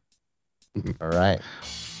time. All right.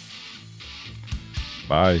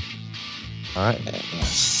 Bye. All right. Hey,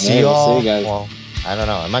 See y'all. see you guys. Well, I don't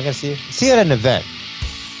know. Am I going to see you? See you at an event.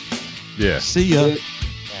 Yeah. See ya.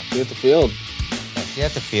 See you at the field. Yeah, see you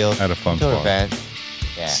at the field. Had a fun to an spot. event.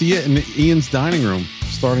 Yeah. See ya in Ian's dining room,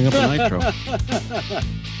 starting up a nitro.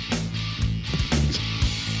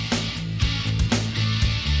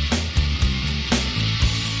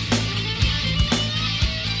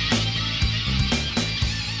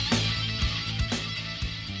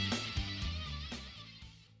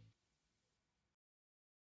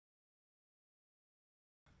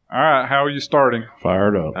 All right. How are you starting?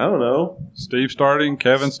 Fired up. I don't know. Steve starting?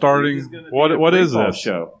 Kevin starting? This is gonna be What a What free is fall this?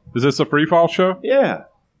 show? Is this a free fall show? Yeah,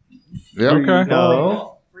 Okay.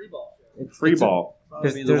 no, free ball.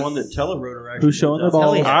 Probably the one that Telerotor actually Who's showing gives their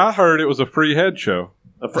out. ball? I heard it was a free head show.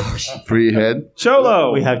 A Free head.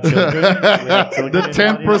 Cholo. We have children. The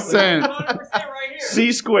 10%.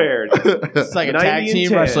 C squared. It's like a 90 tag and team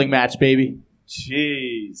 10. wrestling match, baby.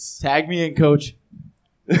 Jeez. Tag me in, coach.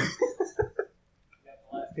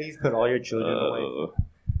 Please put all your children away. Oh,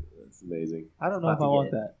 that's amazing. I don't know About if to I get want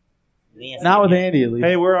it. that. Nancy Not with again. Andy, at least.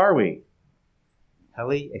 Hey, where are we?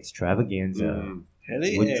 Heli extravaganza.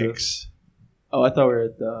 Heli Woodruff. Oh, I thought we were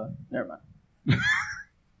at the. Never mind.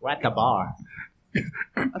 We're at the bar.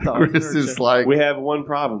 I thought we were Chris is at like, We have one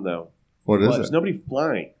problem though. what is There's it? nobody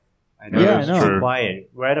flying. I know. Yeah, I it's know. too quiet.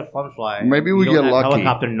 We're at a fun fly. Maybe we don't get have lucky.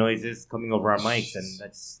 Helicopter noises coming over our mics, and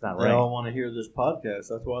that's not They right. all want to hear this podcast.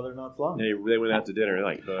 That's why they're not flying. They went out to dinner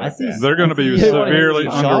like. I see. They're going to be I see severely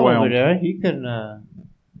Shaw over underwhelmed. there. He can.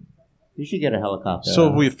 You should get a helicopter. So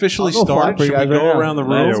have we officially I'll go fly started? for you Should we guys go right now. around the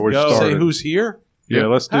Yeah, room? we're Say started. who's here? Yeah,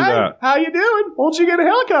 let's do Hey, that. how you doing? Won't you get a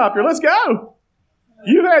helicopter? Let's go.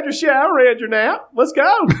 You had your shower, had your nap. Let's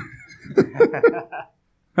go.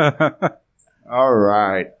 All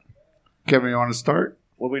right. Kevin, you want to start?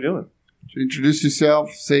 What are we doing? Introduce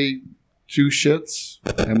yourself, say two shits,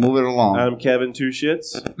 and move it along. I'm Kevin Two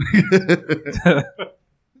Shits,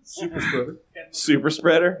 super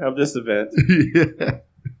spreader of this event. Yeah.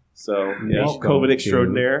 So, yeah, Welcome COVID to-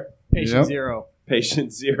 extraordinaire, Patient Yep. zero.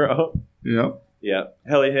 patient zero. Yep. Yeah,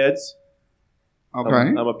 heliheads. Okay.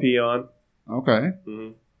 I'm a peon. Okay.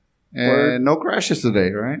 Mhm. And no crashes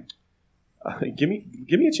today, right? Give me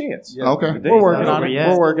a chance. Okay. The day's We're working not on over it. yet.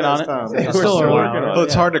 We're working on it. We're It's still still working early. on Well, it.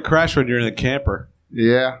 it's hard to crash when you're in the camper.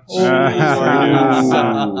 Yeah.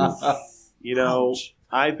 You know,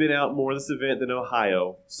 I've been out more this event than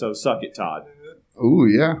Ohio, so suck it, Todd. Ooh,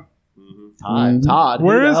 yeah. Mm-hmm. Todd.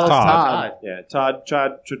 Where Who the is hell Todd? Yeah, Todd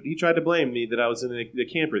he tried to blame me that I was in the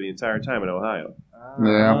camper the entire time in Ohio.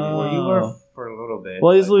 Yeah. Well, you were for a little bit.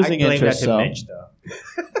 Well, he's but losing I blame interest, that so. to Mitch,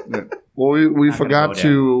 though. Well, we Not gonna forgot go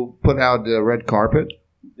to put out the red carpet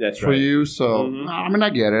That's for right. you, so Mhm. I mean, I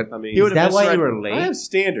get it. I mean, He Is would've that missed why right- you were I late? have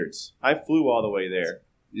standards. I flew all the way there.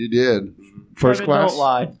 You did. First Kevin, class. Don't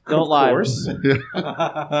lie. Don't Of lie. course. Kevin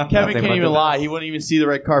Nothing can't but even the lie. best. He wouldn't even see the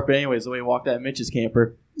red carpet anyways, the way he walked out of Mitch's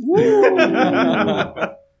camper.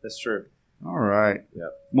 That's true. All right.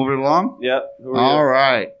 Yep. Moving along. Yep. Who are All you?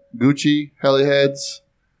 right. Gucci, heliheads.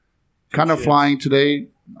 Kind of shits. flying today.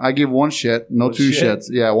 I give one shit, no One two shit? shits.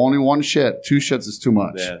 Yeah, only one shit. Two shits is too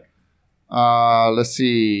much. Yeah. Let's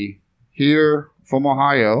see. Here from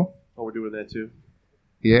Ohio. Oh, we're doing that too?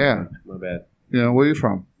 Yeah. My bad. Yeah, where you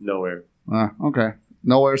from? Nowhere. Okay.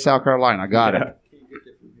 Nowhere, South Carolina. Got it.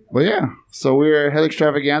 But yeah, so we're at Heli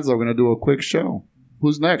Extravaganza. We're going to do a quick show.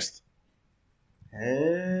 Who's next?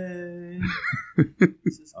 Hey.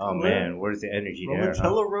 Oh man, where's the energy From there? a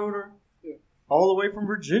telerotor, all the way from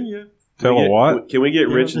Virginia. Tell her what? Can we get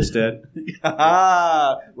Rich instead? What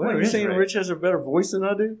are you is saying? Rich? Rich has a better voice than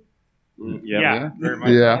I do? Very much.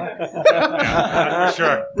 Yeah. For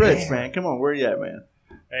sure. Rich, man, come on, where you at, man?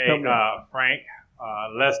 Hey, Frank,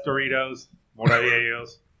 less Doritos, more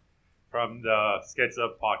Doritos from the Sketch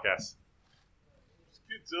Up podcast.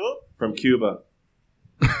 From Cuba.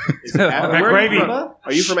 Where are you from?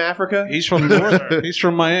 Are you from Africa? He's from North. He's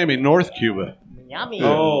from Miami, North Cuba. Yummy.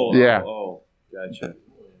 Oh, Yeah. Oh, gotcha.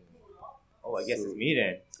 Oh, I guess it's me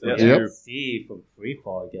then. Yep. Steve from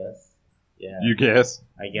Freefall, I guess. Yeah. You guess.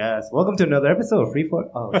 I guess. Welcome to another episode of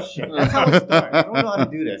Freefall. Oh, shit. That's how it starts. I don't know how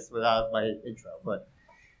to do this without my intro, but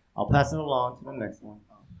I'll pass it along to the next one.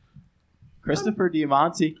 Christopher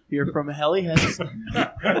Diamante here from Heliheads.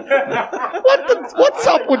 What's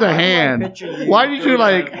up with the hand? Why did you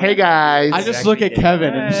like, hey guys? I just look at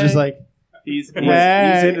Kevin and it's just like, He's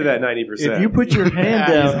Hey. into that 90%. If you put your hand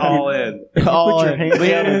He's down, all in. if you all put your in. hand Leaning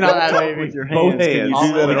down in and on that talk baby. with your Both hands, can you hands.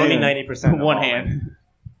 do that But only again? 90%. one hand.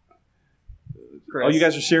 Oh, you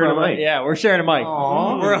guys are sharing a mic. Yeah, we're sharing a mic.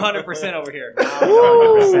 Aw. We're 100% over here.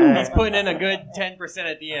 100%. He's putting in a good 10%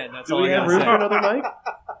 at the end. That's Do all we I have gotta room say. for another mic?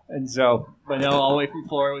 And so, but no, all the way from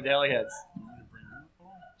Florida with Heliheads.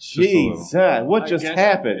 Jesus, what just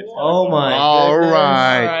happened? Oh, my All goodness.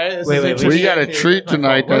 right. Wait. We got a treat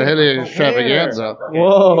tonight at Heli Extravaganza. Okay.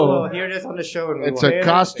 Whoa. We'll hear this on the show. And It's a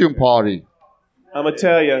costume party. I'm going to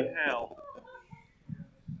tell you.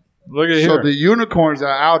 Look at So here. the unicorns are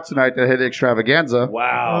out tonight at Heli Extravaganza.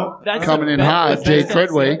 Wow. That's Coming the in best- hot, the Jay best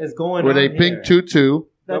Treadway What's going with on a pink here? tutu.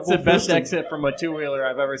 That's the best exit from a two-wheeler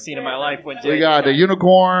I've ever seen in my life. When Jay We got the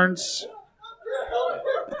unicorns.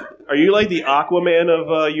 Are you like the Aquaman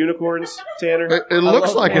of unicorns, Tanner? It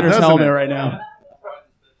looks like it, Tanner's doesn't helmet it? right now.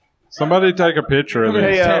 Somebody take a picture of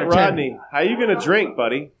Hey, this. Rodney, how you going to drink,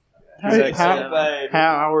 buddy? He's like,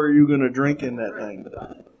 How are you going to drink in that thing?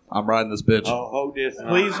 I'm riding this bitch. Oh, hold this.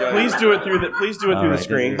 Please do it through the. Please do it through the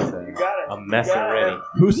screen. A mess already.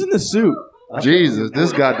 Who's in the suit? Jesus,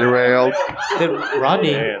 this got derailed. Then,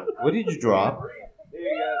 Rodney, Man. what did you drop?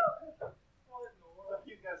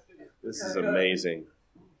 This is amazing.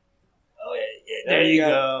 There you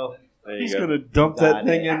go. There you He's go. going to dump that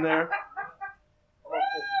thing in there.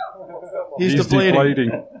 He's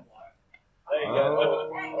deflating.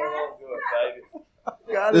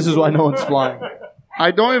 This is why no one's flying.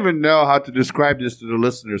 I don't even know how to describe this to the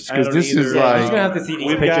listeners I because don't this either. is Yeah, he's like gonna have to see these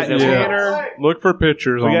We've pictures. got that we Tanner. Look for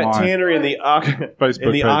pictures We got online. Tanner in the Facebook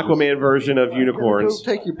in the pages. Aquaman version of unicorns.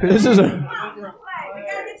 Take your This is a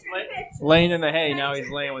laying in the hay, now he's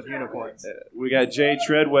laying with unicorns. We got Jay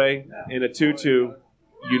Treadway in a tutu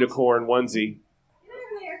unicorn onesie.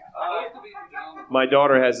 My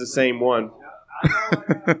daughter has the same one.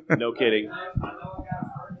 No kidding.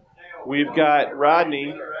 We've got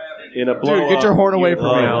Rodney in a blow. dude. Get your horn away from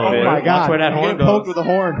me! Oh my god! Watch where that I'm horn getting poked goes. with a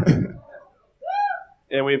horn.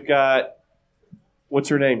 And we've got, what's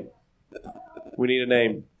her name? We need a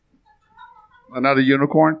name. another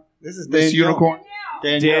unicorn. This is This Danielle. unicorn.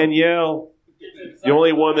 Danielle. The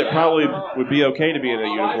only one that probably would be okay to be in a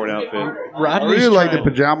unicorn outfit. I really like the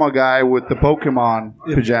pajama guy with the Pokemon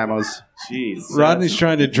pajamas. Jeez. Rodney's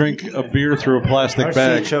trying to drink a beer through a plastic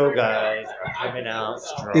bag. RCHO guys are coming out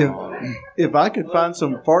strong. If I could find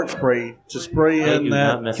some fart spray to spray They in do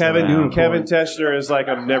not that mess Kevin around. unicorn. Kevin Teschner is like,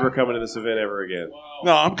 I'm never coming to this event ever again.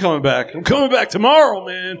 No, I'm coming back. I'm coming back tomorrow,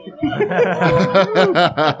 man.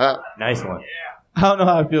 Nice one. I don't know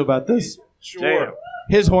how I feel about this. Damn.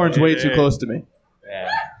 His horn's way too close to me. Yeah.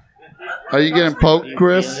 Are you getting poked,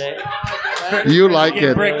 Chris? You like Get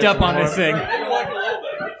it. bricked up on this thing.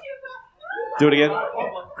 Do it again.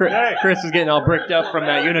 Chris is getting all bricked up from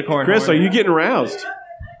that unicorn. Chris, horn. are you getting roused?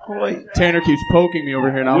 Tanner keeps poking me over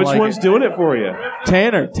here, and I don't Which like one's it. doing it for you?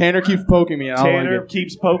 Tanner keeps poking me, and I don't Tanner like it.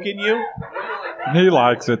 keeps poking you? He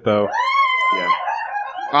likes it though. Yeah.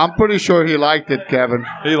 I'm pretty sure he liked it, Kevin.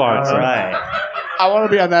 He likes All it. right. I want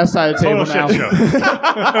to be on that side of the table Total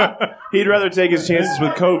now. shit He'd rather take his chances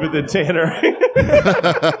with COVID than Tanner.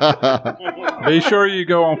 Be sure you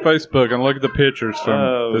go on Facebook and look at the pictures from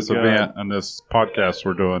Oh, this God. event and this podcast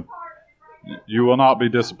we're doing. You will not be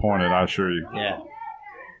disappointed, I assure you. Yeah.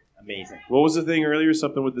 Amazing. What was the thing earlier?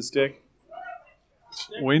 Something with the stick?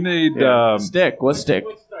 We need Stick. What stick?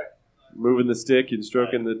 Moving the stick and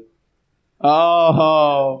stroking the.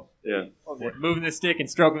 Oh. Yeah. Moving the stick and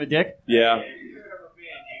stroking the dick. Yeah.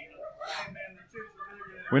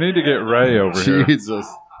 we need to get Ray over here. Jesus.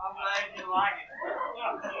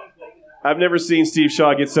 I've never seen Steve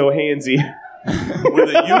Shaw get so handsy with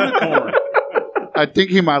a unicorn. I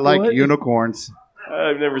think he might like What? unicorns.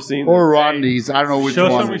 I've never seen Or this. Rodney's. I don't know which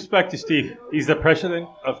Show one. some respect to Steve. He's the president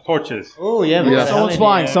of torches. Oh yeah, Yeah. Someone's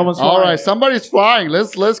flying. Someone's flying. All right, somebody's flying.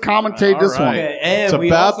 Let's commentate this one. Okay, and It's we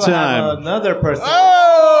about also time. have another person.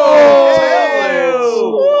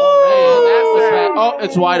 Oh,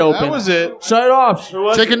 it's wide open. That was it. Shut it off.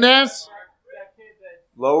 Chicken dance?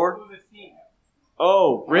 Lower.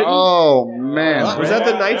 Oh, Britain. Oh, man. Was that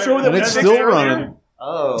the Nitro that And we it's fixed still earlier? running.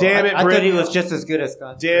 Oh, Damn it, I thought Britt. he was just as good as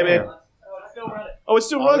Scott. Damn it. Oh, it's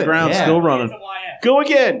still The running. ground's Yeah. still running. Go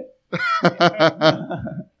again.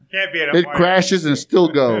 Can't be an It crashes and still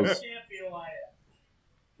goes.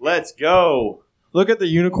 Let's go. Look at the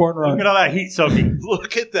unicorn Look run. at all that heat soaking.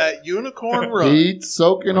 Look at that unicorn run. Heat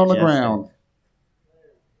soaking on the ground.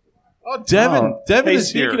 Oh, Devin. Devin Hey,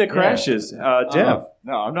 is here. speaking of crashes, Jeff.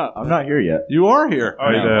 No, I'm not here yet. You are here. Oh,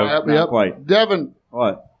 yeah. Yep, Not yep. quite. Devin,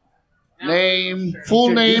 What? name, full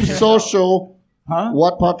name, social. Huh?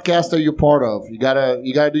 What podcast are you part of? You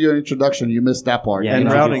gotta do your introduction. You missed that part. Yeah, And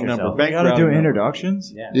introduce routing yourself. number. I gotta do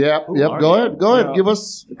introductions. Yeah. Yep, Who yep. are Go you? ahead. Go ahead. Give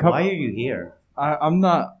us. Why are you here? I'm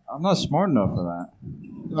not smart enough for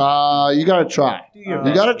that. You gotta try. your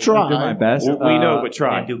You gotta I'll do my try. best. We know, but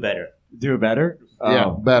try. And do better. Do it better.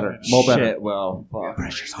 Yeah, better. More better. Shit, well, fuck.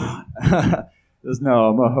 Pressure's on. No,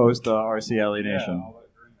 I'm a host of RCLE Nation.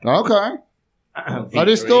 Okay. Are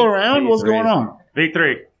they still around? What's going on?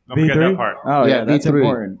 V3. Don't forget that part. Oh Yeah, yeah, that's V3.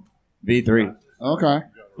 important. V3. Okay.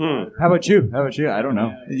 How about you? I don't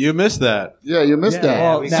know. You missed that. Yeah, you missed that.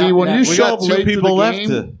 well, See, now- when now- you We show got up two late to people the left.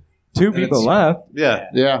 game, Two people left. Yeah.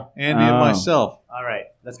 yeah. Andy and Oh. myself. All right,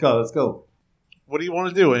 let's go. Let's go. What do you want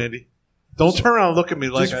to do, Andy? Don't turn around and look at me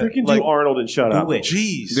like Just freaking like do Arnold and shut up. Do it.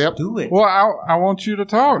 jeez. Yep. Do it. Well, I want you to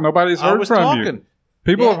talk. Nobody's I heard was from talking. you.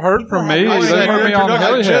 People Yeah, have heard people from have me. heard I They said heard your me on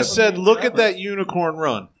introduction. I just Helihead. said, look at that unicorn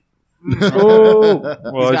run. Oh,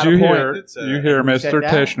 Well, as you hear, Did say you that. hear Who said Mr.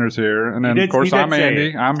 that? Teschner's here, and then He of did- course he did I'm say Andy.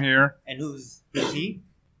 it. I'm here. And who's he?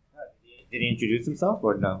 Did he introduce himself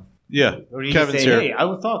or no? Yeah. Or did he Kevin's say, here. "Hey, I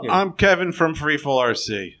was talking"? I'm Kevin from Freefall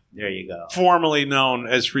RC, there you go. formerly known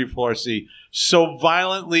as Freefall RC. So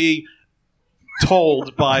violently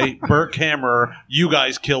told by Burt Hammer, you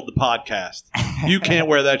guys killed the podcast. You can't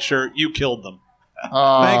wear that shirt. You killed them.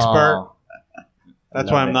 Thanks, Bert. That's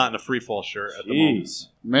why I'm not in a Freefall shirt at the moment. Jeez.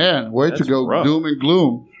 Man, way to That's go rough. doom and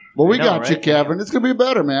gloom. But we I know, got you, right? Kevin. It's going to be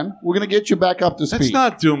better, man. We're going to get you back up to That's speed.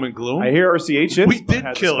 not doom and gloom. I hear RCH is. We did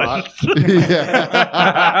Had the kill spot. it.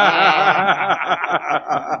 yeah.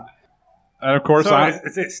 And of course, So I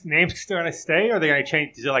is its name still going to stay, or are they going to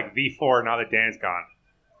change to like V4 now that Dan's gone?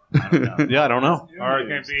 Yeah, I don't know. Or it's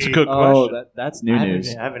going to be. It's a good oh, question. that's new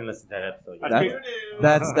news. I haven't listened to that episode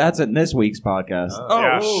yet. That's in this week's podcast. Oh,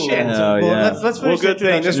 Yeah. shit. Oh, Well, yeah. let's Well, finish good the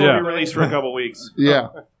thing. This Yeah. will be released for a couple weeks. Yeah.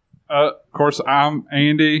 of course I'm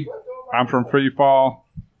Andy. I'm from Freefall.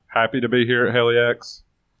 Happy to be here at HeliX.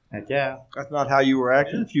 Heck yeah. That's not how you were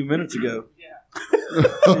acting a few minutes ago.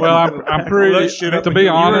 Well, I'm pretty. To be You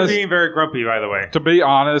were honest, being very grumpy, by the way. to be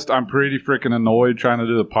honest, I'm pretty freaking annoyed trying to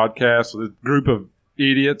do the podcast with a group of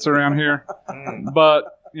idiots around here. But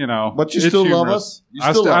you know, But you it's still love humorous. us? You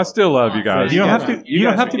I still love I us? still love you guys. You don't guys have are- to. You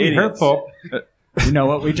don't guys have are to be idiots. hurtful. You know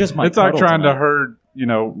what? We just might. It's like cuddle trying to tonight. herd,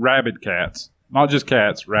 rabid cats. Not just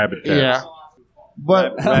cats, rabid cats. Yeah.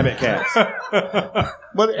 But Rabbit cats.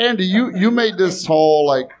 but Andy, you made this whole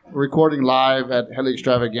like recording live at Heli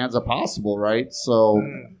Extravaganza possible, right? So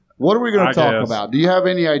what are we going I to talk guess. about? Do you have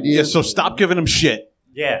any Yeah, ideas? so stop giving him shit.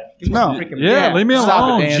 Yeah. No. Yeah, leave me Stop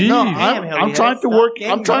alone. it, Dan. Jeez. No, Damn, I'm Heli, trying to stop work.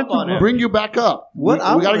 ganging I'm trying up on to him. bring you back up. What we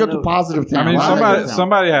I got to go wanna to know- positive I town. mean, Why?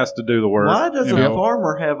 somebody has to do the work. Why doesn't you a know?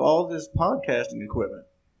 farmer have all this podcasting equipment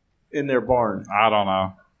in their barn? I don't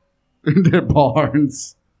know. in their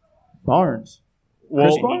barns? Barns. Well,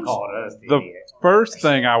 He called us the the idiot. first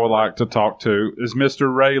thing I would like to talk to is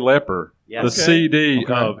Mr. Ray Lepper, Yeah. the Okay. CD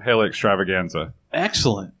Okay. of Heli Extravaganza.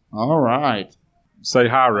 Excellent. All right. Say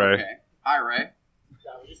hi, Ray. Okay. Hi, Ray.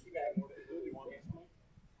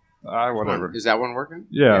 Whatever. Is that one working?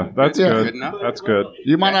 Yeah, that's Yeah. good. Good enough? That's good.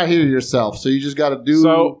 You might not hear yourself, so you just got to do.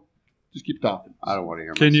 So- just keep talking. I don't want to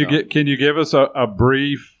hear Can you myself. give us a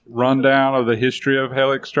brief rundown of the history of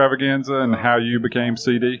Heli Extravaganza and how you became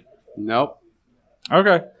CD? Nope.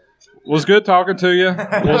 Okay. Well, it's good talking to you.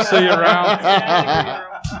 We'll see you around.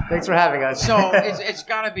 Thanks for having us. So it's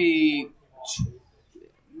got to be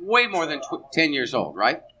way more than 10 years old,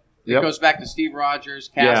 right? Yep. It goes back to Steve Rogers,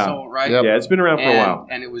 Castle, right? Yep. Yeah, it's been around for a while.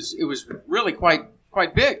 And it was really quite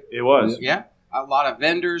big. It was. Yeah, a lot of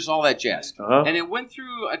vendors, all that jazz, Uh-huh. and it went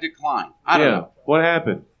through a decline. I don't know. What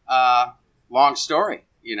happened? Long story,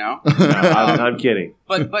 you know. No, I'm kidding.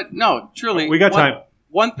 But no, truly, We got time.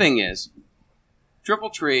 One thing is,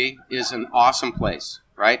 Triple Tree is an awesome place,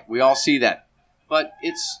 right? We all see that. but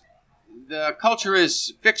the culture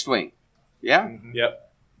is fixed wing. Yeah?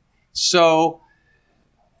 Yep. So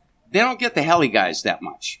they don't get the heli guys that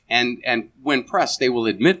much. And when pressed, they will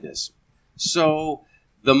admit this. So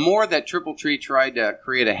the more that Triple Tree tried to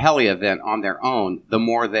create a heli event on their own, the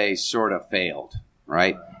more they sort of failed,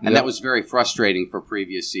 right? And that was very frustrating for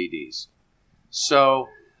previous CDs. So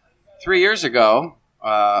 3 years ago,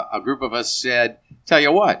 a group of us said, tell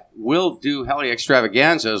you what, we'll do heli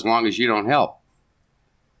extravaganza as long as you don't help.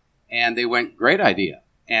 And they went, great idea.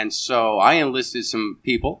 And so I enlisted some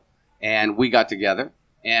people, and we got together,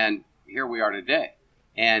 and here we are today.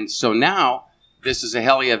 And so now this is a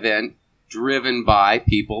heli event driven by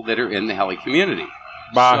people that are in the heli community.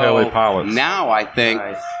 By heli pilots. Now I think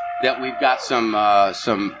that we've got some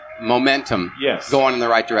momentum going in the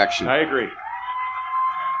right direction. I agree.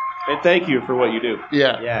 And thank you for what you do.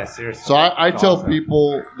 Yeah. Yeah, seriously. So I tell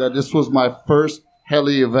people that this was my first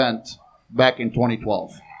heli event back in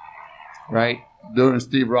 2012, right? During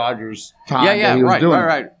Steve Rogers' time that he was doing it.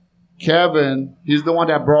 Right. Kevin, he's the one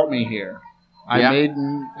that brought me here. I Yeah. made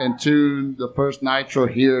and tuned the first Nitro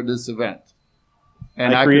here at this event.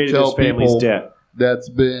 And I I could created tell his family's people debt. that's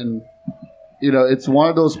been, it's one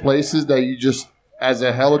of those places that you just, as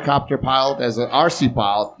a helicopter pilot, as an RC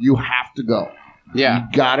pilot, you have to go. Yeah.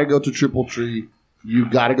 You got to go to Triple Tree. You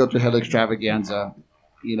got to go to Heli Extravaganza.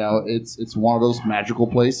 It's one of those magical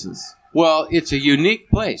places. Well, it's a unique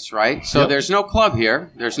place, right? So there's no club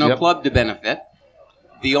here. There's no club to benefit.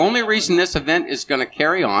 The only reason this event is going to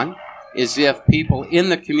carry on is if people in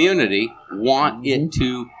the community want it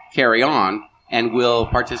to carry on and will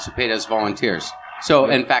participate as volunteers. So,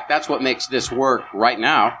 in fact, that's what makes this work right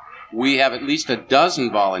now. We have at least a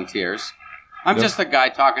dozen volunteers. I'm just a guy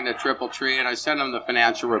talking to Triple Tree, and I send them the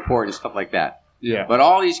financial report and stuff like that. Yeah. But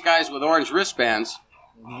all these guys with orange wristbands,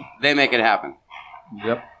 they make it happen.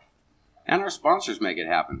 Yep. And our sponsors make it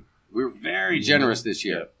happen. We were very generous this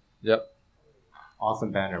year. Yep.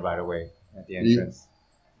 Awesome banner, by the way, at the entrance.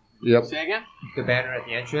 Yep. Say again? The banner at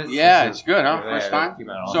the entrance. Yeah, it's good, huh? Yeah, First time. keep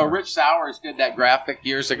it awesome. So Rich Sowers did that graphic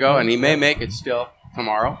years ago, and he may make it still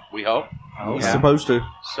tomorrow, we hope. He's supposed to.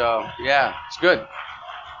 So, yeah, it's good.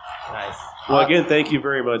 Nice. Well, again, thank you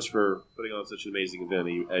very much for putting on such an amazing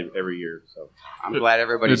event every year. So I'm glad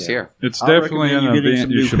everybody's here. It's definitely an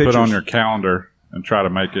event you should put on your calendar and try to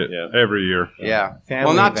make it every year. Yeah. Family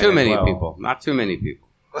Well, not event too as many well. people. Not too many people.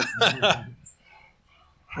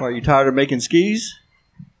 Well, are you tired of making skis?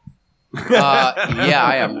 Yeah,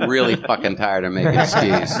 I am really fucking tired of making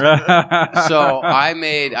skis. So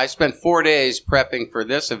I spent 4 days prepping for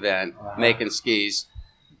this event, making skis.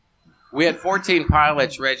 We had 14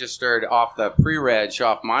 pilots registered off the pre-reg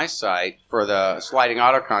off my site for the sliding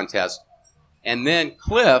auto contest. And then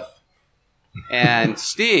Cliff and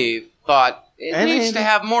Steve thought it needs to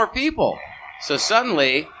have more people. So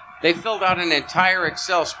suddenly they filled out an entire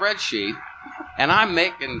Excel spreadsheet, and I'm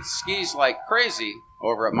making skis like crazy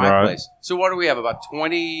over at my place. So what do we have, about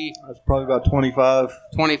 20? That's probably about 25.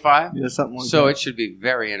 25? Yeah, something like that. So it should be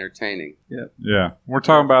very entertaining. Yeah. Yeah. We're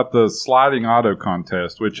talking about the sliding auto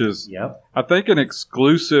contest, which is, I think, an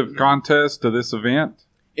exclusive contest to this event.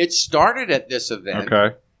 It started at this event.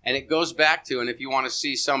 Okay. And it goes back to, and if you want to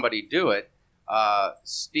see somebody do it,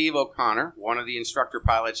 Steve O'Connor, one of the instructor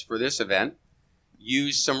pilots for this event,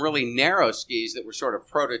 used some really narrow skis that were sort of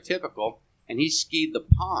prototypical, and he skied the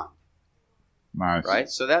pond. Nice. Right?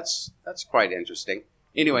 So that's quite interesting.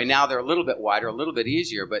 Anyway, now they're a little bit wider, a little bit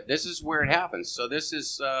easier, but this is where it happens. So this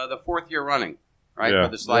is the 4th year running, right, Yeah.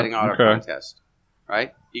 for the sliding auto contest.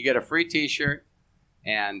 Right? You get a free T-shirt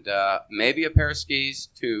and maybe a pair of skis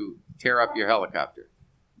to tear up your helicopter.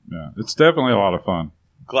 Yeah. It's definitely a lot of fun.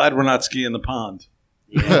 Glad we're not skiing the pond.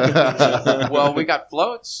 Well, we got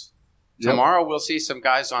floats. Yep. Tomorrow we'll see some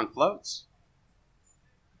guys on floats.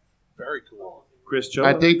 Very cool. Chris Cholo.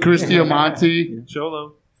 I think Chris Diamante.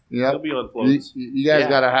 Cholo. Yep. He'll be on floats. You guys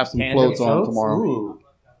got to have some floats on tomorrow. Ooh.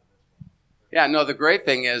 Yeah, no, the great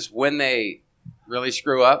thing is when they really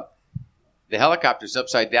screw up, the helicopter's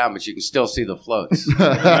upside down, but you can still see the floats.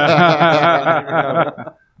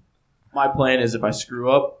 My plan is if I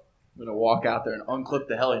screw up, I'm going to walk out there and unclip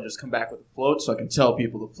the heli and just come back with the float so I can tell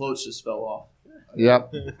people the floats just fell off.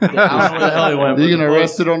 Yep. I don't know where the heli went. but You're the going to floats-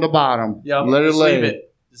 rest it on the bottom. Yep, Let it just lay. leave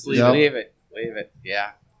it. Just leave Yep. it. Leave it.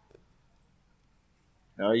 Yeah.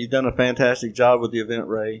 No, you've done a fantastic job with the event,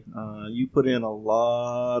 Ray. You put in a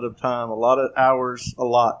lot of time, a lot of hours, a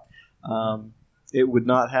lot. It would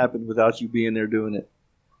not happen without you being there doing it.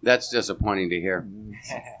 That's disappointing to hear.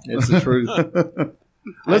 It's the truth.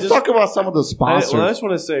 Let's talk about some of the sponsors. I just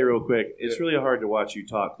want to say real quick, it's really hard to watch you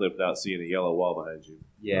talk, Cliff, without seeing a yellow wall behind you.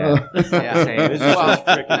 Yeah. It's just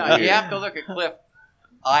freaking No, weird. you have to look at Cliff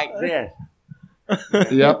like this.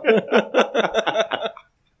 Yep.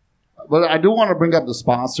 But I do want to bring up the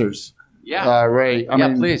sponsors. Yeah. Ray. I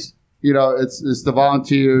mean, please. You know, it's the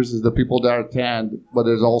volunteers, it's the people that attend, but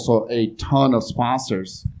there's also a ton of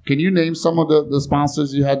sponsors. Can you name some of the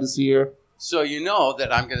sponsors you had this year? So you know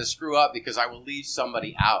that I'm going to screw up because I will leave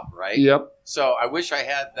somebody out, right? Yep. So I wish I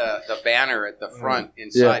had the banner at the front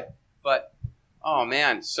inside. Yeah. But, oh,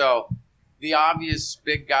 man. So the obvious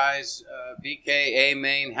big guys, VK,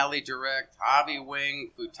 A-Main, Heli Direct, Hobby Wing,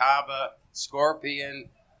 Futaba, Scorpion,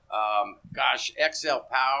 XL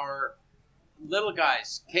Power. Little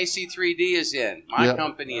guys, KC3D is in. My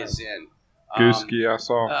company is in. Gooski, I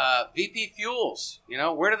saw. VP Fuels. You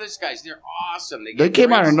know, where are those guys? They're awesome. They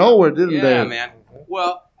came out of nowhere, didn't they? Yeah, man.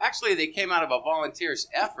 Well, actually, they came out of a volunteer's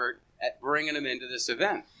effort at bringing them into this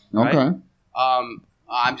event. Right? Okay.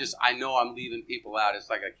 I know I'm leaving people out.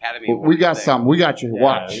 It's like Academy. Well, we got thing. some. We got you.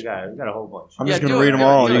 Watch. We got a whole bunch. I'm just going to read them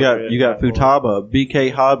all. You got Futaba,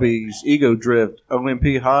 BK Hobbies, Ego Drift,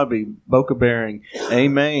 OMP Hobby, Boca Bearing,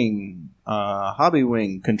 A-Main, Hobby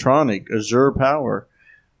Wing, Contronic, Azure Power,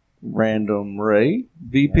 Random Ray,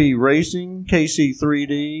 VP Racing,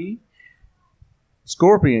 KC3D,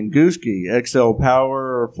 Scorpion, Gooski, XL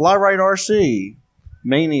Power, Flyride RC,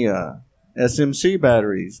 Mania, SMC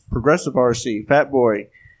Batteries, Progressive RC, Fatboy,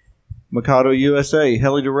 Mikado USA,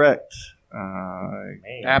 Heli Direct,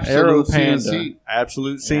 Aero Panda, CNC.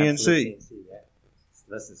 Absolute CNC.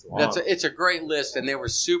 It's a great list, and they were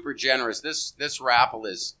super generous. This raffle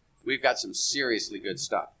is. We've got some seriously good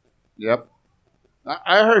stuff. Yep.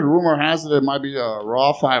 I heard rumor has it might be a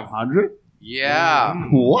Raw 500. Yeah.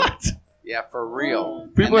 What? Yeah, for real.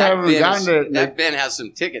 People haven't gotten it. That bin has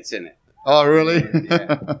some tickets in it. Oh, really?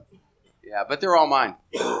 Yeah, but they're all mine.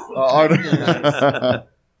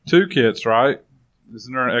 Two kits, right?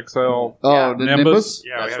 Isn't there an XL? Oh, the Nimbus?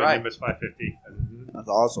 Yeah, we have a Nimbus 550. That's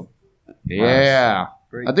awesome. Yeah.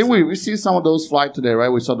 Great. I think we see some of those fly today, right?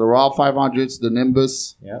 We saw the Raw 500s, the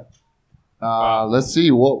Nimbus. Yeah. Let's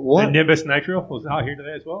see what. The Nimbus Nitro was out here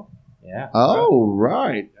today as well. Yeah. Oh,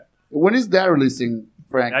 right. When is that releasing,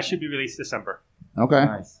 Frank? That should be released December. Okay.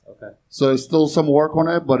 Nice. Okay. So there's still some work on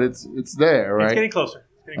it, but it's there, right? It's getting closer.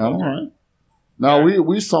 All right. No,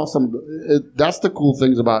 we saw some. That's the cool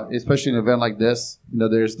things about, especially an event like this. You know,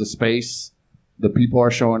 there's the space, the people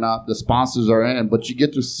are showing up, the sponsors are in, but you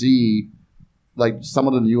get to see like some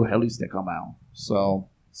of the new helis that come out. So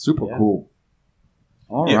super cool.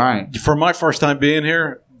 All right. For my first time being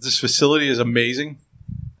here, this facility is amazing.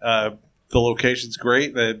 The location's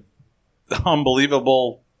great. The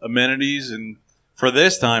unbelievable amenities, and for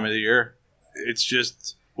this time of the year, it's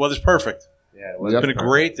just weather's perfect. Yeah, it's been a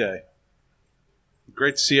great day.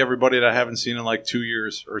 Great to see everybody that I haven't seen in like 2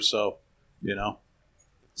 years or so. You know.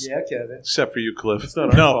 Yeah, Kevin. Except for you, Cliff. It's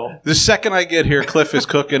not our fault. The second I get here, Cliff is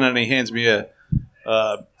cooking and he hands me a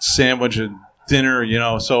sandwich and dinner, you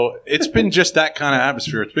know. So it's been just that kind of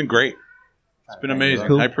atmosphere. It's been great. It's been amazing.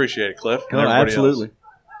 Cool. I appreciate it, Cliff. and No, everybody absolutely. else.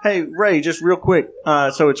 Hey, Ray, just real quick.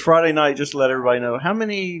 So it's Friday night, just to let everybody know. How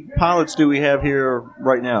many pilots do we have here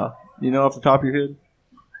right now? You know off the top of your head?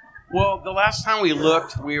 Well, the last time we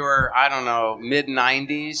looked, we were, I don't know,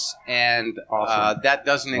 mid-90s, and Awesome. that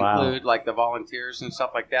doesn't Wow. include, like, the volunteers and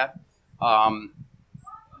stuff like that. I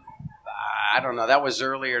don't know. That was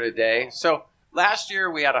earlier today. So last year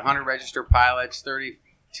we had 100 registered pilots,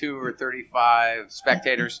 32 or 35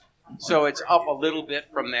 spectators. So it's up a little bit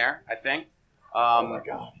from there, I think. I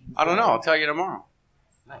don't know. I'll tell you tomorrow.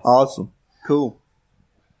 Awesome. Cool.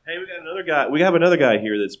 Hey, we got another guy. We have another guy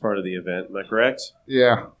here that's part of the event. Am I correct?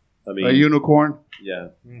 Yeah. I mean, A unicorn. yeah.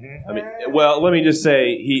 I mean, well, let me just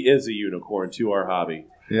say he is a unicorn to our hobby.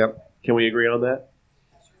 Yep. Can we agree on that?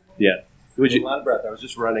 Yeah. Would you? A lot of breath. I was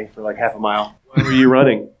just running for like half a mile. Where were you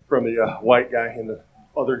running? From the white guy in the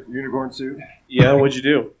other unicorn suit. Yeah. What'd you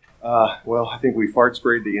do? Well, I think we fart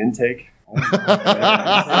sprayed the intake. And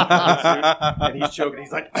he's choking.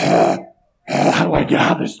 He's like, how do I get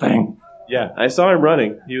out of this thing? Yeah, I saw him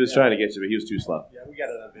running. He was trying to get you, but he was too slow. Yeah, we got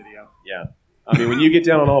it on video. Yeah. I mean, when you get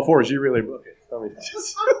down on all fours, you really book it. I mean,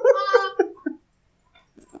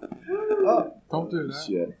 Don't do that.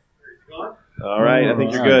 shit. All right, I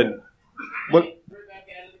think you're good. But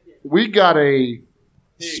we got a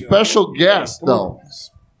special guest though.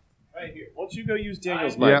 Right here. Why don't you go use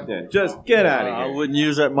Daniel's mic Yep. then? Just get out of I here. wouldn't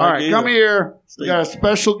use that mic All right, either. come here. We got a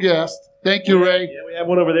special guest. Thank you, Ray, Yeah, we have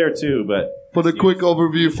one over there too, but for the quick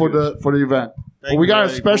overview for the event. Thank But we you, got a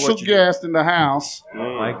Ray, for special what you do. guest in the house.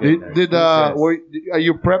 My Did goodness. are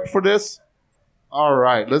you prepped for this? All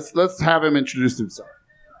right, let's have him introduce himself.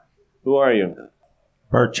 Who are you?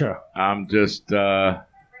 Bercha. I'm just a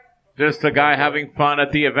guy having fun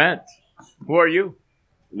at the event. Who are you?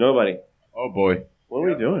 Nobody. Oh boy. What are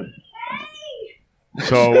we doing?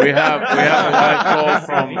 So we have a live call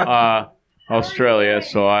from Australia,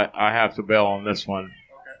 so I have to bail on this one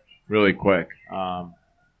really quick.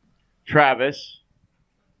 Travis,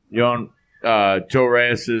 Joe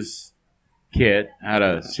Reyes's kid had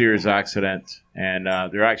a serious accident, and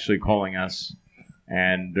they're actually calling us,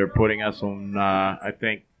 and they're putting us on, I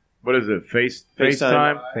think, what is it,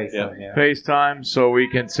 FaceTime? FaceTime, yeah. FaceTime, so we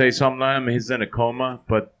can say something to him. He's in a coma,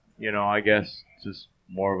 but, I guess just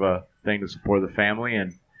more of a thing to support the family,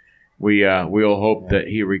 and we all hope that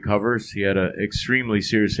he recovers. He had an extremely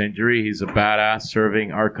serious injury. He's a badass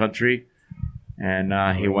serving our country, and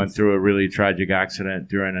he went through a really tragic accident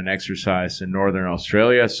during an exercise in Northern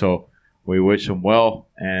Australia, so we wish him well,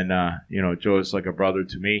 and Joe is like a brother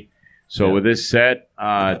to me. So with this said,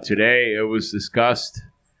 today it was discussed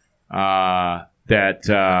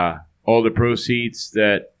that all the proceeds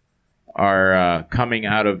that are coming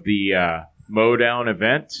out of the Mowdown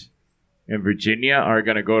event in Virginia are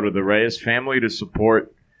going to go to the Reyes family to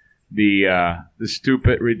support the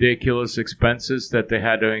stupid, ridiculous expenses that they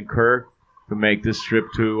had to incur to make this trip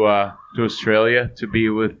to Australia to be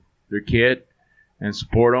with their kid and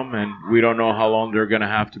support them. And we don't know how long they're going to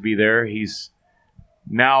have to be there. He's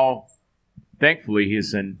now, thankfully,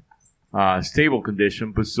 he's in stable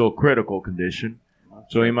condition, but still critical condition.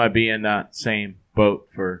 So he might be in that same boat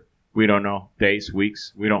for, we don't know, days,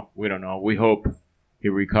 weeks. We don't know. We hope he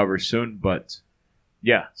recovers soon. But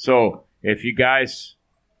yeah, so if you guys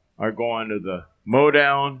are going to the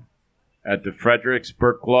Mowdown at the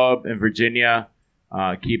Fredericksburg Club in Virginia,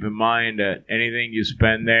 keep in mind that anything you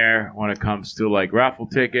spend there when it comes to like raffle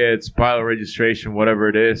tickets, pilot registration, whatever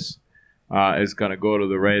it is going to go to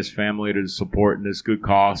the Reyes family to support in this good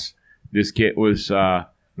cause. This kid was not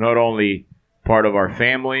only part of our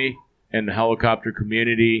family in the helicopter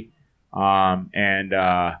community, and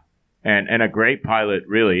a great pilot,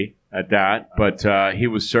 really, at that. But he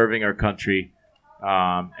was serving our country,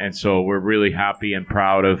 and so we're really happy and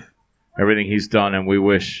proud of everything he's done, and we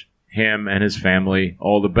wish him and his family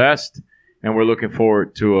all the best, and we're looking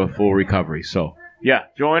forward to a full recovery. So, yeah,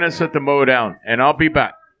 join us at the Mowdown, and I'll be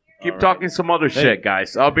back. Keep talking some other shit,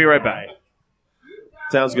 guys. I'll be right back.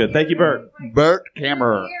 Sounds good. Thank you, Bert. Bert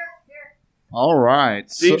Kammerer. All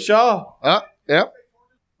right. Steve Shaw. Yep.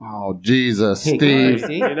 Oh, Jesus, Hey, Steve. guys,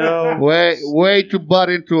 you know- way to butt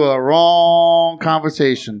into a wrong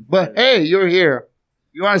conversation. But hey, you're here.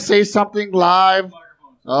 You want to say something live?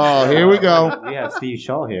 Oh, here we go. We have Steve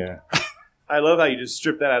Shaw here. I love how you just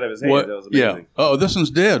stripped that out of his hand. What? That was amazing. Yeah. Oh, this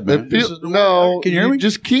one's dead, man. No, Can you hear me?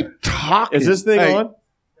 Just keep talking. Is this thing Hey. on?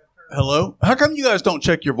 Hello? How come you guys don't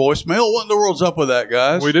check your voicemail? What in the world's up with that,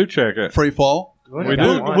 guys? We do check it. Free fall? We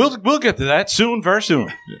do. We'll get to that soon, very soon.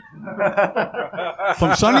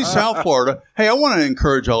 From sunny South Florida. Hey, I want to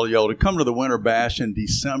encourage all of y'all to come to the Winter Bash in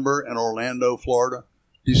December in Orlando, Florida.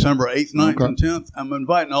 December 8th, 9th, and 10th. I'm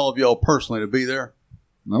inviting all of y'all personally to be there.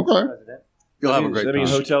 Okay. You'll have a great Does that mean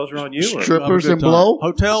time. hotels are on you? Or? Strippers Have a and good time. blow?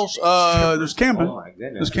 Hotels, there's camping. Oh, my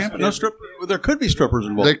goodness. There's camping. No strip. There could be strippers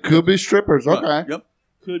involved. There could be strippers. Okay. Yep.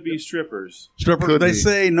 Could be strippers. Strippers. Could They be.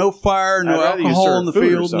 say no fire, no I'd rather you alcohol serve in the food or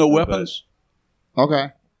field, no something, weapons. Okay.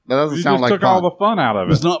 That doesn't You sound just like took fun. all the fun out of it.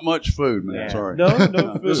 There's not much food, man. Yeah. Sorry. No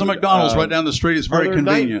food. There's a McDonald's right down the street. It's very Are there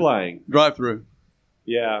night convenient. flying? Drive through.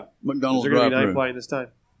 Yeah. Is McDonald's there going to be drive night through. flying this time?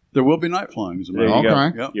 There will be night flying, as a There matter you of go.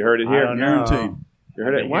 fact. Yep. You heard it I here. don't know. Guaranteed. You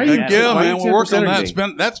heard it. Why are you? Heck yeah, why are man. you We're working on 10%ing that.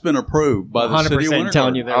 me? That's been approved by the city. of 100% Winter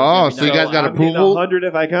telling Garden. you that. Oh, so you guys got I'm getting approval? 100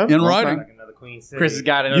 if I come? In Okay. writing. Another Queen City. Chris has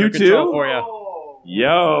got it You under control too? for you.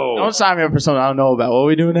 Yo. Don't sign me up for something I don't know about. What are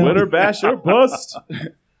we doing now? Winter bash or bust.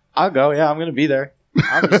 I'll go. Yeah, I'm going to be there.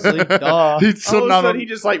 Obviously. Duh. He's All of sitting a on sudden, a he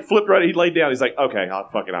just like flipped right. He laid down. He's like, okay, I'll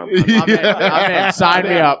fuck it. I'm I'm in. Sign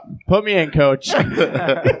me up. Put me in, coach.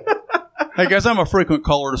 Hey, guys, I'm a frequent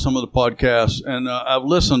caller to some of the podcasts, and I've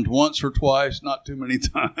listened once or twice, not too many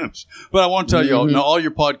times. But I want to tell you all, now, all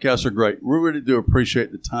your podcasts are great. We really do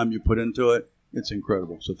appreciate the time you put into it. It's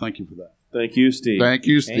incredible. So thank you for that. Thank you, Steve. Thank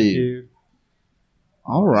you, Steve.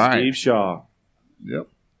 All right. Steve Shaw. Yep.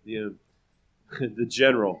 Yeah. The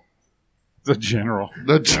general. The general.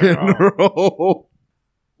 The general.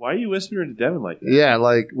 Why are you whispering to Devin like that? Yeah,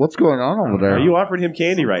 like, what's going on over there? Are you offering him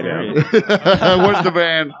candy right now? Where's the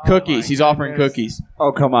van? Cookies. He's offering cookies.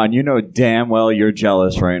 Oh, come on. You know damn well you're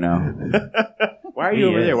jealous right now. Why are you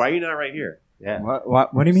over there? Why are you not right here? Yeah.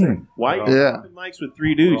 What do you mean? Why are you swapping mics with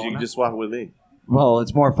three dudes? You can just swap it with me. Well,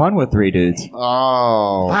 it's more fun with three dudes.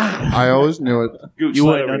 Oh, I always knew it. Gooch, You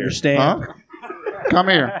slide wouldn't over here. understand. Huh? Come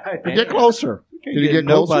here. Get closer. Can you get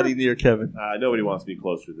nobody closer? near Kevin. Nobody wants to be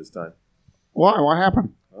closer this time. Why? What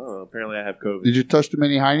happened? Oh, apparently I have COVID. Did you touch too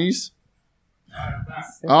many heinies?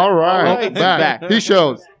 All right. Back. He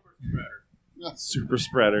shows. Super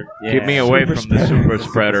spreader. Keep me away from the super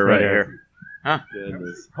spreader right here. Huh?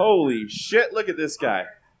 Goodness. Holy shit, look at this guy.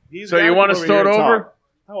 So you want to start over?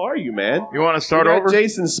 How are you, man? You want to start We got over?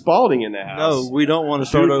 Jason Spalding in the house. No, we don't want to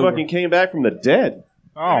start Dude over. fucking came back from the dead.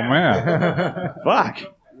 Oh, man. Fuck.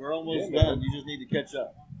 We're almost done. You just need to catch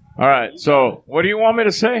up. All right. So what do you want me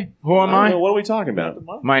to say? Who am I? What are we talking about?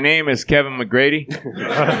 My name is Kevin McGrady.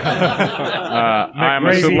 I am a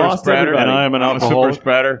McGrady super lost spreader. everybody. And I am an I'm a super alcoholic.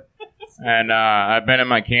 spreader. And I've been in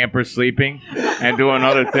my camper sleeping and doing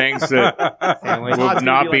other things that would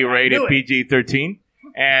not be rated PG-13.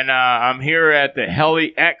 And I'm here at the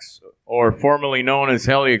Heli X, or formerly known as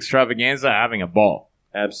Heli Extravaganza, having a ball.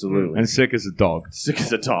 Absolutely. And sick as a dog. Sick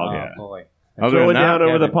as a dog, yeah. Boy. Other Throwing than that, down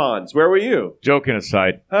over the ponds. Where were you? joking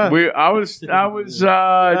aside, Huh. I was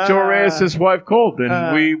Joe Reyes' wife Colt,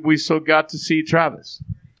 and we still got to see Travis.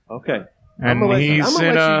 Okay. And I'm gonna he's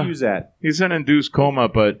let in you use that. he's in induced coma,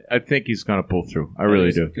 but I think he's gonna pull through. I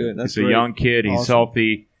really do. Good. That's He's a great. young kid. He's Awesome.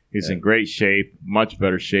 healthy. He's in great shape, much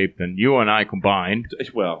better shape than you and I combined.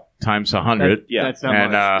 Well, times 100. yeah. That's not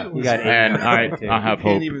And much. You got and 80. I have You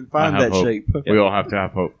hope. can't even find I have that hope. shape. We all have to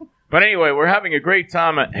have hope. But anyway, we're having a great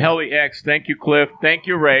time at Heli X. Thank you, Cliff. Thank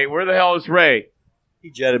you, Ray. Where the hell is Ray? He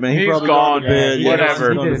jetted, man. He He's probably gone. to bed. Yeah,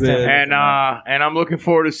 Whatever. he did his 10 And I'm looking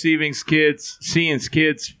forward to seeing skids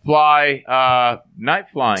fly night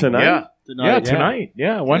flying. Tonight? Yeah. Tonight, Yeah, tonight.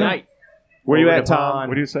 Yeah, why not? Where you Over at, the Tom? pond.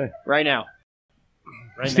 What do you say? Right now.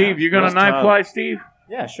 Right Steve, now. you're going to Where's night Tom? fly, Steve?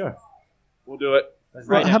 Yeah, sure. We'll do it. That's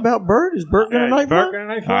Well, right how now. about Bert? Is Bert going to night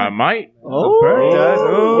fly? I might.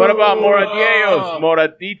 Oh. What about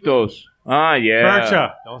Moraditos? Ah, yeah.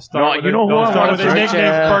 Bercha. Don't No, start with you it. know who Don't I start wanna with the see?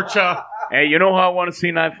 nickname Bercha. Hey, you know who I want to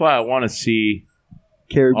see night fly? I want to see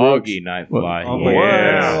Carrie Brooks. Augie night fly. Oh,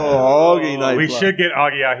 Yeah. Augie night We fly. should get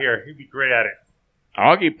Augie out here. He'd be great at it.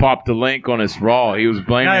 Augie popped the link on his Raw. He was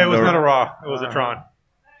blaming No, it was the- not a Raw. It was a Tron.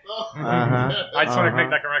 Uh-huh. I just want to make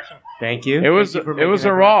that correction. Thank you. It was Thank you for it was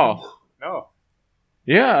making a that Raw. No.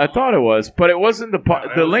 Yeah, I thought it was, but it wasn't the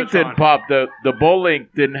it the was link the didn't Tron. pop. The bowl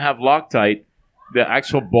link didn't have Loctite. The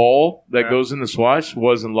actual ball that goes in the swash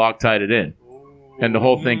wasn't Loctited in, and the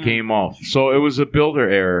whole thing came off. So it was a builder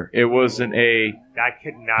error. It wasn't a That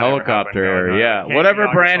could not helicopter ever happen. error. No, Yeah, Can't whatever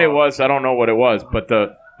be brand it Augie's was, I don't know what it was, but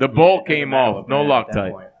the bowl came off. No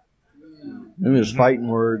Loctite. Them is fighting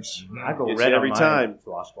words. I go Gets red you on every my time.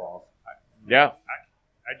 Swash balls. Yeah, fault.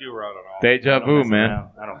 I do road on all. deja I don't vu, mess man. around.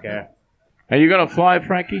 I don't care. Are you gonna fly,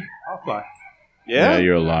 Frankie? I'll fly. Yeah?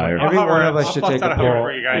 you're a liar. Every one of us should take a I'll hover poll.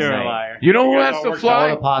 for you guys. You're You're a a liar. You know who You guys has all to work fly?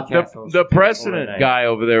 all the podcast hosts The take president overnight. guy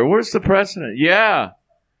over there. Where's the president? Yeah.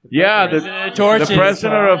 Yeah, the Torches. the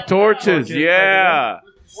president of Torches. Yeah.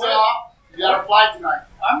 Well, you got to fly tonight.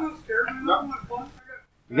 I'm not scared. I'm not fun.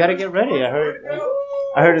 You gotta get ready. I heard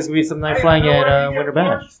there's gonna be some night flying at Winter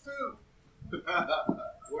Bash. Where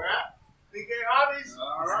at? BK Hobbies.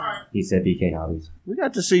 All right. He said BK Hobbies. We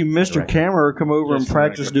got to see Mr. Correct. Camera come over and Just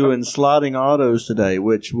practice doing sliding autos today,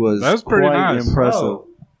 which was That was pretty quite nice. impressive.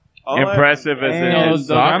 Impressive as And it is.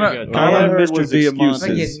 kinda- All I kinda heard was was It's like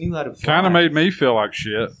excuses. you knew how to fly. Kind of made me feel like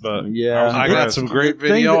shit, but Yeah. I got some great The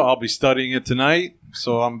thing video. that- I'll be studying it tonight,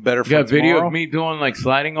 so I'm better for You got video tomorrow. of me doing like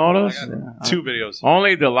sliding autos? 2 videos.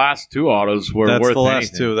 Only the last 2 autos were That's worth the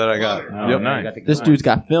last anything. 2 that I got. Oh, Yep. nice. This dude's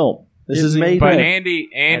got film. This It's is made But up. Andy's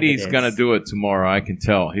Evidence. gonna do it tomorrow. I can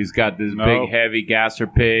tell. He's got this No. big, heavy gasser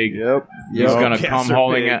pig. Yep. He's gonna Gasser come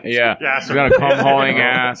hauling. pig. Yeah, Gasser he's gonna come hauling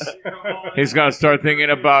ass. He's gonna start thinking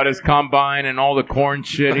about his combine and all the corn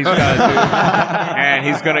shit he's gotta do, and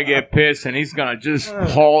he's gonna get pissed and he's gonna just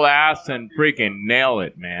haul ass and freaking nail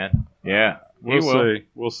it, man. Yeah, he we'll will. see.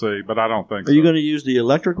 We'll see, but I don't think Are you so. going to use the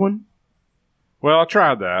electric one? Well, I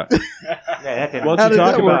tried that. Yeah, that didn't Why How don't you did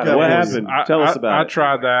talk that work about it? out What for you? happened? I- Tell us I about it.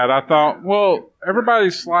 tried that. I thought, well,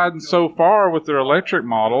 everybody's sliding so far with their electric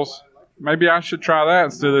models. Maybe I should try that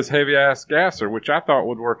instead of this heavy ass gasser, which I thought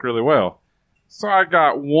would work really well. So I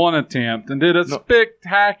got one attempt and did a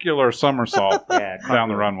spectacular somersault down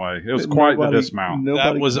the runway. It was quite the dismount.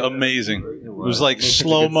 That was amazing. It was like Makes such a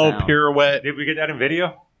slow good mo sound. pirouette. Did we get that in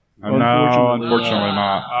video? No, unfortunately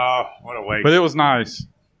not. Oh, what a waste. But it was nice.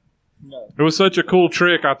 It was such a cool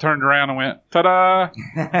trick. I turned around and went, ta-da!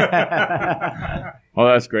 Oh,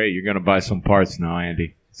 that's great. You're gonna buy some parts now,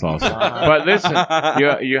 Andy. It's awesome. But listen,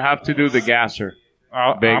 you have to do the gasser.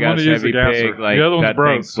 Big I'm going ass to use heavy the gasser. pig. Like the other one's that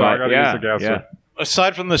broke, thing so I got to yeah, use the gasser. yeah.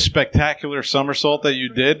 Aside from the spectacular somersault that you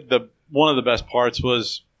did, one of the best parts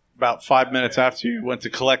was about 5 minutes after you went to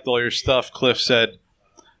collect all your stuff. Cliff said,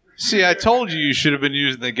 See, I told you should have been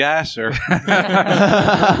using the gasser.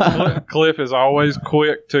 Cliff is always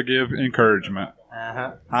quick to give encouragement.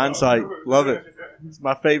 Hindsight. Love it. It's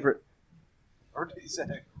my favorite.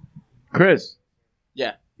 Chris.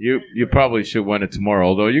 Yeah. You probably should win it tomorrow,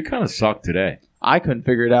 although you kind of suck today. I couldn't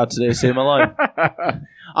figure it out today to save my life.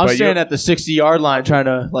 I'm But standing at the 60-yard line trying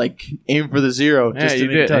to aim for the zero. Yeah, Just to you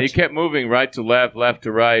make a did. touch. You kept moving right to left, left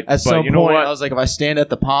to right. At but some you know point, what? I was like, if I stand at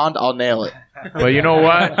the pond, I'll nail it. But you know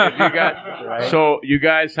what? If you got so you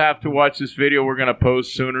guys have to watch this video. We're gonna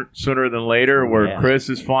post sooner than later, where Chris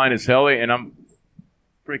is flying his heli, and I'm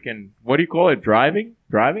freaking. What do you call it? Driving?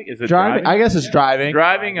 Is it driving? I guess it's driving.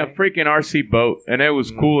 Driving a freaking RC boat, and it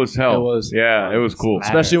was cool as hell. It was. Yeah, it was cool.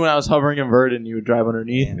 Especially when I was hovering inverted and you would drive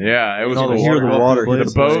underneath. Yeah, it was all cool. the water hit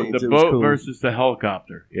The boat versus the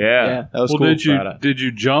helicopter. Yeah, that was Well, cool. did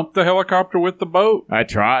you jump the helicopter with the boat? I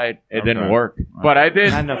tried. It didn't work, but I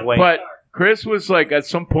did. Not enough weight. But Chris was like, at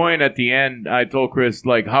some point at the end, I told Chris,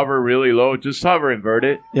 like, hover really low, just hover, invert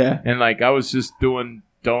it. Yeah. And like, I was just doing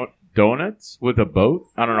donuts with a boat.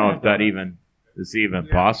 I don't know if that is even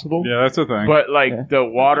possible. Yeah, that's a thing. But like the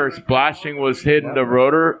water splashing was hitting the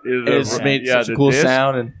rotor. It made such a cool disc,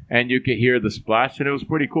 sound, and you could hear the splash, and it was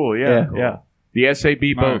pretty cool. Yeah. Yeah. The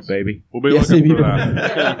SAB boat, baby. We'll be looking for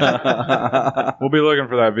that. We'll be looking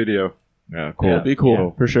for that video. Yeah, cool. Yeah, it'd be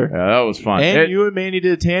cool for sure. Yeah, that was fun. And you and Manny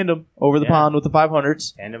did a tandem over the pond with the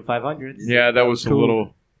 500s. Tandem 500s. Yeah, that was a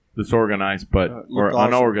little disorganized, but or awesome.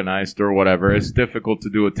 unorganized or whatever. It's difficult to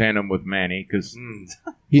do a tandem with Manny because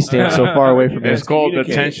He stands so far away from me. It's called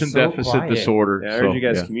Communicate. attention So deficit quiet. disorder. Yeah, I heard so, you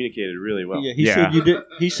guys yeah. communicated really well. Yeah, he said you did.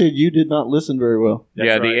 He said you did not listen very well.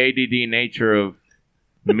 Yeah, the ADD nature of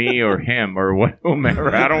me or him or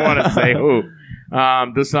whomever. I don't want to say who.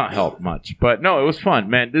 Does not help much. But no, it was fun,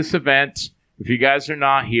 man. This event, if you guys are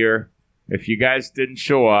not here, if you guys didn't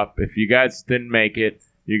show up, if you guys didn't make it,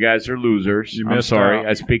 you guys are losers. I'm missed sorry. out.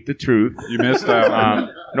 I speak the truth. You missed out.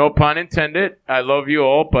 No pun intended. I love you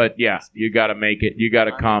all, but yeah, you got to make it. You got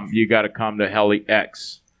to come. You got to come to Heli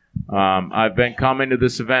X. I've been coming to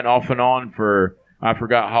this event off and on for I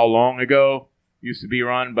forgot how long ago. Used to be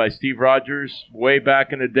run by Steve Rogers way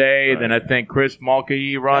back in the day. Then I think Chris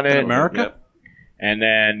Mulcahy run it. America? Yep. And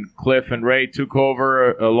then Cliff and Ray took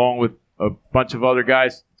over along with a bunch of other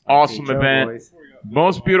guys. Awesome Joe event. boys.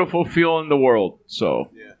 Most beautiful feel in the world. So,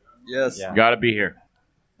 Yes. got to be here.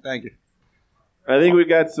 Thank you. I think we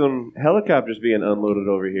got some helicopters being unloaded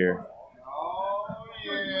over here.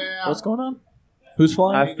 What's going on? Who's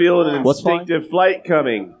flying? I feel an What's flying? instinctive flight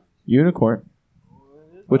coming. Unicorn.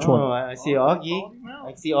 Which Oh, one? I see Augie.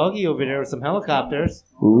 I see Augie over there with some helicopters.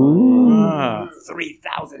 Ooh.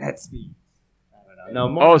 3,000 head speed. I don't know.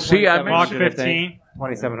 No, Oh, see, I Mach mentioned 15.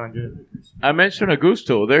 2,700. I mentioned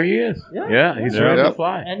Augusto. There he is. Yeah. He's Yeah. ready to Yep.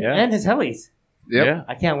 fly. And, yeah. and his helis. Yep. Yeah.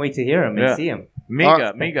 I can't wait to hear him Yeah. and see him.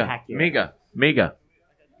 Miga. Miga, Miga.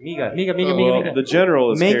 The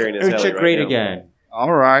general is Make carrying his heli Urcha right great now. again.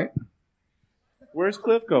 All right. Where's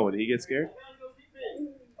Cliff going? Did he get scared?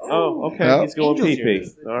 Oh, okay. Yep. He's going Angels pee-pee.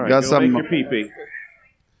 here. All right, Got go some- make your pee-pee.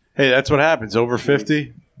 Hey, that's what happens. Over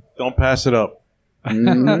 50, don't pass it up.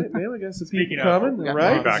 Mhm. All right, man, we got some pee-pee coming. All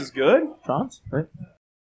right, this is good. Trons? Right?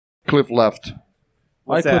 Cliff left.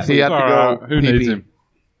 What's Cliff. that? He had to go. Who needs pee-pee. him?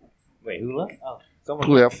 Wait, who left? Oh, someone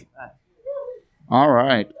Cliff. All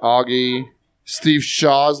right. Augie. Steve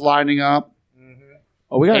Shaw's lining up.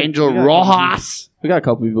 Oh, we got Angel we got a couple Rojas. people- We got a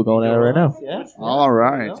couple people going at it right now. Yeah. All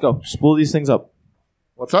right. Let's go. Spool these things up.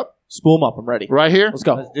 What's up? Spool them up. I'm ready. Right here? Let's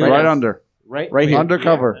go. Let's do Right this. under. Right here.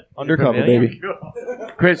 Undercover. Undercover, Pavilion?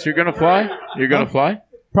 baby. Chris, you're gonna fly? You're gonna fly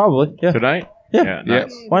Probably. Yeah. tonight? Yeah.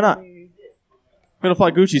 Nice. Why not? I'm gonna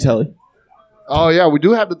fly Gucci's heli. Oh, yeah. We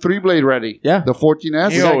do have the 3-blade ready. Yeah. The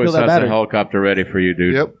 14S. He gotta always kill that has battery. a helicopter ready for you,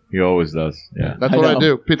 dude. Yep. He always does. Yeah. That's I what I know.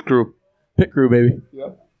 do. Pit crew. Pit crew, baby. Yeah.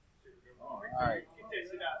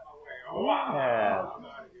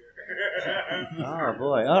 Oh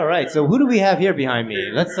boy! All right. So who do we have here behind me?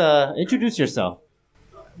 Let's introduce yourself.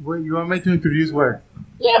 Where you want me to introduce where?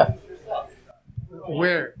 Yeah.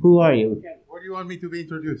 Where? Who are you? Where do you want me to be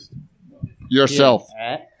introduced? Yourself.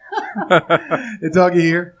 Yeah. It's Augie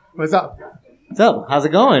here. What's up? What's up? How's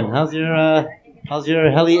it going? How's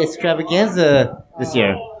your heli extravaganza this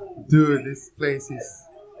year? Dude, this place is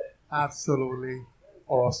absolutely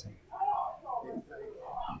awesome.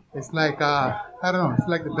 It's like I don't know. It's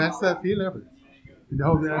like the best feel ever in the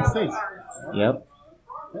whole United States. Yep.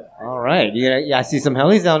 All right. Yeah, I see some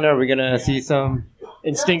helis down there. We're gonna see some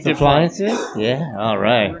Instinctive flying soon. Yeah. All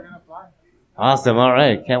right. Awesome. All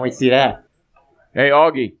right. Can't wait to see that. Hey,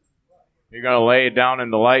 Augie, you're gonna lay it down in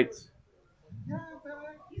the lights?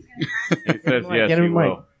 He says yes, Get him he a mic.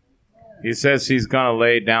 will. He says he's gonna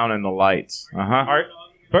lay down in the lights. All right,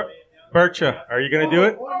 Bircha, are you gonna do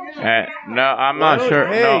it? No, I'm not sure.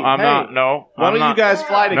 Hey, no, I'm not. No, Why I'm don't not. you guys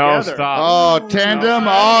fly together? No, stop. Oh, tandem,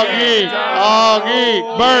 Augie,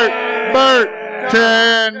 Bert,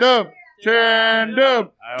 tandem.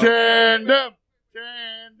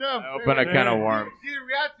 Open a can of worms.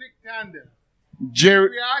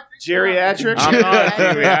 Geriatric? I'm not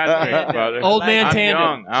geriatric, brother. Old man I'm tandem.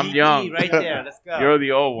 young. I'm young. Right there. Let's go. You're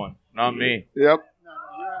the old one, not me. Yep.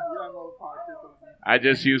 I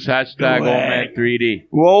just use hashtag old man 3D.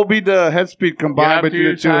 What will be the head speed You combined have to between the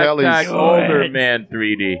use two hashtag helis? older man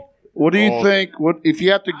 3D. What do you Old. think? What if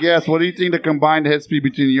you have to guess? What do you think the combined head speed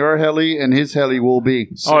between your heli and his heli will be?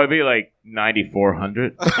 Oh, it'd be like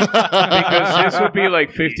 9,400. Because this would be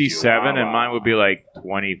like 57 and mine would be like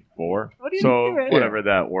 24. What are you So doing? whatever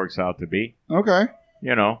that works out to be. Okay.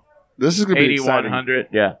 You know. This is gonna be exciting. 8,100.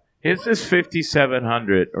 Yeah. His is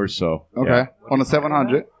 5,700 or so. Okay. Yeah. On a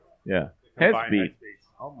 700. Yeah. Head speed.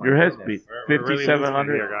 Your head speed. We're really losing it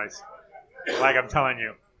 5,700. here, guys. Like I'm telling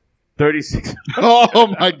you. 36. Oh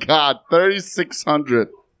my God, 3,600.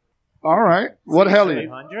 All right. What heli?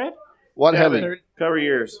 700? What heli? Cover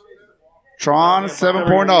yours. Tron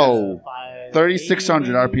 7.0.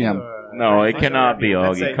 3,600 RPM. No, it cannot be,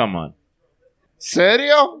 That's Augie. it. Come on.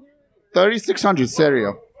 Serio? 3,600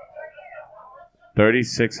 serio.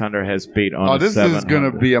 3,600 head speed on Oh, a this is 700.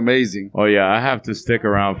 gonna be amazing. Oh, yeah. I have to stick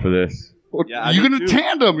around for this. You're gonna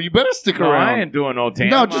tandem. You better stick No, around. I ain't doing no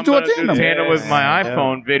tandem. No, just I'm do a gonna tandem. tandem with my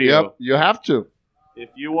iPhone video. Yep, you have to. If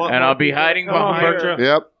you want, And I'll be hiding behind.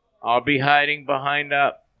 Yep. I'll be hiding behind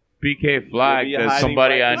that BK flag You'll be that hiding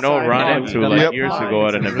somebody right I know beside run Augie. into like Yep. years ago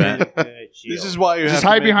at an event. This is why you Just have to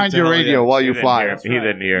hide make behind it your sound radio like while He you didn't fly. hear- He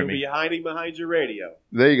didn't hear You'll be me. hiding behind your radio,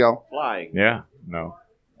 There you go. flying. Yeah. No.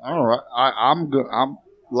 All right. I'm good. I'm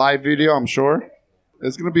live video. I'm sure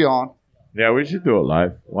it's gonna be on. Yeah, we should do it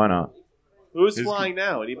live. Why not? Who's flying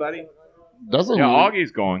now? Anybody? Doesn't Yeah,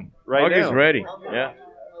 Augie's going. Right Augie's now. ready. Yeah.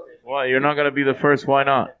 Well, you're not gonna be the first. Why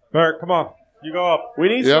not? Bert, come on. You go up. We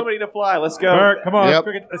need Yep. somebody to fly. Let's go. Bert, come on. Yep.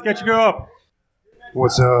 Let's get you go up.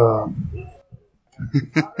 What's up?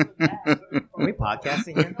 Are we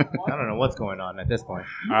podcasting here? I don't know what's going on at this point.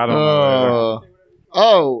 I don't know.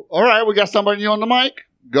 Oh, all right. We got somebody new on the mic.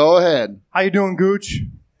 Go ahead. How you doing, Gooch?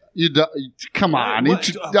 Come on. What?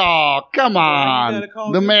 Come on. gotta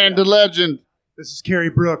call The me man, the legend. This is Kerry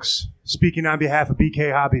Brooks speaking on behalf of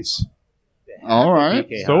BK Hobbies. All right.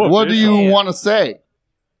 So What do you official. want to say?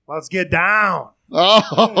 Let's get down.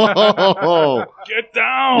 Oh, Get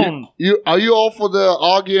down. you are you all for the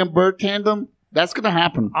Augie and Bert tandem? That's gonna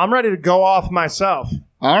happen. I'm ready to go off myself.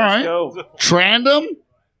 All Let's right. go. Trandom?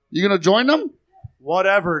 You gonna join them?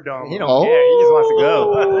 Whatever, dog. He don't Oh. care. He just wants to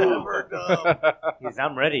go. He's,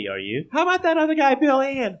 I'm ready. Are you? How about that other guy, Bill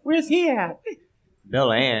Ann? Where's he at?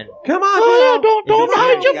 Bill Ann. Come on, Oh, Bill. Don't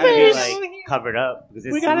hide your gotta be, face. like, covered up because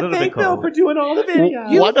it's We a gotta little thank bit Bill cold. for doing all the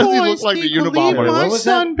videos. Why does he look like the Unabomber? My What was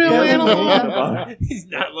son, that? Bill Bill Ann. He's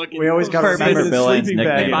not looking. We always got to Perfect. remember Bill Ann's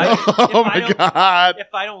nickname. Oh my God!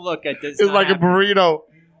 If I don't look at this, It's like a burrito.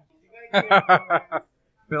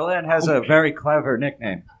 Bill Ann has a very clever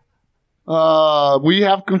nickname. We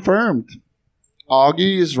have confirmed.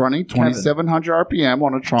 Augie is running 2,700 RPM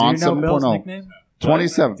on a Tron Do you know Bill's 7.0. nickname?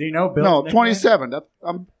 27. Do you know Bill's No, nickname? 27.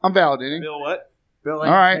 I'm validating. Bill, what? Bill All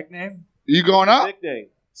Ann's right. nickname? You going up? Nickname.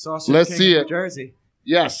 Sausage Let's King see of it. New Jersey.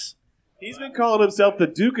 Yes. He's been calling himself the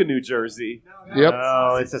Duke of New Jersey. Yep.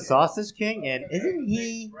 Oh, it's a Sausage King, and isn't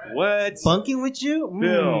he What? bunking with you?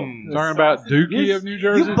 Bill. Talking about Dookie of New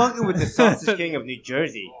Jersey? You bunking with the Sausage King of New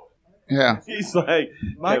Jersey. Yeah. He's like,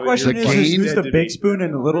 My Kevin, question The is Kane? who's the Dead to big me. spoon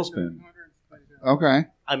and the little spoon? Okay.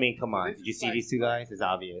 I mean, come on. Did you see these two guys? It's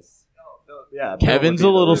obvious. Yeah, Kevin's a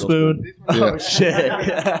little spoon. Yeah. Oh shit!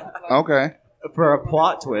 Okay. For a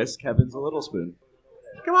plot twist, Kevin's a little spoon.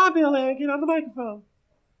 Come on, Bill Ann. Get on the microphone.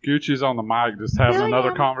 Gucci's on the mic just having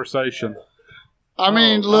another conversation. I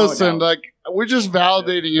mean, listen, like we're just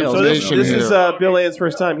validating So this information here. is Bill Ann's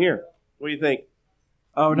first time here. What do you think?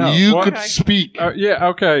 Oh no! You What? could speak. Yeah,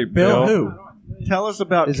 okay, Bill, Bill. who? Tell us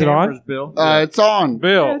about Is it on? cameras, Bill. It's on.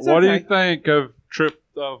 Bill, Yeah, it's what do okay. you think of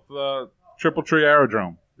Triple Tree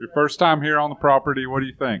Aerodrome? Your first time here on the property. What do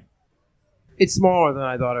you think? It's smaller than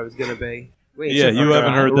I thought it was going to be. Wait, Yeah, you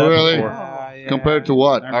haven't heard that Really? before. Yeah. Compared to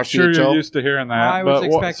what? I'm sure you're RCHO? used to hearing that. I was But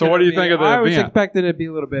what, expecting so what do you it to be- think of the I was event? expecting it to be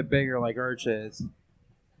a little bit bigger like Urcha is.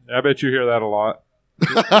 I bet you hear that a lot.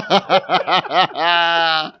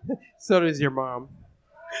 So does your mom.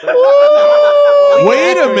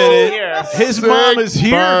 Wait a minute. His mom is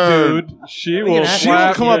here, burn. dude. She will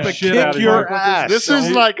come up and kick your ass. This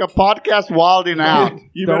is like a podcast wilding out.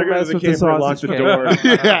 You better go to the camper and lock the door.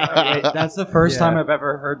 Yeah. Wait, that's the first time I've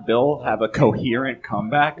ever heard Bill have a coherent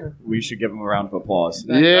comeback. We should give him a round of applause.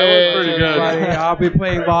 Yeah. Pretty good. I'll be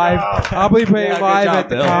playing live. I'll be playing live at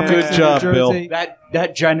the Comics Good in job, New Bill. Jersey.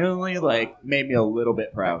 That genuinely made me a little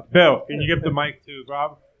bit proud. Bill, can you give the mic to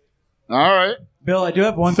Rob? All right. Bill, I do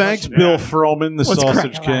have one. Thanks, question. Bill Froman, the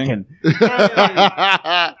Sausage King.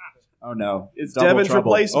 Oh no, It's Double Devin's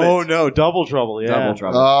trouble. replacement. Oh, no. Double trouble, yeah. Double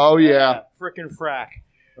trouble. Oh, yeah. Frickin' frack.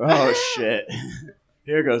 Oh shit!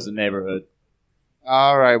 Here goes the neighborhood.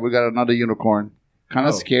 All right. We got another unicorn. Kind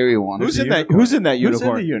of scary one. Who's in that unicorn? Who's in the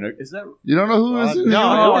unicorn? Is that? You don't know who is in the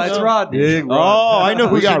No, unicorn? it's Rodney. Big Rodney. Oh, I know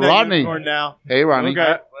We who's got in that Rodney. unicorn now. Hey, Ronnie.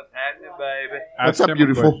 Okay. What's happening, baby? What's up,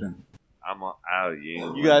 beautiful? I'm out of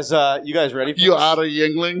you. You guys ready for You this? out of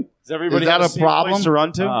Yingling? Does everybody Is that have a safe problem? place to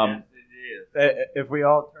run to? If we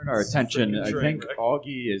all turn our attention, I train think wreck.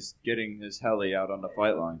 Augie is getting his heli out on the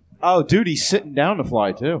flight line. Oh, dude, he's sitting down to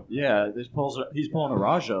fly too. Yeah, he's pulling a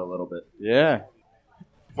Raja a little bit. Yeah.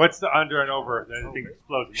 What's the under and over that anything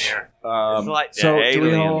explodes in the air? It's like the so do we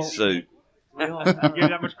alien all- suit. You give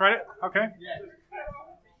that much credit? Okay.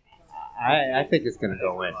 I think it's gonna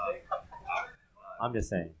go in. I'm just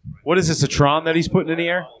saying. What is this, a Tron that he's putting in the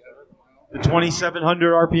air? The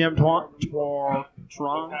 2,700 RPM Tron?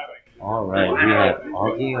 All right, we have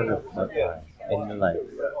Augie on the front line in the light.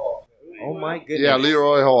 Oh my goodness. Yeah,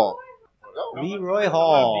 Leroy Hall. Leroy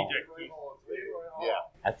Hall.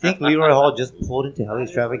 I think Leroy Hall just pulled into Heli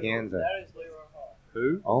Extravaganza.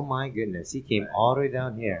 Who? Oh my goodness, he came all the way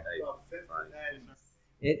down here.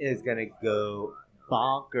 It is gonna go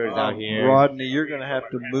bonkers out here. Rodney, you're going to have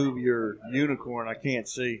to move your unicorn. I can't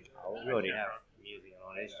see. Oh, we already have music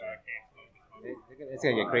on this shit. It's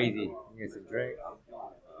gonna get crazy. Get some drink.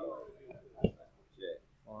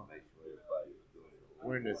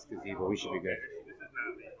 We're in this gazebo. We should be good.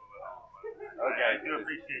 Okay, I do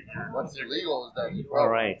appreciate your. What's illegal is that you All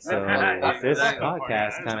right, so this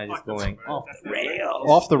podcast kind of just going off the rails.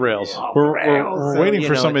 Off the rails. We're So, waiting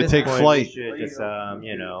for at somebody to this take point, flight. We should just,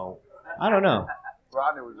 I don't know.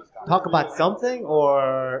 Talk about something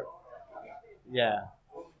or, yeah.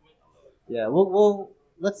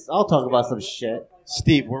 I'll talk about some shit.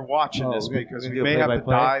 Steve, we're watching Oh, this we're because gonna we do a may have to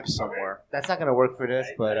play-by-play? dive somewhere. That's not gonna work for this,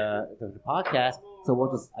 but the podcast. So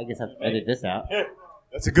we'll just, I guess, have to edit this out.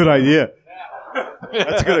 That's a good idea.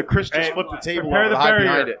 That's good. Chris just flipped the table prepare over the to hide barrier.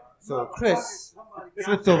 behind it. So Chris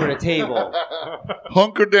flips over the table.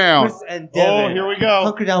 Hunker down. Chris and Devin. Oh, here we go.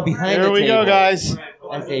 Hunker down behind Here the we table. go, guys.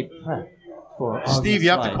 As they prep for Steve,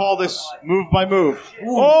 you have to slide. call this move by move. Ooh,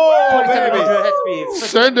 Oh, 2700 head baby. speed.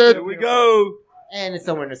 Send it. Here we go. And it's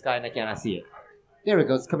somewhere in the sky and I cannot see it. There it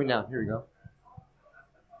goes. It's coming down. Here we go.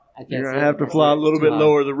 I can't You're see going to it. have to fly a little It's bit too high.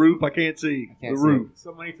 lower. The roof, I can't see. Can't The see roof.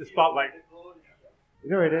 Someone needs a spotlight.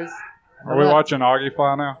 There it is. Are we watching Augie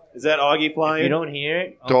fly now? Is that Augie If you flying? don't hear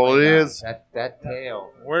it, oh Totally my God, is. That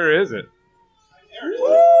tail. Where is it?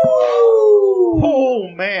 Oh,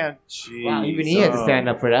 man. Jeez. Wow, even he had to stand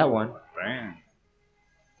up for that one. Bam.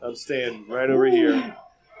 I'm staying right over here.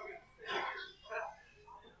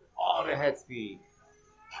 All the head speed.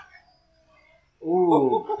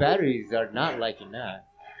 Ooh, batteries are not liking that.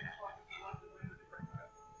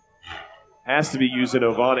 Has to be using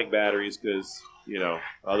Ovonic batteries because,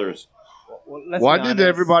 others. Well, let's Why be did honest.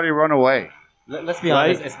 everybody run away? Let's be Right?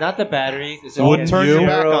 honest. It's not the batteries. It's So what just turns you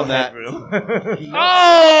back zero on that? headroom.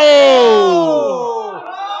 Oh!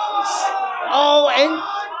 Oh,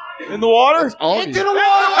 and In the water? into the water.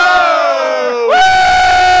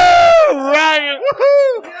 Right.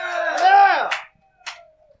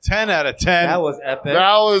 10 out of 10. That was epic.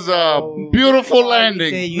 That was a beautiful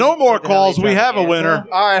landing. No more calls. We have a winner.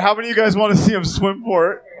 All right, how many of you guys want to see him swim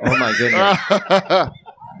for it? Oh my goodness.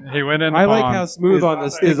 He went in the I like pond. how smooth on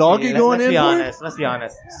this. Is Augie going Let's in be for it? honest. Let's be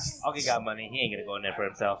honest. Augie got money. He ain't gonna go in there for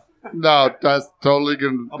himself. No, that's totally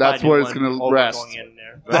gonna. I'll That's buy a where new it's one gonna over rest. going in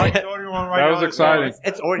there. Right, order one right That now. was exciting.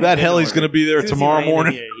 It's already That been heli's ordered. going to be there As soon as he tomorrow landed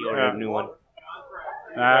morning. here, he ordered a new one.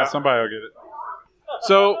 Somebody will get it.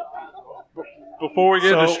 So, before we get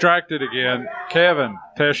So- distracted again, Kevin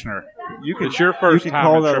Teschner, You can, it's your you first can time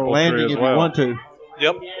call in that a Triple landing Tree if as well. you want to.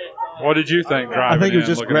 Yep. What did you think driving I think it was in,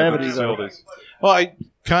 just looking at the gravity, though. facilities? Well, I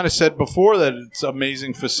kind of said before that it's an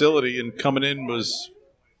amazing facility, and coming in was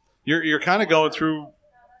you're kind of going through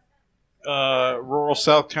rural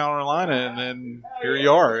South Carolina, and then here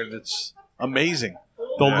you are, and it's amazing.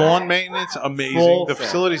 The lawn maintenance, amazing. Full The set.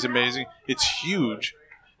 facility's amazing. It's huge.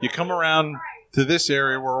 You come around to this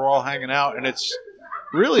area where we're all hanging out, and it's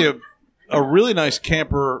really a really nice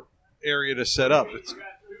camper area to set up.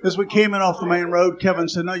 As we came in off the main road, Kevin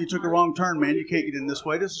said, "No, you took a wrong turn, man. You can't get in this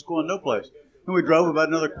way. This is going no place." And we drove about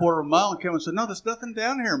another quarter of a mile, and Kevin said, "No, there's nothing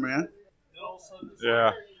down here, man."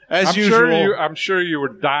 Yeah. As usual. I'm sure you were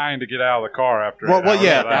dying to get out of the car after. Well,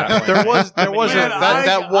 yeah. There was Man, that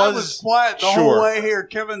I was quiet the sure. whole way here.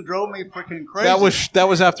 Kevin drove me freaking crazy. That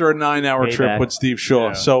was after a 9-hour trip Payback. with Steve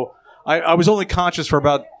Shaw. So I was only conscious for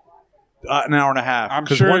about an hour and a half. I'm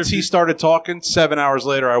Because sure once if he you- started talking, 7 hours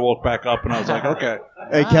later, I woke back up and I was like, okay.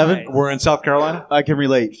 Hey, Kevin. We're in South Carolina? I can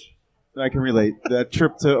relate. That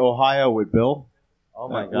trip to Ohio with Bill. Oh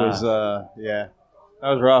my that god. was that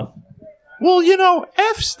was rough. Well,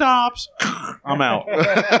 F stops. I'm out.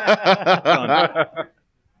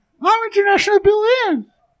 I'm International Bill in.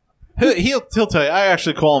 He'll tell you. I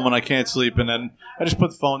actually call him when I can't sleep, and then I just put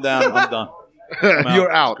the phone down. I'm done.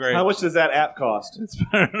 You're out. Great. How much does that app cost?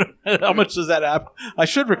 How much does that app? I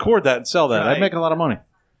should record that and sell that. I'd make a lot of money.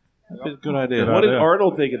 That'd be a good idea. What did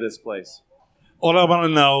Arnold think of this place? All I want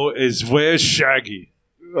to know is where's Shaggy?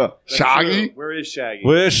 Shaggy? Where is Shaggy?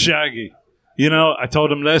 Where's Shaggy? I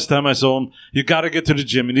told him last time I saw him, you got to get to the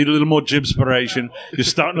gym. You need a little more gym inspiration. You're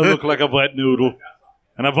starting to look like a wet noodle.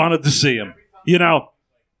 And I wanted to see him.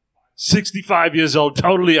 65 years old,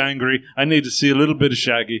 totally angry. I need to see a little bit of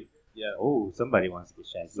Shaggy. Yeah. Oh, somebody wants to get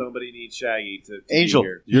Shaggy. Somebody needs Shaggy to Angel, be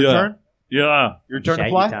here. your Yeah. turn. Yeah. Your turn Shaggy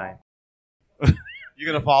to fly. time. You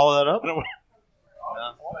gonna follow that up?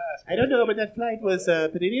 I don't know, but that flight was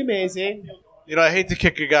pretty amazing. I hate to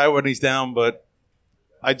kick a guy when he's down, but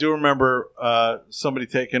I do remember somebody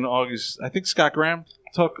taking Augie's. I think Scott Graham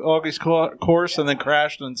took Augie's course and then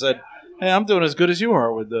crashed and said, "Hey, I'm doing as good as you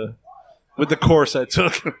are with the course I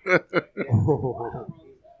took."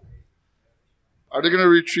 Are they going to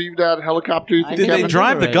retrieve that helicopter? You think, Did they Kevin?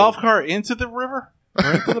 drive the golf cart into the river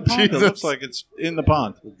or into the pond? It looks like it's in the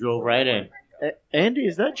pond. We drove right in. Andy,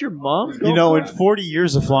 is that your mom's? In 40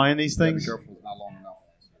 years of flying these things,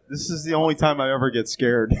 this is the only time I ever get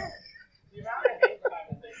scared.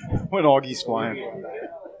 When Augie's flying.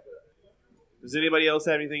 Does anybody else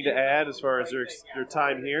have anything to add as far as their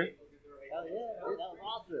time here?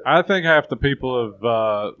 I think half the people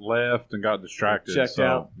have left and got distracted. Checked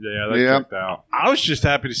out. Yeah, they checked out. I was just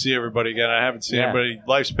happy to see everybody again. I haven't seen anybody.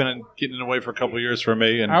 Life's been getting away for a couple of years for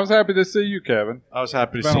me, and I was happy to see you, Kevin. I was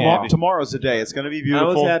happy to see Andy. Tomorrow's the day. It's going to be I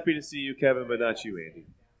beautiful. was happy to see you, Kevin, but not you, Andy.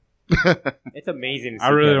 It's amazing to see I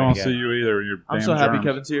really Kevin don't again. see you either. You're I'm damn so happy germs.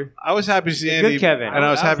 Kevin's here. I was happy to see The Andy, good Kevin. and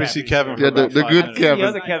I was happy to see Kevin. For about the 5 good minutes. Kevin. The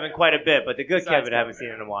other Kevin quite a bit, but the good Kevin I haven't seen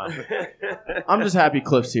in a while. I'm just happy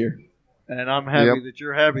Cliff's here. And I'm happy that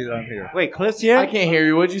you're happy that I'm here. Wait, Cliff's here? I can't hear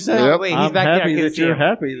you. What'd you say? Yep. Wait, he's I'm back there. I happy couldn't that see you're him.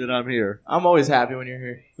 happy that I'm here. I'm always happy when you're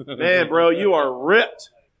here. Man, bro, you are ripped.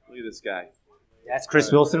 Look at this guy. That's Chris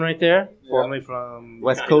Wilson right there, formerly from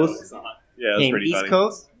West Coast. Yeah, that's Came pretty East funny.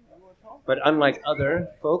 Coast. But unlike other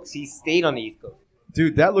folks, he stayed on the East Coast.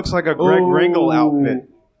 Dude, that looks like a Greg Ringle outfit.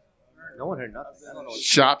 No one heard nothing. I don't know.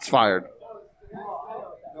 Shots fired.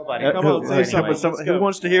 Nobody. Come on, say something. Who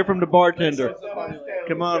wants to hear from the bartender?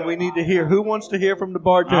 Come on, we need to hear. Who wants to hear from the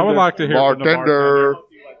bartender? I would like to hear from the bartender.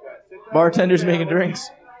 Bartender's making drinks.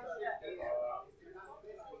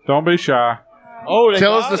 Don't be shy. Oh,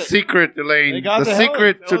 Tell us the secret, Elaine. They got The the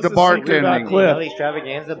secret to hell- the tell us the secret about bartending. Cliff. Ellie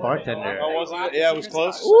Extravaganza bartender. Yeah, it was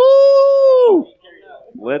close. Woo!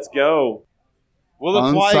 Let's go. Will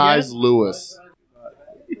it fly again? Unsized Lewis.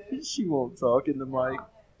 She won't talk in the mic.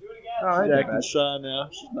 She's acting shy now.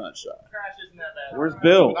 She's not shy. Where's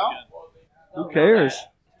Bill? Who cares?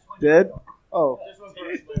 Dead? Oh.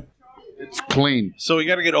 It's clean. So we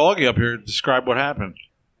got to get Augie up here to describe what happened.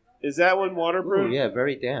 Is that one waterproof? Ooh, yeah,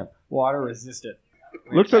 very damp. Water resistant.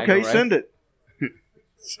 Looks okay. Send it.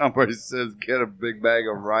 Somebody says get a big bag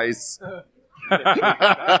of rice.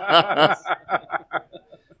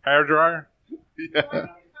 Hair dryer? Yeah.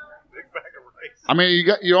 I mean,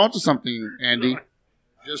 you're onto something, Andy.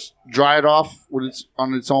 Just dry it off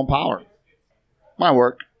on its own power. Might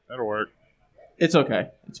work. That'll work. It's okay.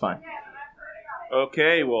 It's fine.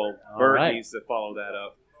 Okay, well, Bert right. needs to follow that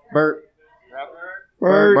up. Bert.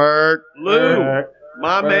 Bert. Lou.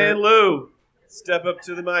 My man Lou. Step up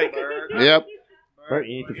to the mic. Yep. Bert,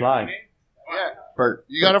 you need to fly. Bert.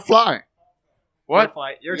 You got to fly. What?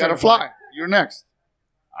 You got to fly. You're next.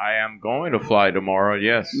 I am going to fly tomorrow,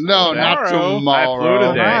 yes. No, not tomorrow. I flew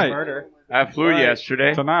today. Tonight. I flew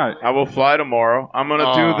yesterday. Tonight. I will fly tomorrow. I'm going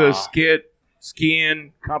to do the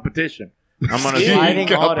skiing competition. I'm going to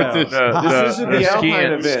Sliding auto. This isn't the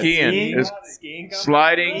Alpine event. skiing.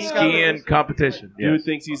 Sliding skiing competition. Dude Yes.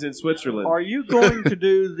 thinks he's in Switzerland. Are you going to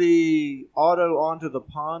do the auto onto the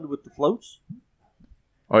pond with the floats?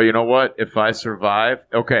 Oh, you know what? If I survive,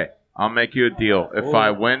 okay. I'll make you a deal. If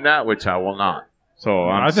I win that, which I will not, so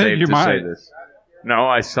I'm I think safe you to might. say this. No,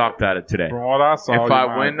 I sucked at it today. From what I saw, If you I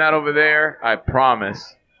might. win that over there, I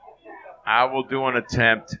promise I will do an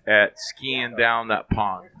attempt at skiing down that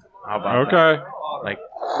pond. How about Okay. that? Like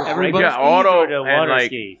Everybody yeah, skis auto or the and water like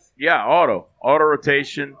skis? yeah, auto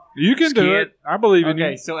rotation. You can do skiing. it. I believe in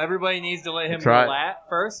Okay, you. so everybody needs to let him That's go right. lat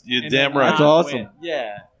first. You're and damn then right. not That's awesome. win.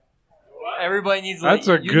 Yeah. Everybody needs to That's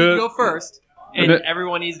let a you good- need to go first, and That-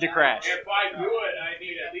 everyone needs to crash. If I do it, I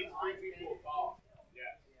need at least 3 people to follow.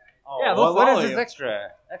 Yeah, they'll what follow is this you. extra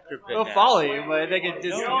bit They'll now? follow you, but they can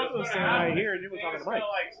just. right here, and you were talking to Mike.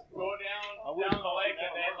 Go down the lake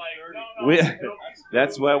and then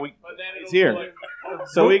That's why it's here.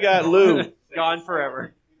 So we got Lou. Gone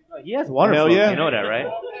forever. He has water Hell floats, yeah. you know that, right?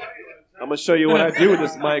 I'm gonna show you what I do with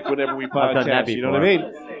this mic whenever we I've done that podcast. You know what I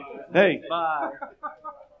mean? Hey. Bye.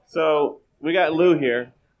 So we got Lou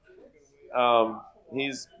here.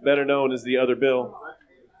 He's better known as the other Bill,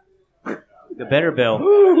 The better bill.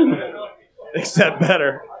 except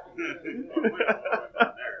better.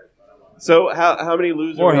 So how many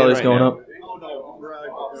Lou's More are we Helly's right going now? up.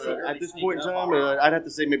 At this point in time, I'd have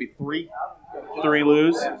to say maybe 3. 3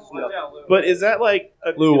 Lou's. But is that like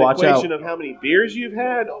an Lou, watch equation out. of how many beers you've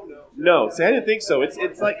had? No, see, I didn't think so. It's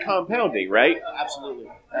like compounding, right? Absolutely.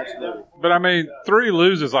 But I mean, 3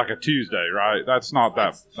 loses like a Tuesday, right? That's not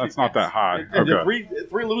that high. Okay.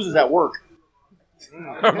 3 loses at work.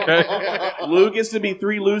 Okay. Lou gets to be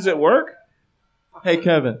 3 Lou's at work? Hey,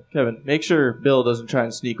 Kevin, make sure Bill doesn't try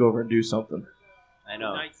and sneak over and do something. I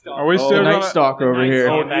know. Are we still Night gonna, Stalker over here.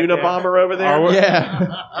 Oh, Unabomber over there? Are we- Yeah.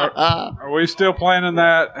 Are we still planning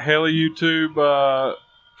that Haley YouTube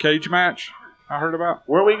cage match I heard about?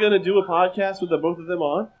 Weren't we going to do a podcast with the both of them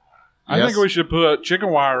on? I think we should put chicken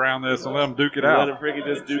wire around this and let them duke it Let out. them freaking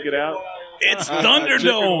just duke it out? It's Chicken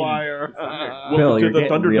Thunderdome. wire. Bill, to you're the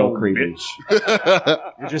getting real Thunderdome, creepy.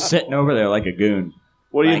 bitch. You're just sitting over there like a goon.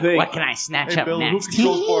 What do you think? What can I snatch Hey, up Bill, next? who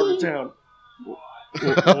controls part of town?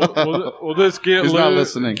 We'll just get He's Lou, not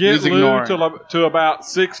listening. Get He's Lou ignoring. to about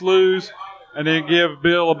 6 Lou's, and then give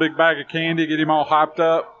Bill a big bag of candy, get him all hyped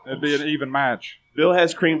up. It'd be an even match. Bill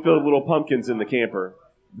has cream-filled little pumpkins in the camper.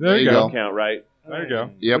 There you Don't go. count, right? There you go.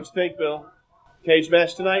 Yep. What you think, Bill? Cage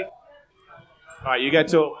match tonight? All right, you got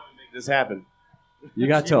till make this happen. You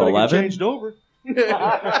got till better get 11? changed over.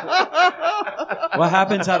 What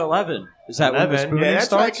happens at 11? Is that when the 11? spooning Yeah,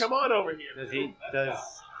 that's right. starts? Come on over here. Does he?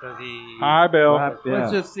 Hi, Bill.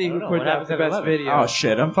 Let's just see who know. put What out happens the at best 11? video. Oh,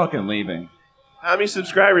 shit. I'm fucking leaving. How many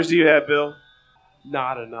subscribers do you have, Bill?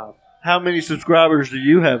 Not enough. How many subscribers do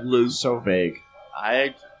you have, Lou? So vague.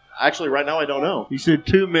 I actually right now I don't know. He said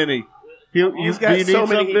too many. He's got so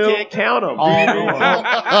many he can't count them.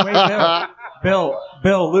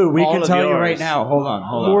 Bill, Lou, we All can of tell you yours. right now. Hold on.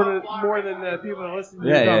 More than the people that listen to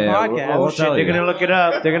Yeah, this on yeah, yeah. podcast. We'll tell They're you. gonna look it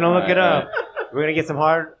up. They're gonna look it Alright, up. We're gonna get some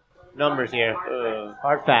hard numbers here.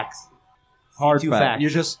 Hard facts. Hard C2 fact. facts. You're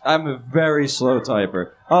just. I'm a very slow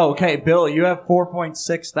typer. Oh, okay, Bill. You have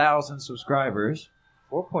 4.6 thousand subscribers.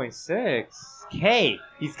 4.6 K.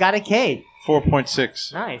 He's got a K.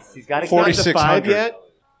 4.6. Nice. He's got a K. 4,600 yet?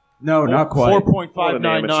 No, not quite.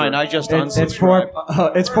 4.599. I just It's unsubscribed.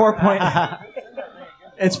 It's 4 point.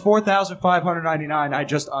 It's 4,599. I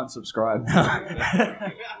just unsubscribed.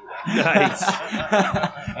 Nice.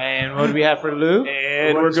 And what do we have for Lou?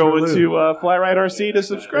 And What we're is for going Lou? to Fly Ride RC to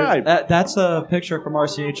subscribe. That's a picture from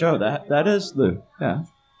RCHO. That is Lou. Yeah.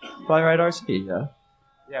 Fly Ride RC. Yeah.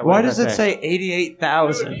 Yeah, Why what does it say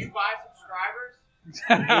 88,000?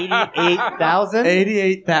 88,000?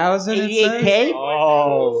 88,000? 88K?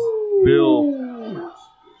 Oh, Bill.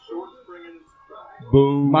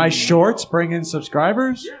 Boom. My shorts bring in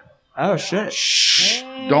subscribers? Oh, shit.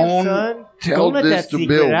 Don't son. tell Don't let this that to secret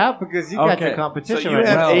Bill. out because you got Okay. the So competition you right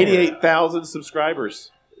have now. 88,000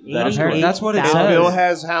 subscribers. That's what it And says. Bill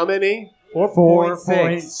has how many?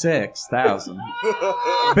 4.6 thousand.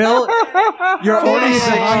 Bill, you're already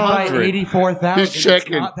behind by 84,000. He's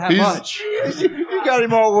checking. It's not that He's- much. You got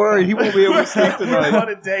him all worried. He won't be able to sleep tonight.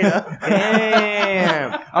 Wanted data.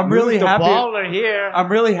 Damn. I'm really Who's the happy. baller here. I'm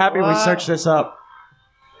really happy we What? searched this up.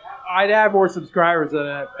 I'd have more subscribers than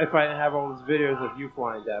if I didn't have all those videos of you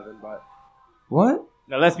flying, Devin. But What?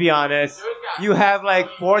 Now, let's be honest. You have like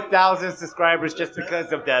 4,000 subscribers just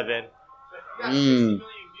because of Devin.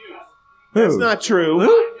 That's not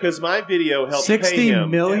true. Because my video helps 60 pay him.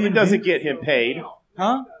 million It doesn't get him paid.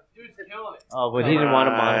 Huh? Oh, but he didn't want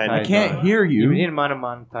to monetize. I can't on- hear you. He didn't want to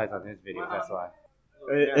monetize on his videos. That's why.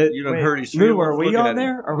 You done hurt his Lou, feelings are we looking on at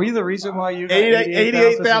there? Are we the reason why you got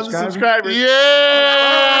 88,000 subscribers. Yeah!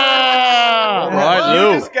 All right, You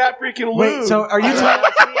Lou. just got freaking Lou. Wait, so are you?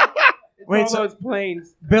 Wait, so those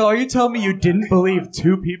planes. Bill, are you telling me you didn't believe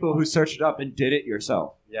two people who searched it up and did it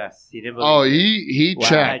yourself? Yes, he didn't believe Oh, he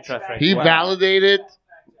checked. He validated.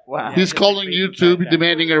 Wow. He's calling YouTube,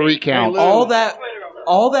 demanding a recount. All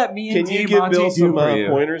that me and Can you give Bill Diamante do some for you.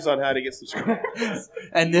 pointers on how to get subscribers?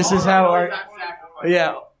 And this is how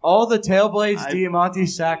all the Tailblades Diamante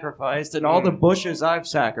sacrificed and all the bushes I've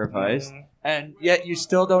sacrificed, and yet you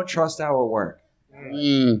still don't trust our work.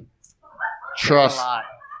 Trust.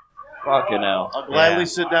 Fucking hell. I'll gladly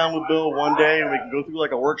sit down with Bill one day and we can go through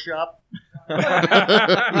like a workshop. You know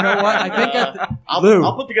what? I think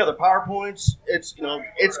I'll put together PowerPoints. It's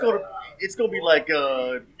gonna be like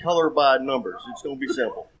color by numbers. It's gonna be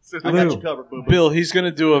simple. I got you covered, boo. Bill, he's going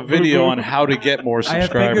to do a video on how to get more I have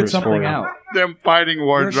subscribers figured for something you. out. Them fighting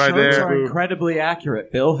words Your right shirts there. are incredibly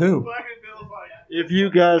accurate. Bill, who? If you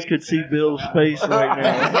guys could see Bill's face right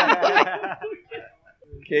now.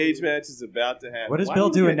 Cage match is about to happen. What is Why Bill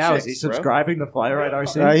do you doing get now? chicks, Is he bro? subscribing to Fly Right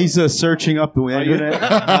RC? He's searching up the internet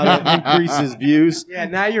how to increase his views. Yeah,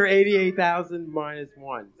 now you're 88,000 minus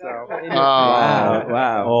 1. So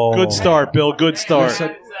Wow. Good start, Bill. Good start.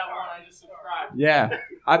 Yeah,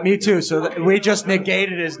 me too. So we just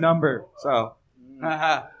negated his number. So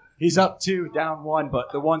he's up 2, down 1,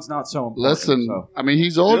 but the one's not so important. Listen, so. I mean,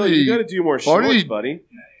 he's Bill, already you got to do more already shorts, buddy.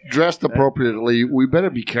 dressed appropriately. We better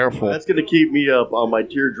be careful. That's gonna keep me up on my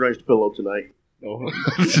tear-drenched pillow tonight.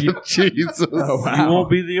 Jesus. You won't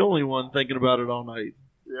be the only one thinking about it all night.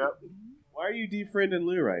 Yep. Why are you defriending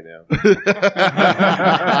Lou right now?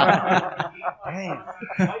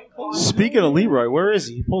 Speaking of Leroy, where is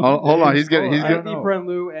he? Hold on, he's getting. I defriend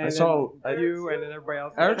Lou and you and then everybody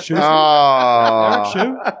else. Eric Schuster. Ah. Eric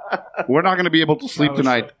Schu? We're not going to be able to sleep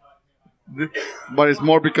tonight, but it's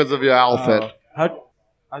more because of your outfit.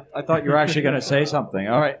 I thought you were actually going to say something.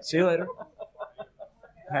 All right, see you later.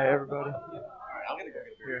 Hey, everybody.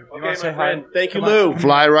 You Okay, wanna say my friend. hi? Thank you, Come on. Lou.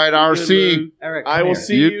 Fly Right RC. Eric, I will here.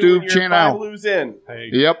 see you when YouTube you're channel. 5 Lou's in.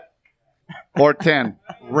 Yep. Or 10.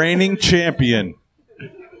 Reigning champion.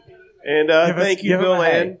 And Give us- thank you, give him Bill a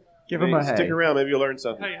hey. Ann. Give him a Stick hey. around. Maybe you'll learn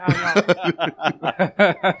something.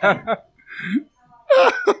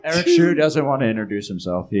 Eric Schu doesn't want to introduce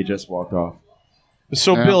himself. He just walked off.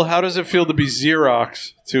 So, Yeah. Bill, how does it feel to be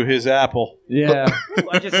Xerox to his Apple? Yeah.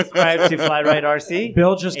 I just subscribed to Fly Right RC.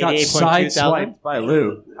 Bill just got 88.2 thousand. sideswiped by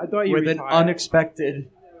Lou I thought you with an retired. unexpected,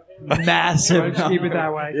 massive Just keep it number.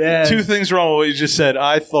 that way. Yeah. Two things wrong with what you just said.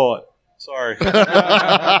 I thought. Sorry.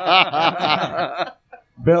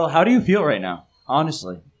 Bill, how do you feel right now?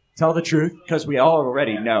 Honestly, tell the truth, because we all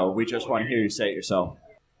already know. We just want to hear you say it yourself.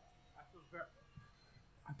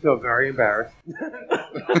 I feel very embarrassed.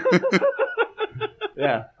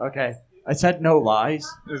 Yeah. Okay. I said no lies.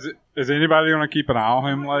 Is anybody going to keep an eye on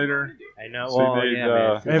him later? I know. So Well, you need,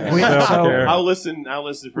 yeah, man. If we- self-care. I'll listen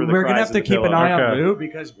for the We're gonna cries have to of the keep an pillow. eye on Okay. Lou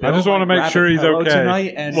because I just want to make sure he's okay.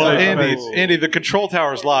 tonight. And Well, Safe Andy, the control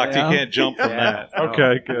tower's locked. Yeah. He can't jump from that.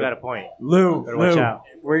 Okay, You good. got a point. Lou, Better watch out.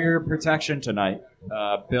 we're your protection tonight.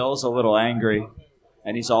 Bill's a little angry,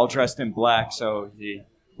 and he's all dressed in black, so he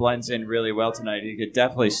blends in really well tonight. He could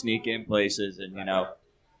definitely sneak in places and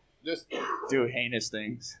Just do heinous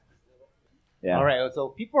things. Yeah. All right, so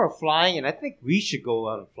people are flying, and I think we should go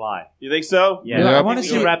out and fly. You think so? Yeah, Yeah. I want to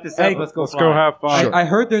see. Wrap this up. Hey, let's go. Let's fly. go have fun. I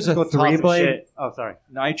heard there's Let's a go toss some 3-blade shit. Oh, sorry.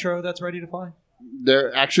 Nitro that's ready to fly.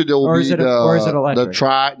 there will Or be is it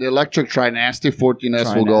electric? the electric Trinasty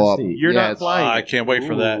 14S will go up. Trinasty. You're not Yes. flying. I can't wait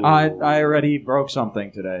for that. I already broke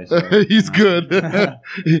something today. So. He's good.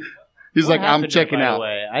 He's What like, I'm happened there, checking by the out.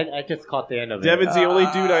 way? I just caught the end of it. Devin's the only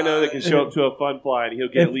dude I know that can show up to a fun fly, and he'll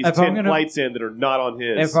get at least if I'm 10 gonna- flights in that are not on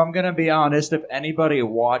his. If I'm going to be honest, if anybody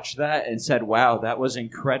watched that and said, wow, that was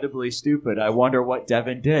incredibly stupid, I wonder what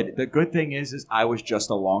Devin did. The good thing is I was just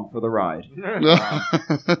along for the ride.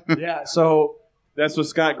 Yeah, so That's what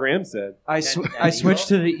Scott Graham said. I switched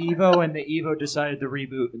to the Evo, and the Evo decided to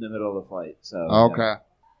reboot in the middle of the flight. So Okay.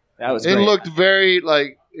 that was It great. looked very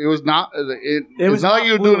like it was not. It's not like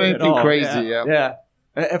you were fluid doing at anything all. crazy. Yeah. Yeah.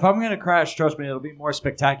 If I'm going to crash, trust me, it'll be more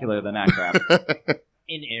spectacular than that crap.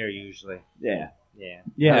 in air usually. Yeah. Yeah.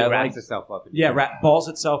 Yeah, It wraps like- itself up. Balls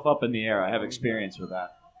itself up in the air. I have experience with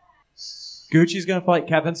that. Gucci's going to fly.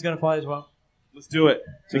 Kevin's going to fly as well. Let's do it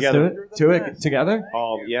together. Let's do it. Together?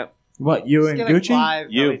 Yep. What, you and Gucci?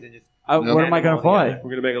 You. What am I going to fly? We're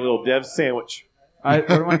gonna make a little Dev sandwich. What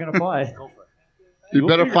am I going to fly? You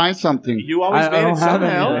better find something. You always I made don't it have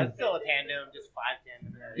somehow. anything. Still a tandem, just 5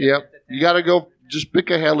 tandem. Yep. You got to go. Just pick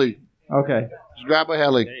a heli. Okay. Just grab a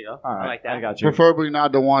heli. There you go. All right. I like that. I got you. Preferably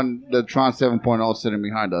not the Tron 7.0 sitting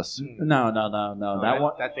behind us. No.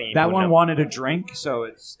 that thing ain't That going one up. wanted a drink, so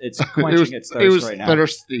it's It quenching was, its it thirst was right now.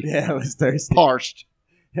 thirsty. Yeah, it was thirsty. Parched.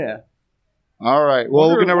 Yeah. All right. Well,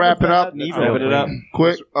 we're gonna wrap it up. Wrapping it up.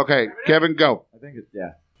 Quick. Okay, Kevin, go. I think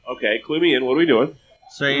yeah. Okay, clue me in. What are we doing?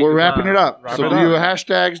 We're wrapping it up. So do your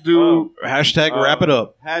hashtags. Do hashtag wrap it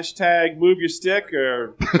up. Hashtag move your stick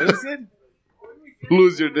or what is it?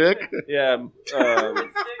 Lose your dick. Yeah.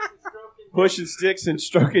 Pushing sticks and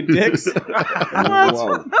stroking dicks.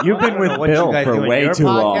 Whoa. You've been with Bill for way too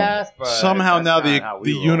long. Somehow now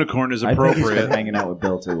the unicorn is I think he's appropriate. been hanging out with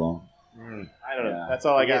Bill too long. I don't know. That's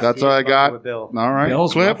all I got. That's all I got. All right.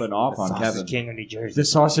 Bill's Cliff. rubbing off on Kevin. King of New Jersey. The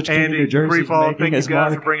Sausage King of Andy, New Jersey free fall. making Thank you his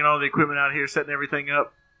guys mark. for bringing all the equipment out here, setting everything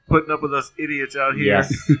up, putting up with us idiots out here.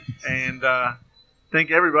 Yes. And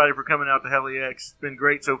thank everybody for coming out to Heli X. It's been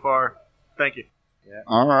great so far. Thank you.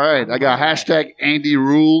 All right. I got hashtag Andy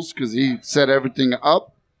Rules because he set everything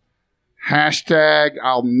up. Hashtag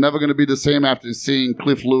I'm never going to be the same after seeing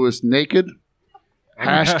Cliff Lewis naked.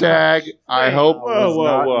 Hashtag I hope.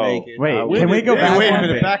 Whoa. Wait, can we go back? Wait a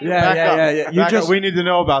minute. Back up. You just we need to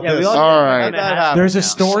know about this. All right. There's a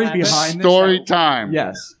story behind this. Story time.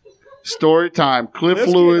 Yes. Story time. Cliff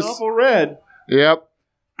Cliff's Lewis. getting awful red. Yep.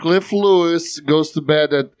 Cliff Lewis goes to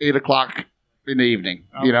bed at 8 o'clock in the evening.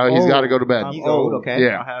 He's got to go to bed. He's old, okay.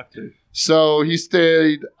 Yeah. I have to. So he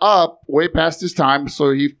stayed up way past his time. So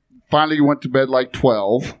he finally went to bed like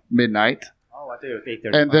 12 midnight. Oh, I thought it was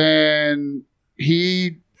 8:30. And then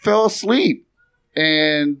he fell asleep.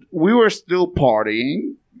 And we were still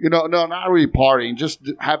partying. No, not really partying. Just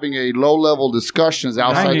having a low-level discussions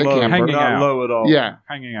outside the camper. Hanging Not out. low at all. Yeah.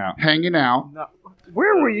 Hanging out. Hanging out.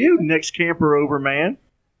 Where were you next camper over, man?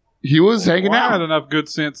 He was hanging Well, I out. had enough good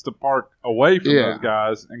sense to park away from Yeah. those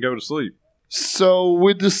guys and go to sleep. So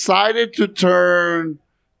we decided to turn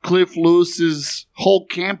Cliff Lewis's whole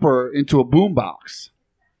camper into a boombox.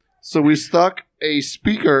 So we stuck a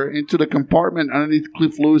speaker into the compartment underneath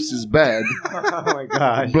Cliff Lewis's bed, Oh my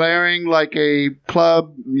gosh. blaring like a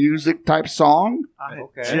club music type song.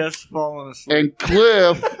 Okay. Just falling asleep. And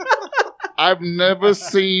Cliff, I've never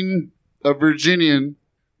seen a Virginian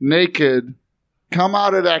naked come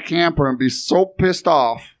out of that camper and be so pissed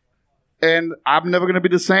off. And I'm never going to be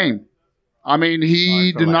the same. I mean,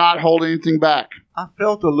 he did not hold anything back. I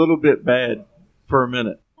felt a little bit bad for a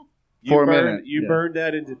minute. For a minute. You burned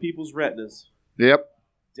that into people's retinas. Yep.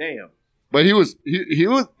 Damn. But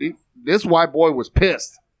this white boy was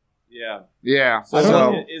pissed. Yeah. Yeah. So,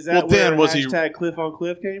 is that Well, then where was he- hashtag Cliff on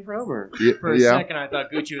Cliff came from? Or? For a second, I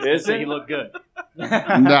thought Gucci was going to Is say it? he looked good.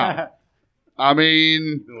 No. I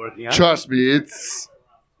mean, Been working out. trust me, it's.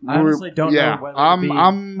 I honestly don't know whether to be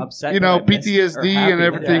I'm upset you that know, I missed it or PTSD happy and that I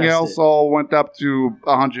everything missed else it. all went up to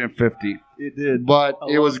 150. It did. But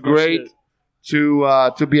I it was love great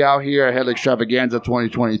shit. to be out here at Hell Extravaganza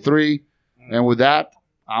 2023. And with that,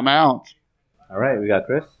 I'm out. All right, we got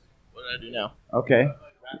Chris. What do I do now? Okay.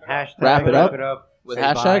 Hashtag Wrap it up with Say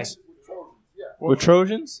hashtags? With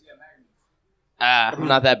Trojans? I'm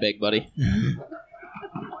not that big, buddy.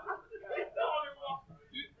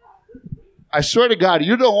 I swear to God,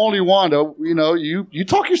 you're the only one. You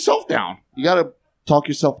talk yourself down. You got to talk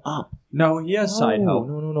yourself up. No, he has side help.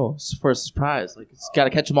 No. It's for a surprise. Like it's got to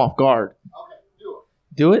catch him off guard. Okay,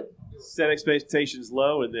 do it. Set expectations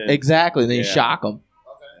low and then Exactly. Then you Yeah. shock him.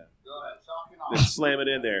 then slam it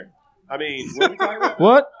in there. I mean, what are we talking about?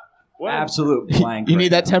 What? Absolute blank. You need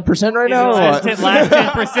that 10% right now? or what? Last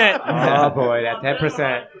 10%. Oh boy, that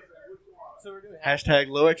 10%. Hashtag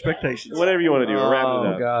low expectations. Whatever you want to do. We're wrapping Oh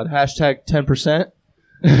it up. God! Hashtag 10%.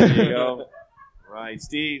 There you go. Right,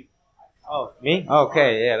 Steve. Oh, me?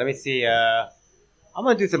 Okay, yeah. Let me see. I'm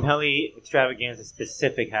gonna do some Heli Extravaganza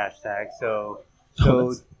specific hashtags. So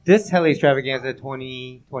this Heli Extravaganza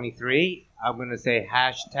 2023, I'm gonna say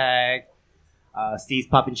hashtag Steve's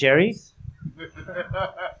popping cherries.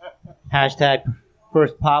 Hashtag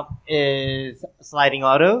first pop is sliding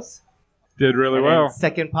autos. Did really And then well.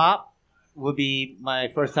 second pop would be my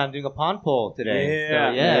first time doing a pond pull today. Yeah.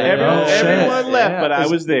 So, yeah. Everyone left, Yeah. but I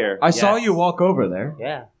was there. I saw you walk over there.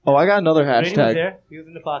 Yeah. Oh, I got another Brady was hashtag. there. He was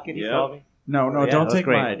in the pocket. He Yeah. saw me. No, Yeah, don't that was take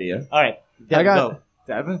great. my idea. All right. I got- go.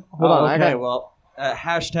 Devin? Hold on, I Okay, got- well,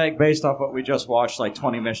 hashtag based off what we just watched like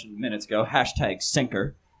 20 minutes ago. Hashtag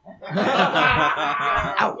sinker.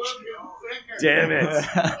 Ouch. Damn it.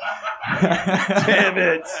 Damn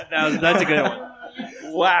it. That's a good one.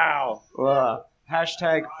 Wow.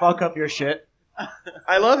 Hashtag fuck up your shit.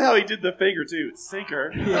 I love how he did the finger too.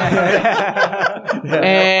 Sinker.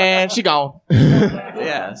 And she gone.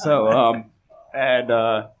 Yeah, so,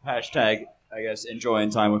 hashtag, I guess, enjoying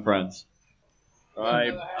time with friends.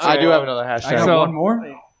 I do have another hashtag. I got So- one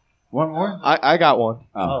more? One more? I got one.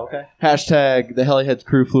 Oh, okay. Hashtag the Heliheads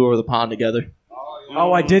crew flew over the pond together.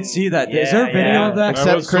 Oh, I did see that. Is there a video of that?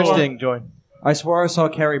 Except Chris didn't join. I swore I saw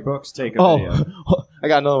Carrie Brooks take a video. I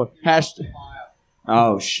got another one.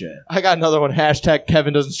 Oh shit! I got another one. Hashtag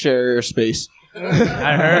Kevin doesn't share airspace.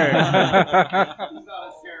 I heard.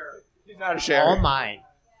 He's not a sharer. All mine.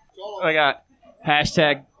 I got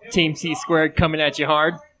hashtag Team C Squared coming at you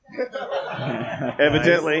hard.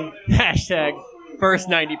 Evidently. Hashtag first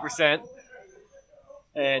 90%.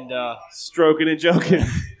 And stroking and joking.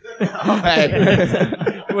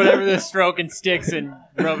 Whatever the stroking sticks and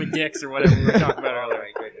rubbing dicks or whatever we were talking about earlier.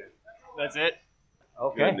 That's it.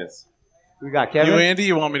 Okay. Goodness. We got Kevin. You, Andy,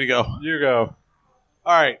 you want me to go? You go.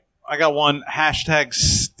 All right. I got one. Hashtag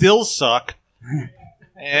still suck.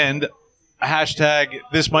 And hashtag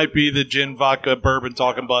this might be the gin, vodka, bourbon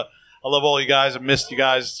talking, but I love all you guys. I missed you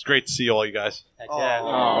guys. It's great to see all you guys.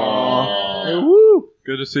 Woo.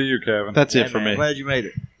 Good to see you, Kevin. That's it for me. Glad you made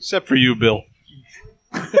it. Except for you, Bill.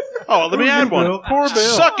 Oh, let me add one. Poor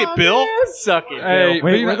Bill. Suck it, Bill. Suck it, Bill.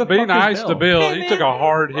 Hey, be nice to Bill. He took a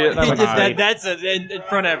hard hit tonight. That's in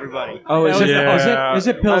front of everybody. Oh, is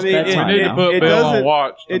it Bill's bedtime? We need to put Bill on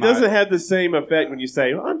watch It doesn't have the same effect when you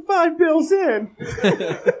say, I'm 5 bills in.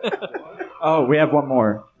 Oh, we have one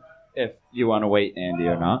more. If you want to wait, Andy,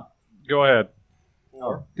 or not. Go ahead.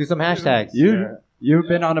 Do some hashtags. You've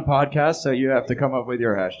been on a podcast, so you have to come up with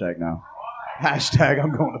your hashtag now. Hashtag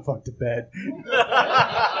I'm going to fuck to bed.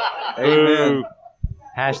 Amen.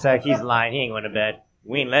 Hashtag he's lying. He ain't going to bed.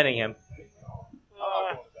 We ain't letting him.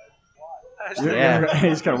 Yeah.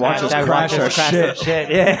 He's going to watch us Hashtag crash our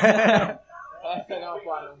shit. Yeah.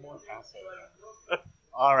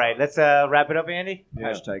 All right. Let's wrap it up, Andy.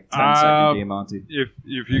 Hashtag 10-second Diamante.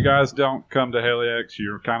 If you guys don't come to Haley X,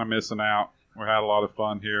 you're kind of missing out. We had a lot of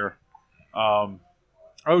fun here.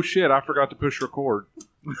 Oh shit! I forgot to push record.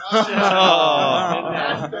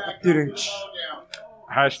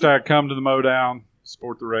 Hashtag come to the Modown.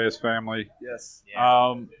 Support the Reyes family. Yes.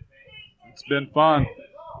 It's been fun.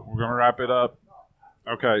 We're gonna wrap it up.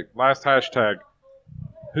 Okay. Last hashtag.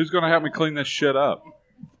 Who's gonna help me clean this shit up?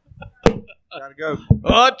 Gotta go.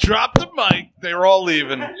 Oh, drop the mic. They were all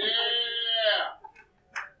leaving.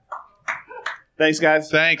 Thanks,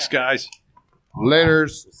 guys. Thanks, guys.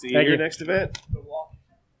 Laters. See you at your next event.